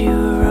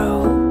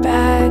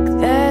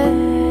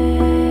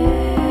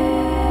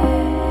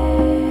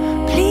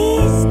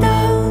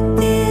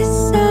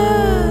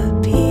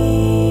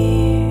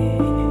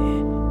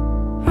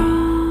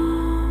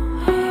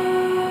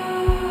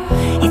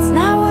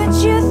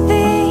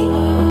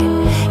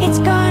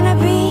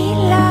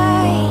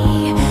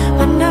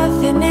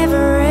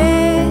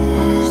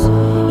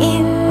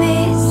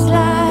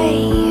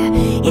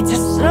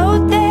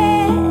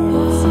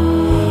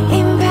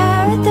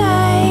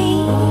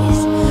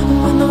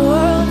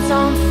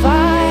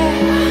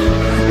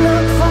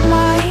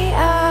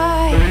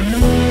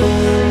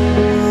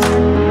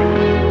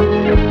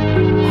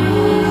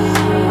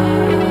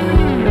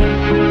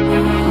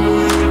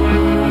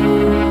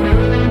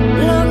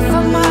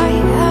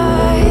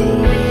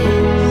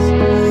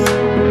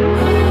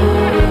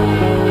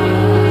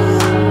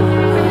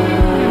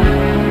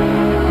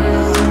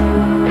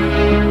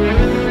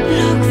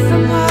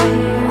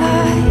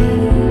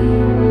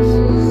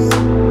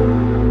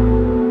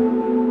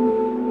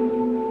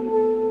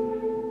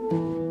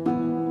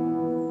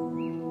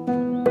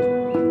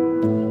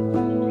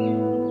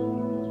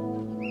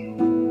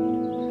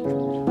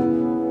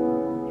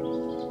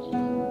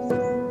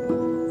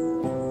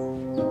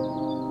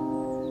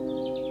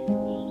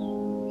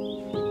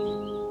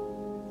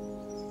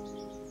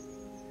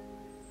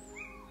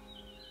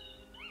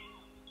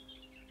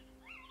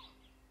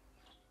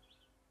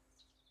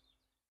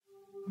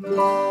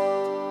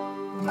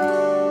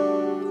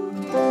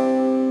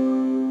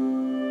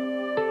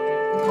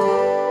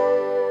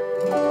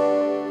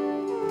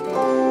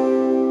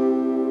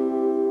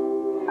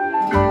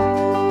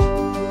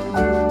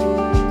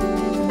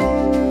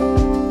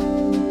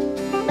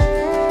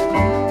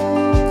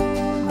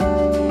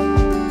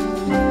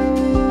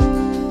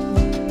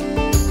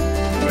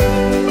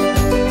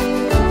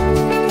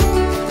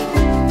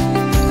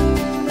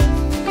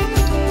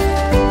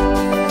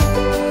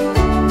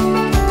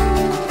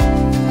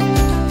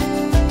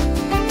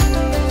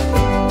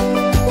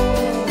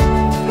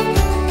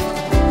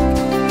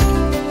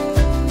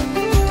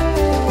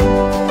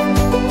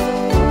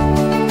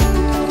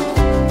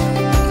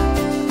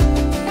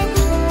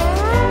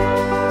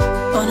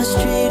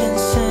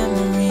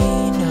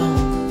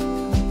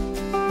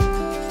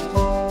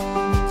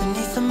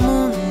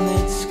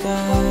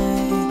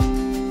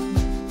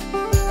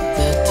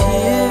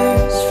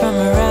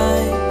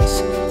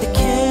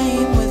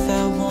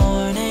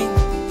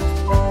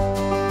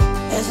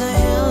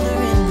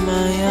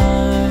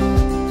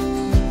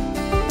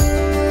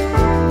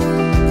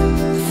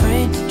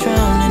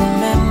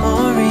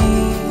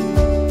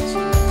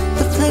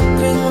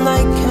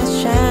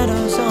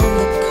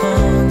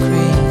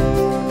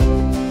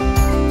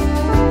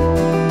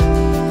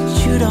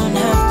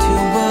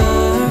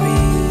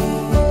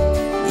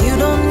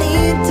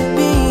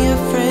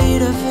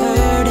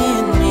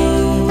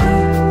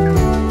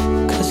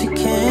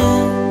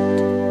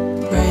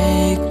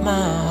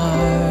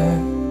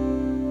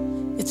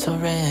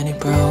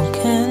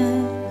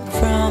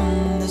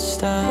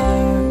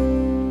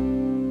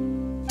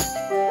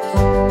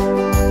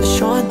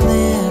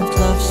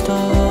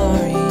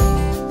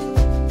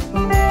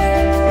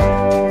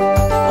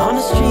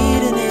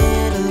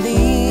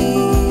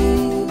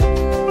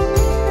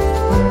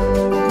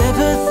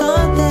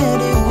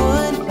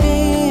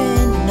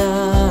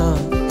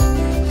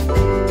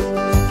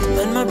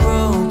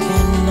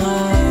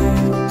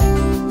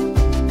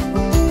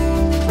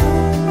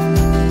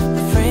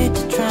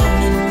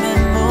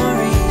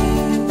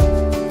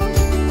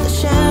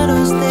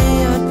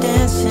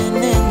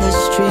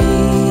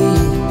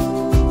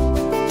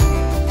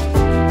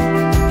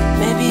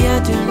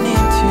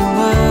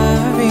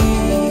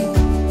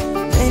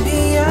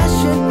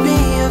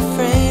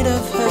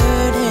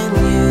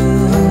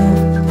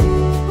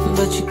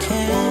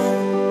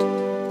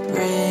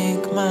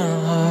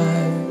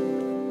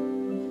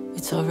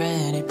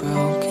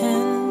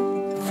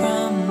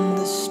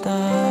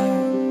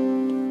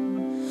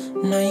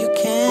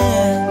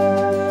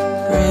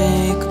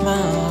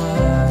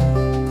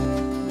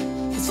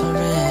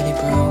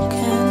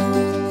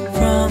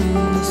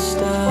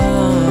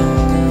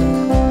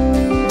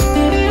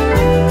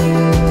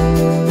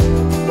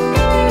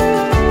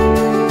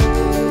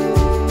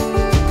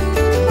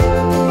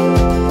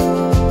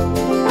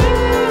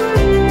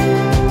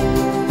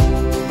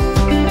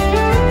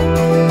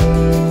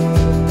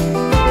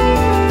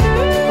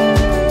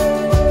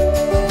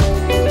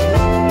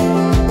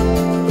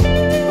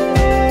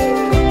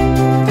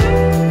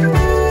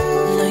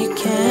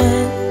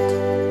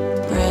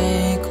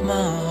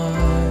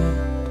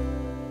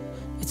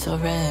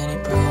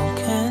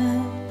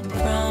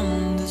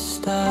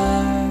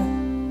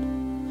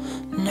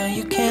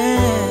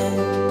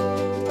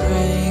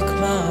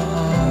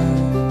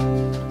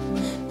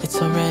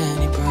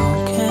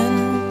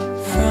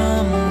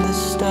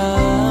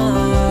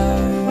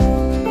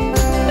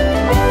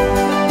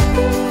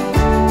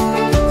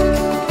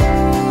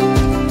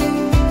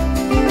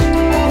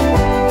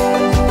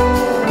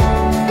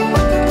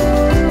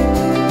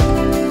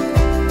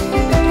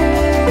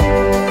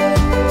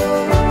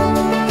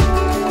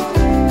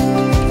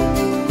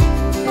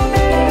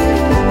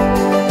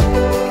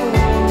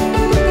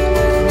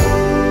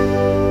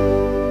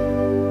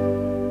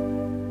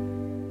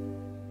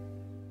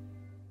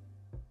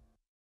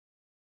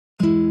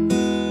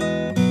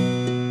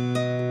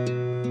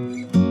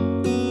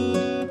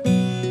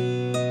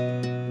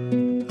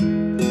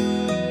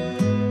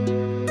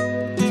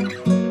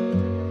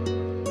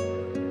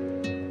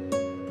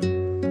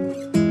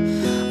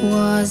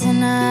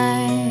Wasn't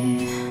I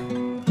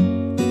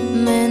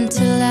meant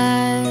to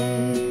lie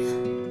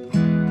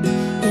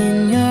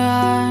in your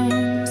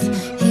arms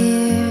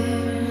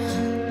here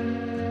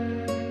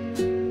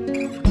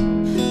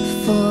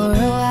for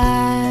a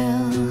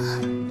while?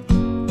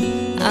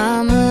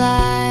 I'm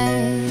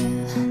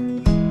alive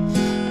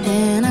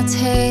and I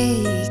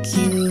take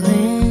you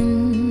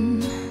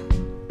in.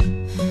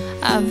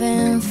 I've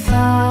been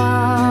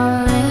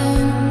falling,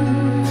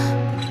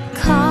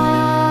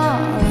 calling.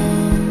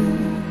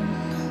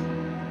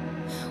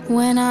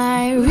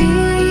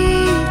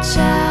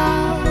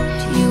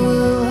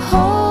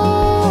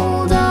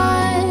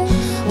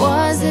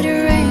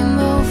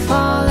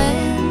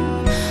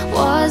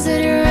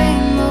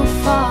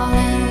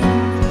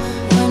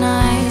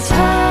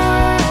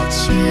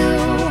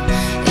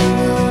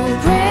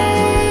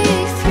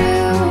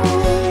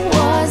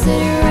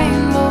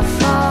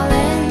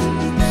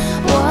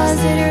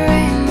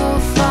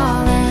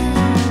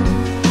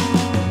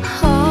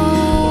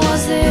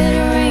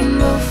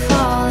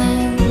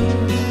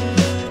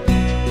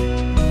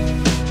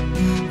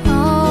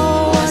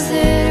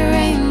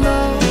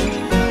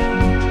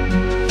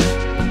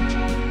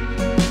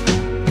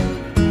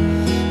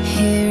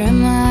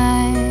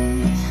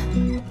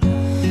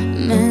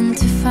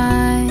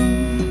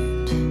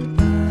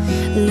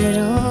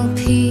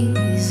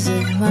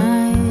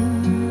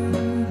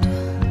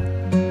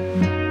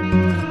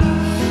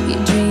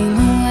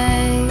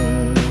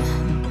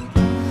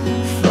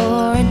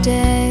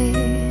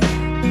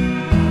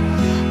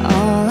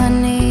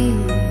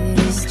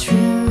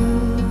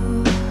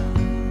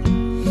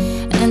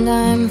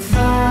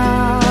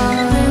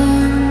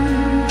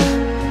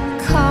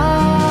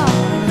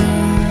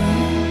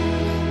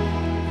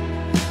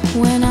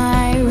 When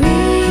I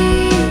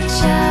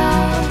reach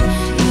out,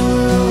 you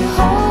will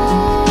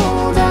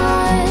hold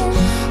on.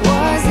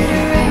 Was it a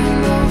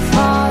rainbow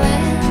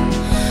falling?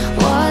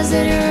 Was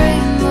it a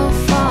rainbow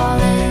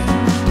falling?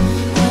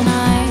 When I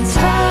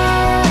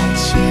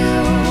touch you,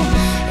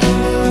 it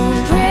will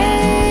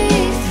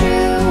break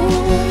through.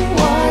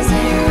 Was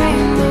it a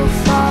rainbow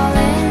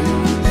falling?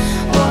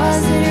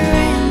 Was it a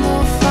rainbow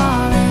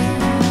falling?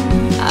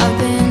 I've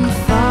been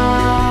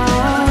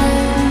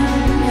falling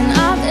and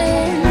I've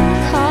been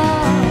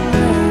calling.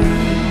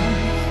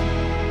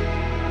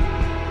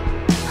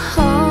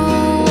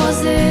 Oh, was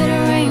it a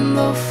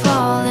rainbow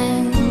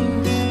falling?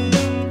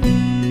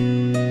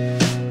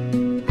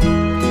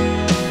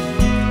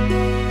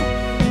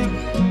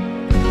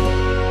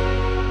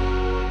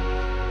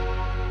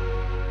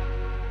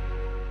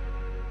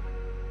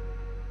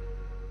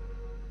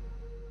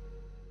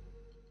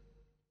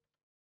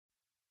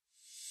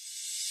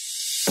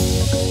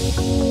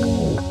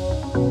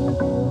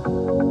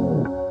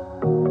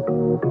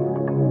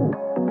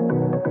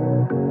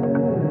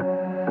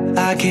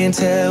 I can't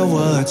tell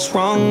what's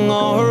wrong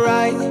or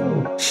right.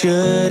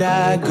 Should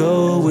I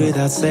go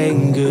without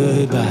saying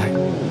goodbye?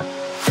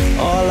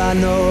 All I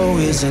know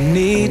is I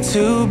need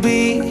to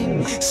be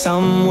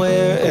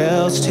somewhere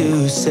else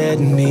to set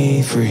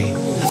me free.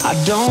 I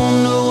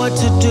don't know what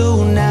to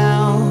do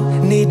now.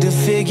 Need to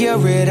figure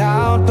it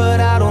out, but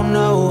I don't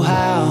know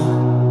how.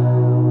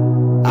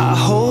 I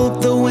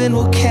hope the wind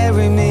will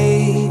carry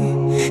me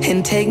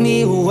and take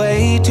me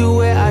away to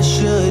where I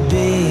should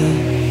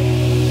be.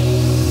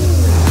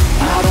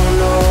 I don't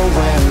know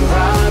where I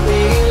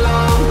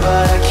belong,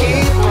 but I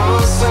keep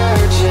on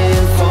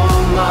searching for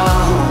my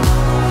home.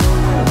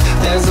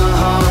 There's a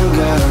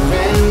hunger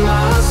in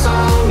my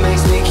soul,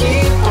 makes me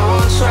keep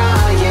on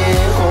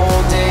trying,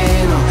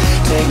 holding on.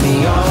 Take me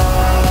all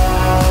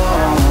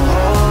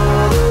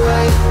the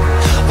way,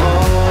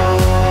 all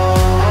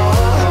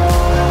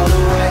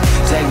the way.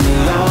 Take me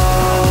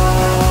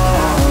all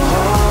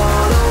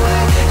the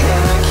way,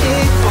 and I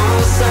keep on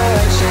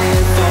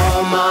searching for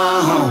my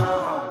home.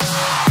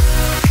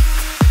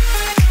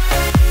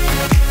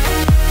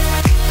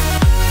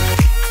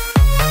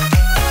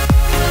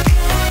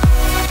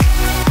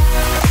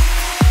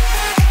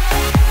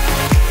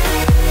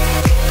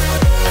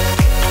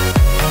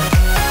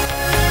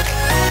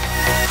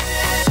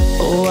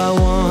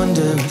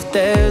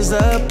 There's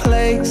a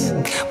place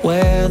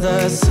where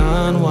the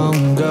sun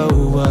won't go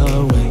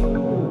away.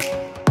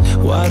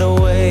 Wide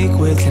awake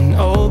with an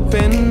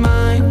open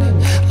mind,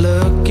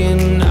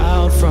 looking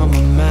out from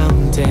a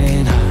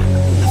mountain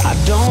high. I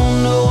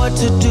don't know what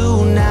to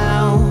do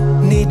now.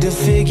 Need to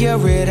figure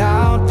it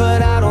out,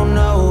 but I don't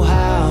know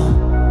how.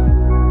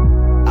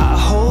 I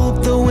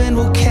hope the wind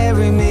will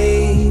carry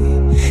me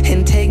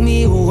and take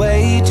me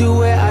away to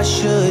where I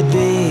should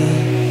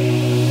be.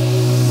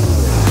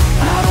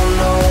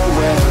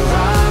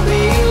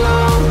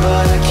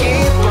 But I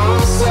keep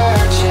on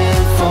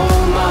searching for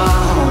my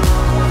home.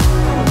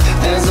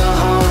 There's a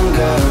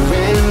hunger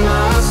in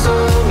my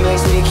soul,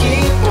 makes me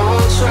keep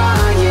on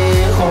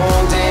trying,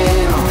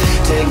 holding on.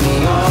 Take me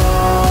all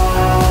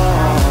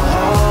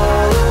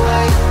the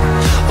way,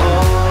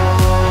 all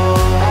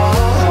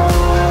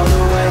the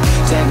way.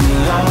 Take me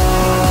all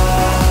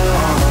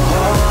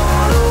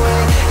the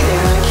way,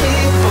 and I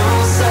keep on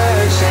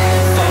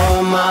searching for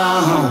my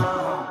home.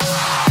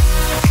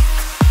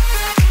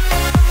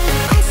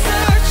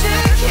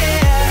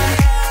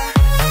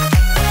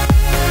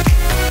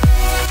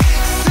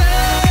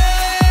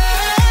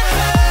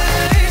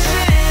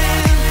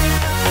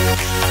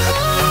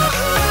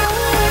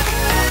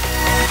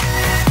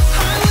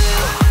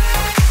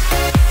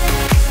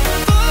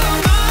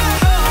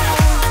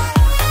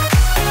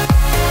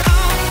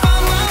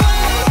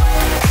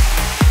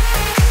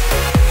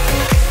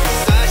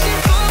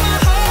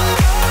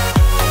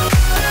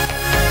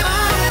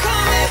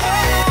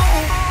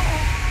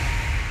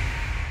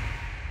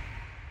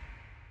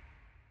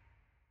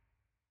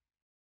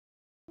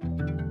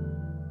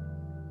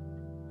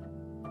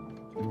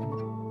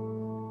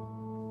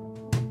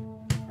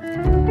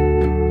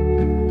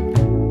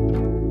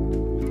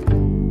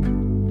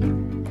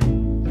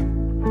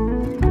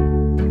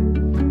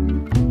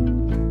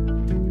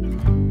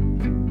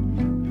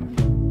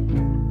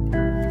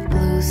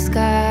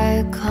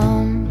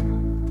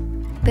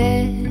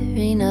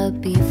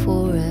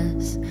 Before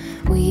us,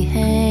 we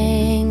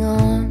hang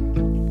on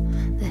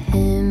the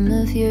hem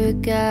of your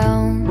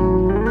gown.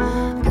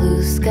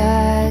 Blue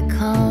sky,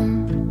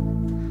 come,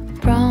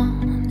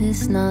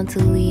 promise not to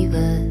leave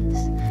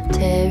us.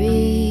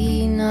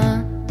 Tarry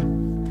not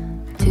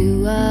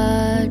to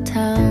our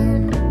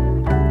town.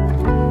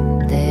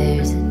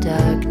 There's a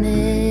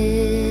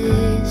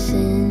darkness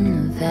in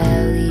the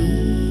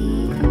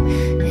valley,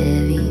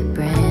 heavy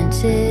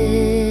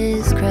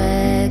branches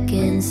crack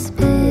and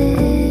split.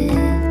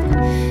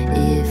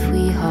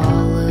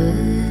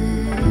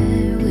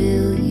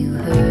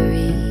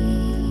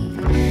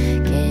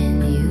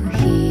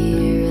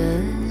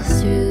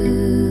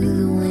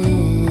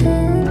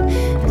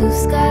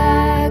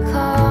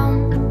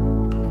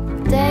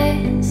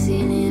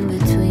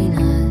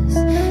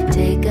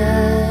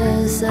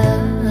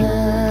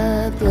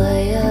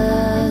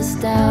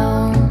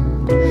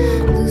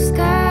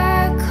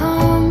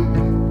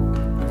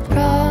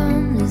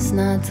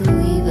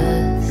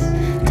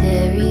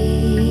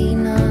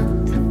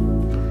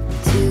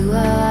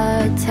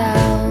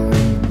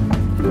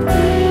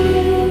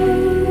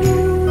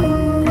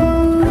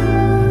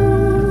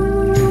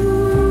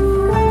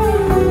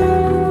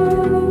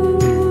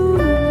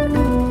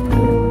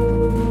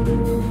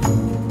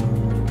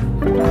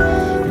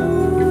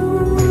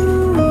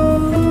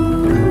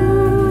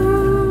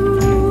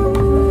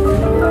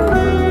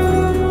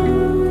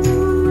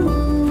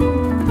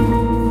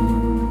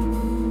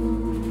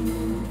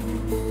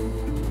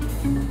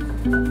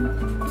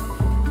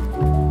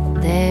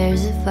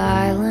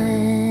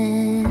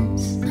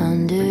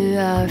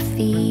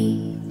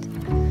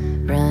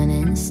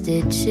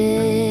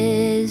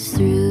 ashes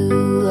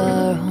through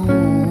our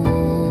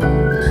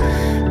homes.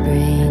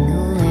 Bring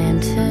a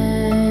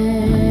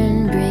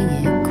lantern, bring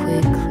it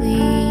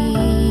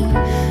quickly.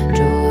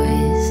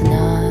 Joy's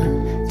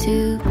not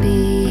to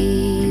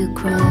be a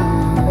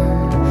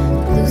crone.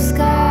 Blue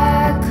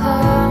sky,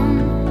 come,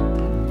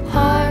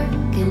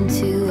 hearken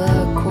to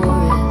our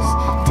chorus.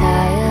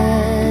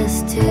 Tie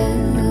us to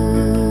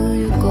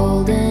your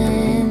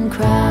golden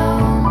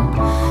crown.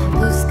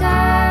 Blue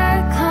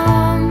sky,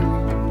 come,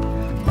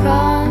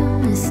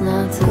 promise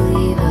not to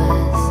leave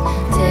us.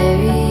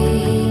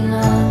 Tarry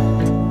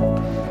not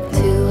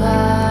to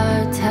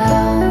our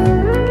town.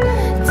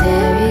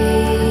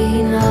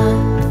 Tarry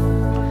not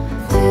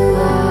to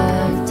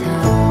our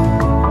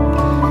town.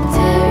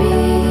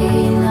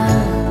 Tarry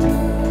not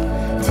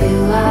to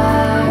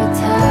our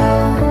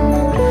town.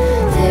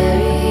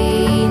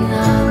 Tarry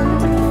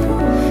not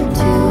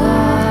to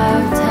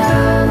our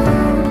town.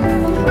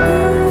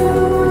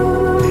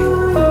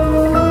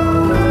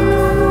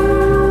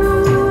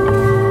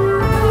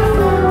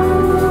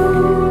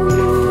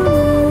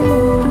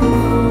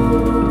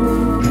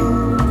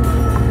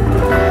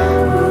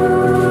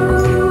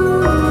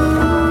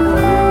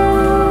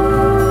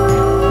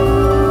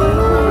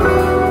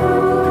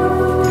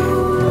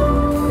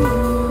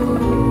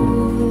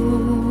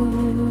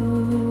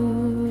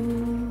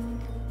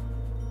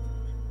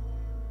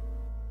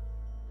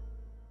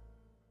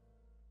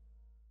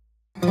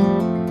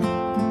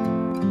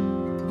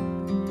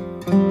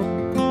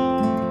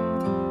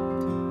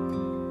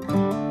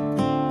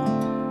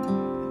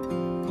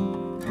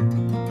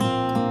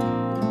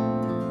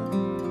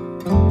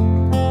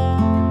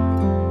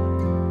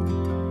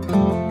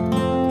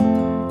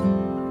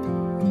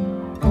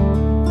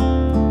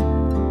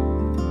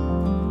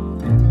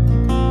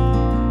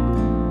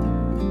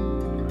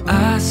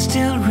 I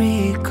still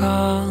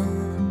recall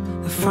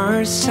the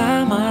first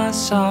time I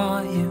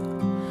saw you.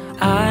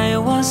 I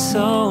was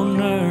so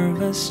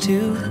nervous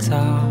to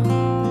talk.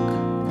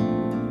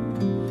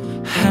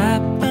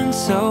 Happened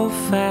so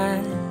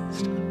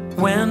fast.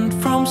 Went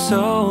from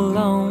so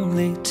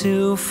lonely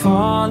to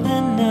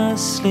falling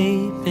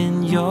asleep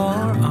in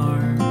your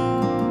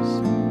arms.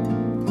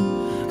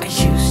 I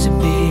used to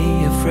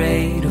be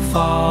afraid to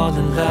fall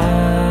in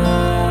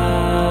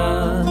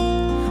love.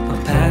 My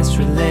past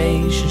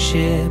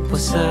relationship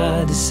was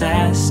a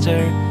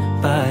disaster,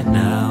 but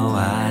now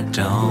I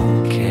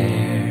don't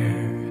care.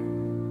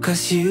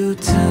 'Cause you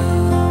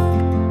took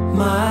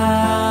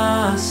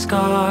my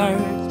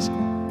scars,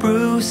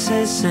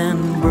 bruises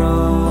and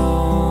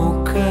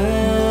broken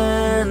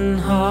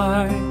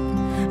heart,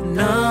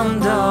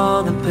 numbed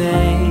all the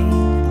pain,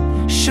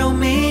 showed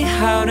me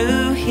how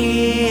to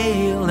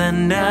heal, and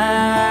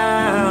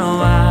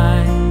now I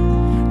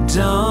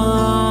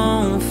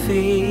don't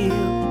feel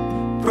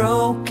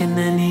broken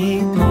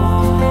anymore.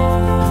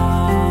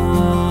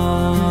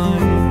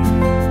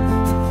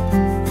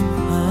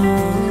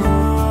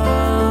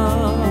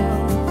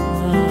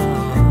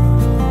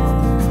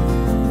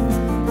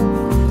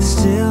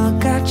 Still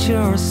got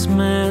your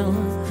smell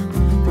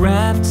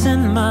wrapped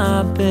in my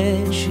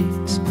bed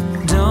sheets.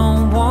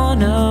 Don't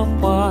wanna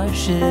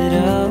wash it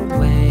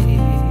away.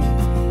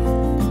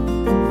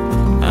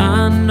 I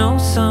know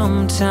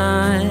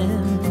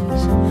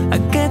sometimes I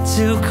get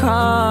too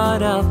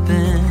caught up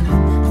in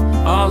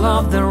all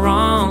of the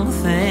wrong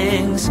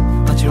things,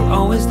 but you're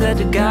always there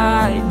to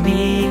guide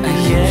me. I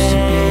used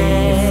to be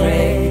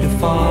afraid to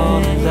fall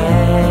in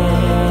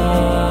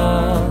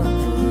love.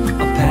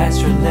 A past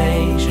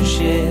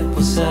relationship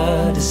was a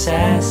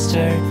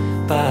disaster,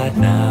 but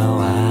now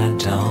I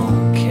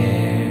don't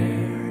care.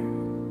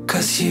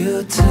 'Cause you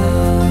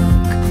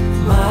took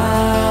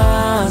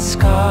my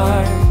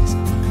scars,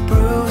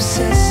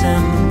 bruises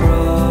and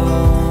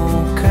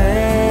broken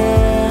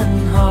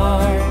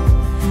heart,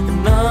 and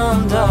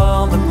numbed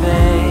all the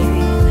pain,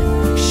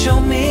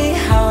 showed me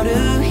how to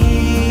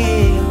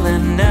heal,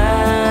 and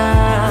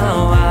now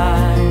I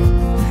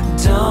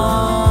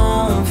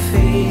don't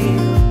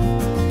feel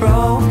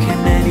broken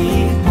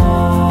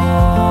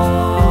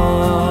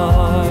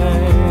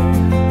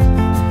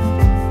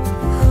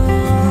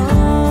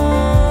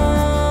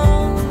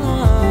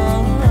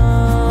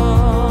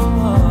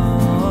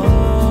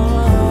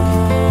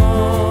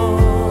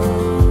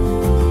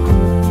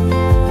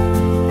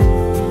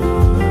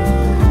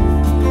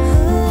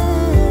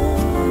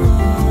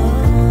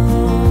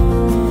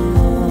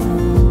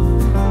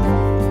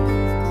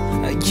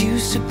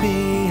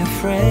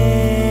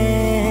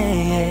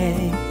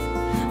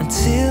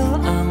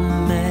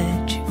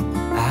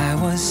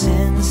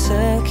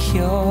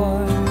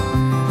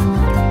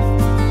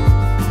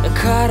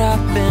caught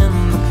up in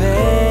the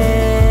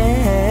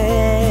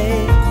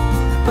pain,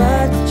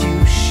 but you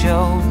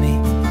showed me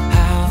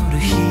how to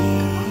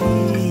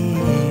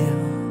heal.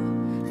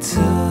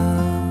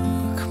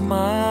 Took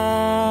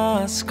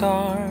my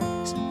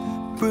scars,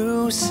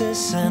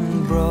 bruises and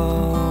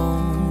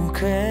broken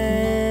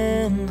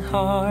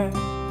heart,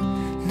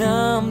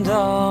 numbed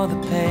all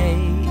the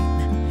pain,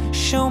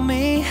 show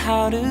me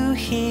how to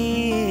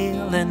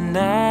heal, and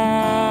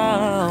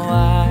now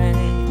I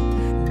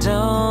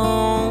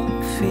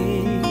don't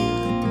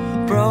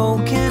feel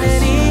broken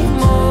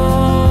anymore.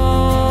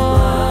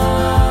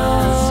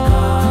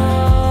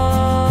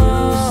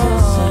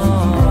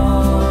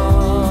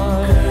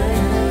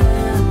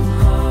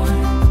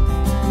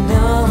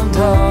 Numbed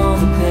all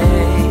the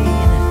pain,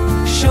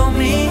 show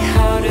me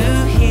how to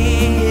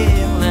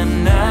heal, and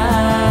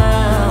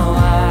now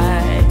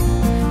I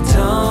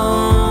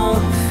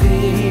don't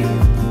feel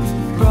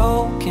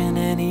broken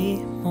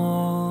anymore.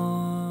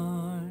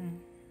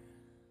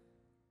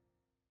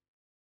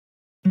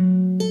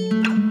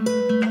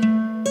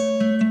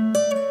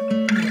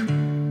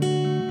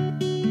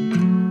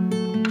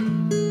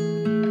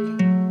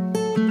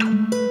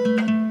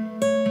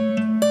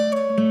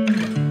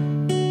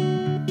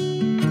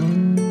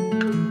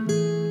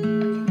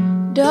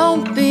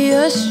 Don't be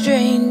a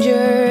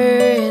stranger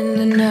in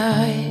the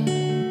night.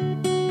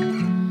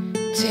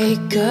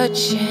 Take a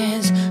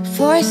chance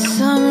for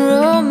some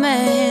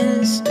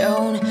romance.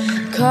 Don't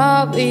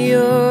cover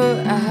your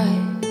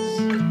eyes.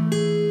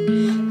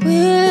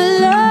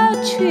 Willow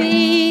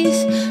trees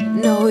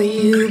know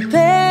you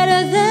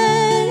better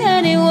than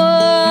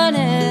anyone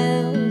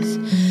else.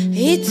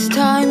 It's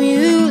time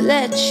you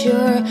let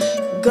your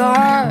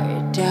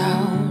guard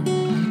down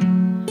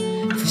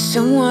for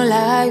someone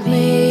like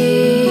me.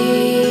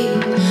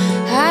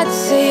 I'd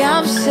say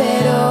I'm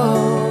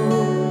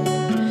settled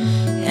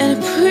and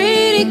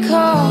pretty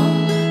calm.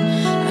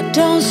 I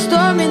don't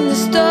storm in the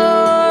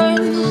storm.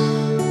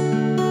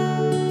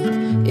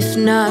 If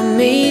not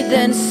me,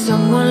 then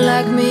someone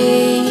like me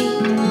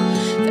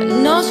that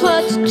knows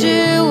what to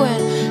do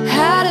and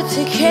how to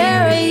take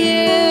care of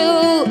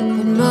you.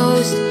 But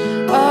most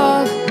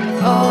of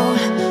all,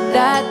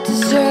 that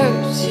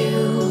deserves you.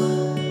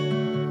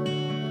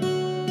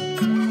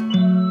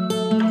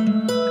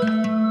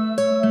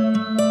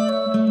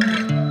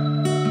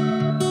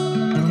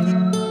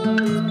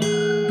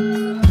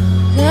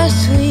 The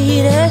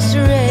sweetest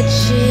red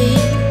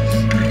cheese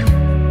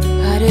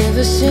I'd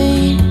ever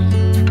seen.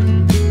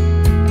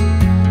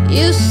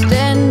 You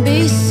stand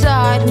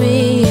beside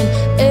me in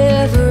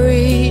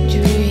every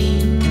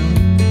dream.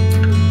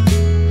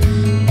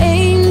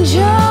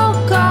 Angel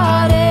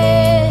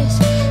goddess,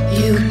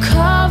 you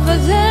cover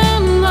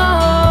them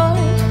all.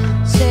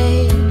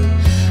 Say,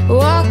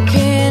 what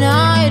can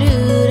I do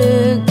to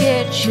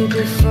get you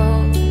to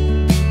fall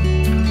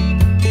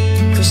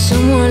for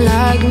someone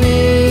like me?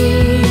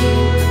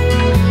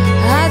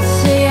 I'd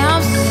say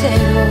I'm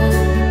settled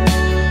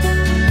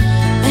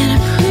and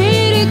I'm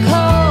pretty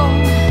cold.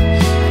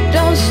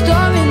 Don't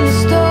storm in the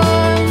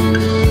storm.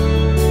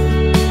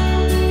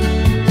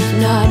 If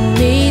not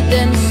me,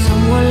 then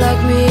someone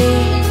like me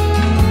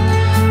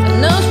that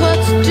knows what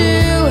to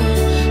do and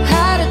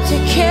how to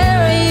take care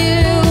of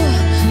you.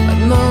 But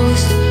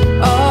most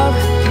of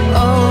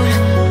all,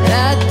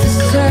 that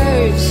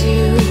deserves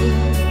you.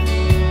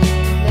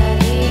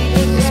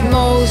 It's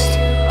most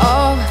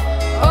of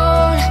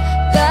all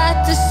that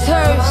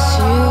deserves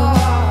you.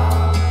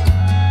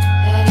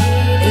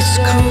 It's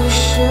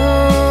crucial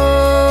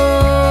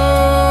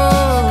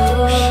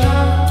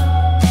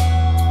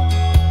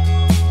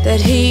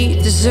that he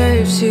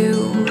deserves you.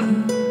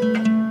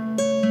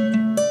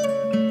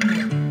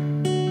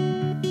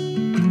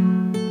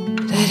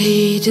 That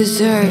he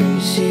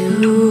deserves you.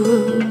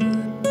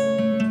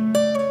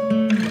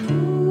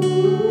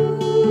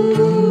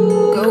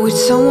 Go with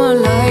someone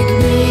like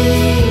me.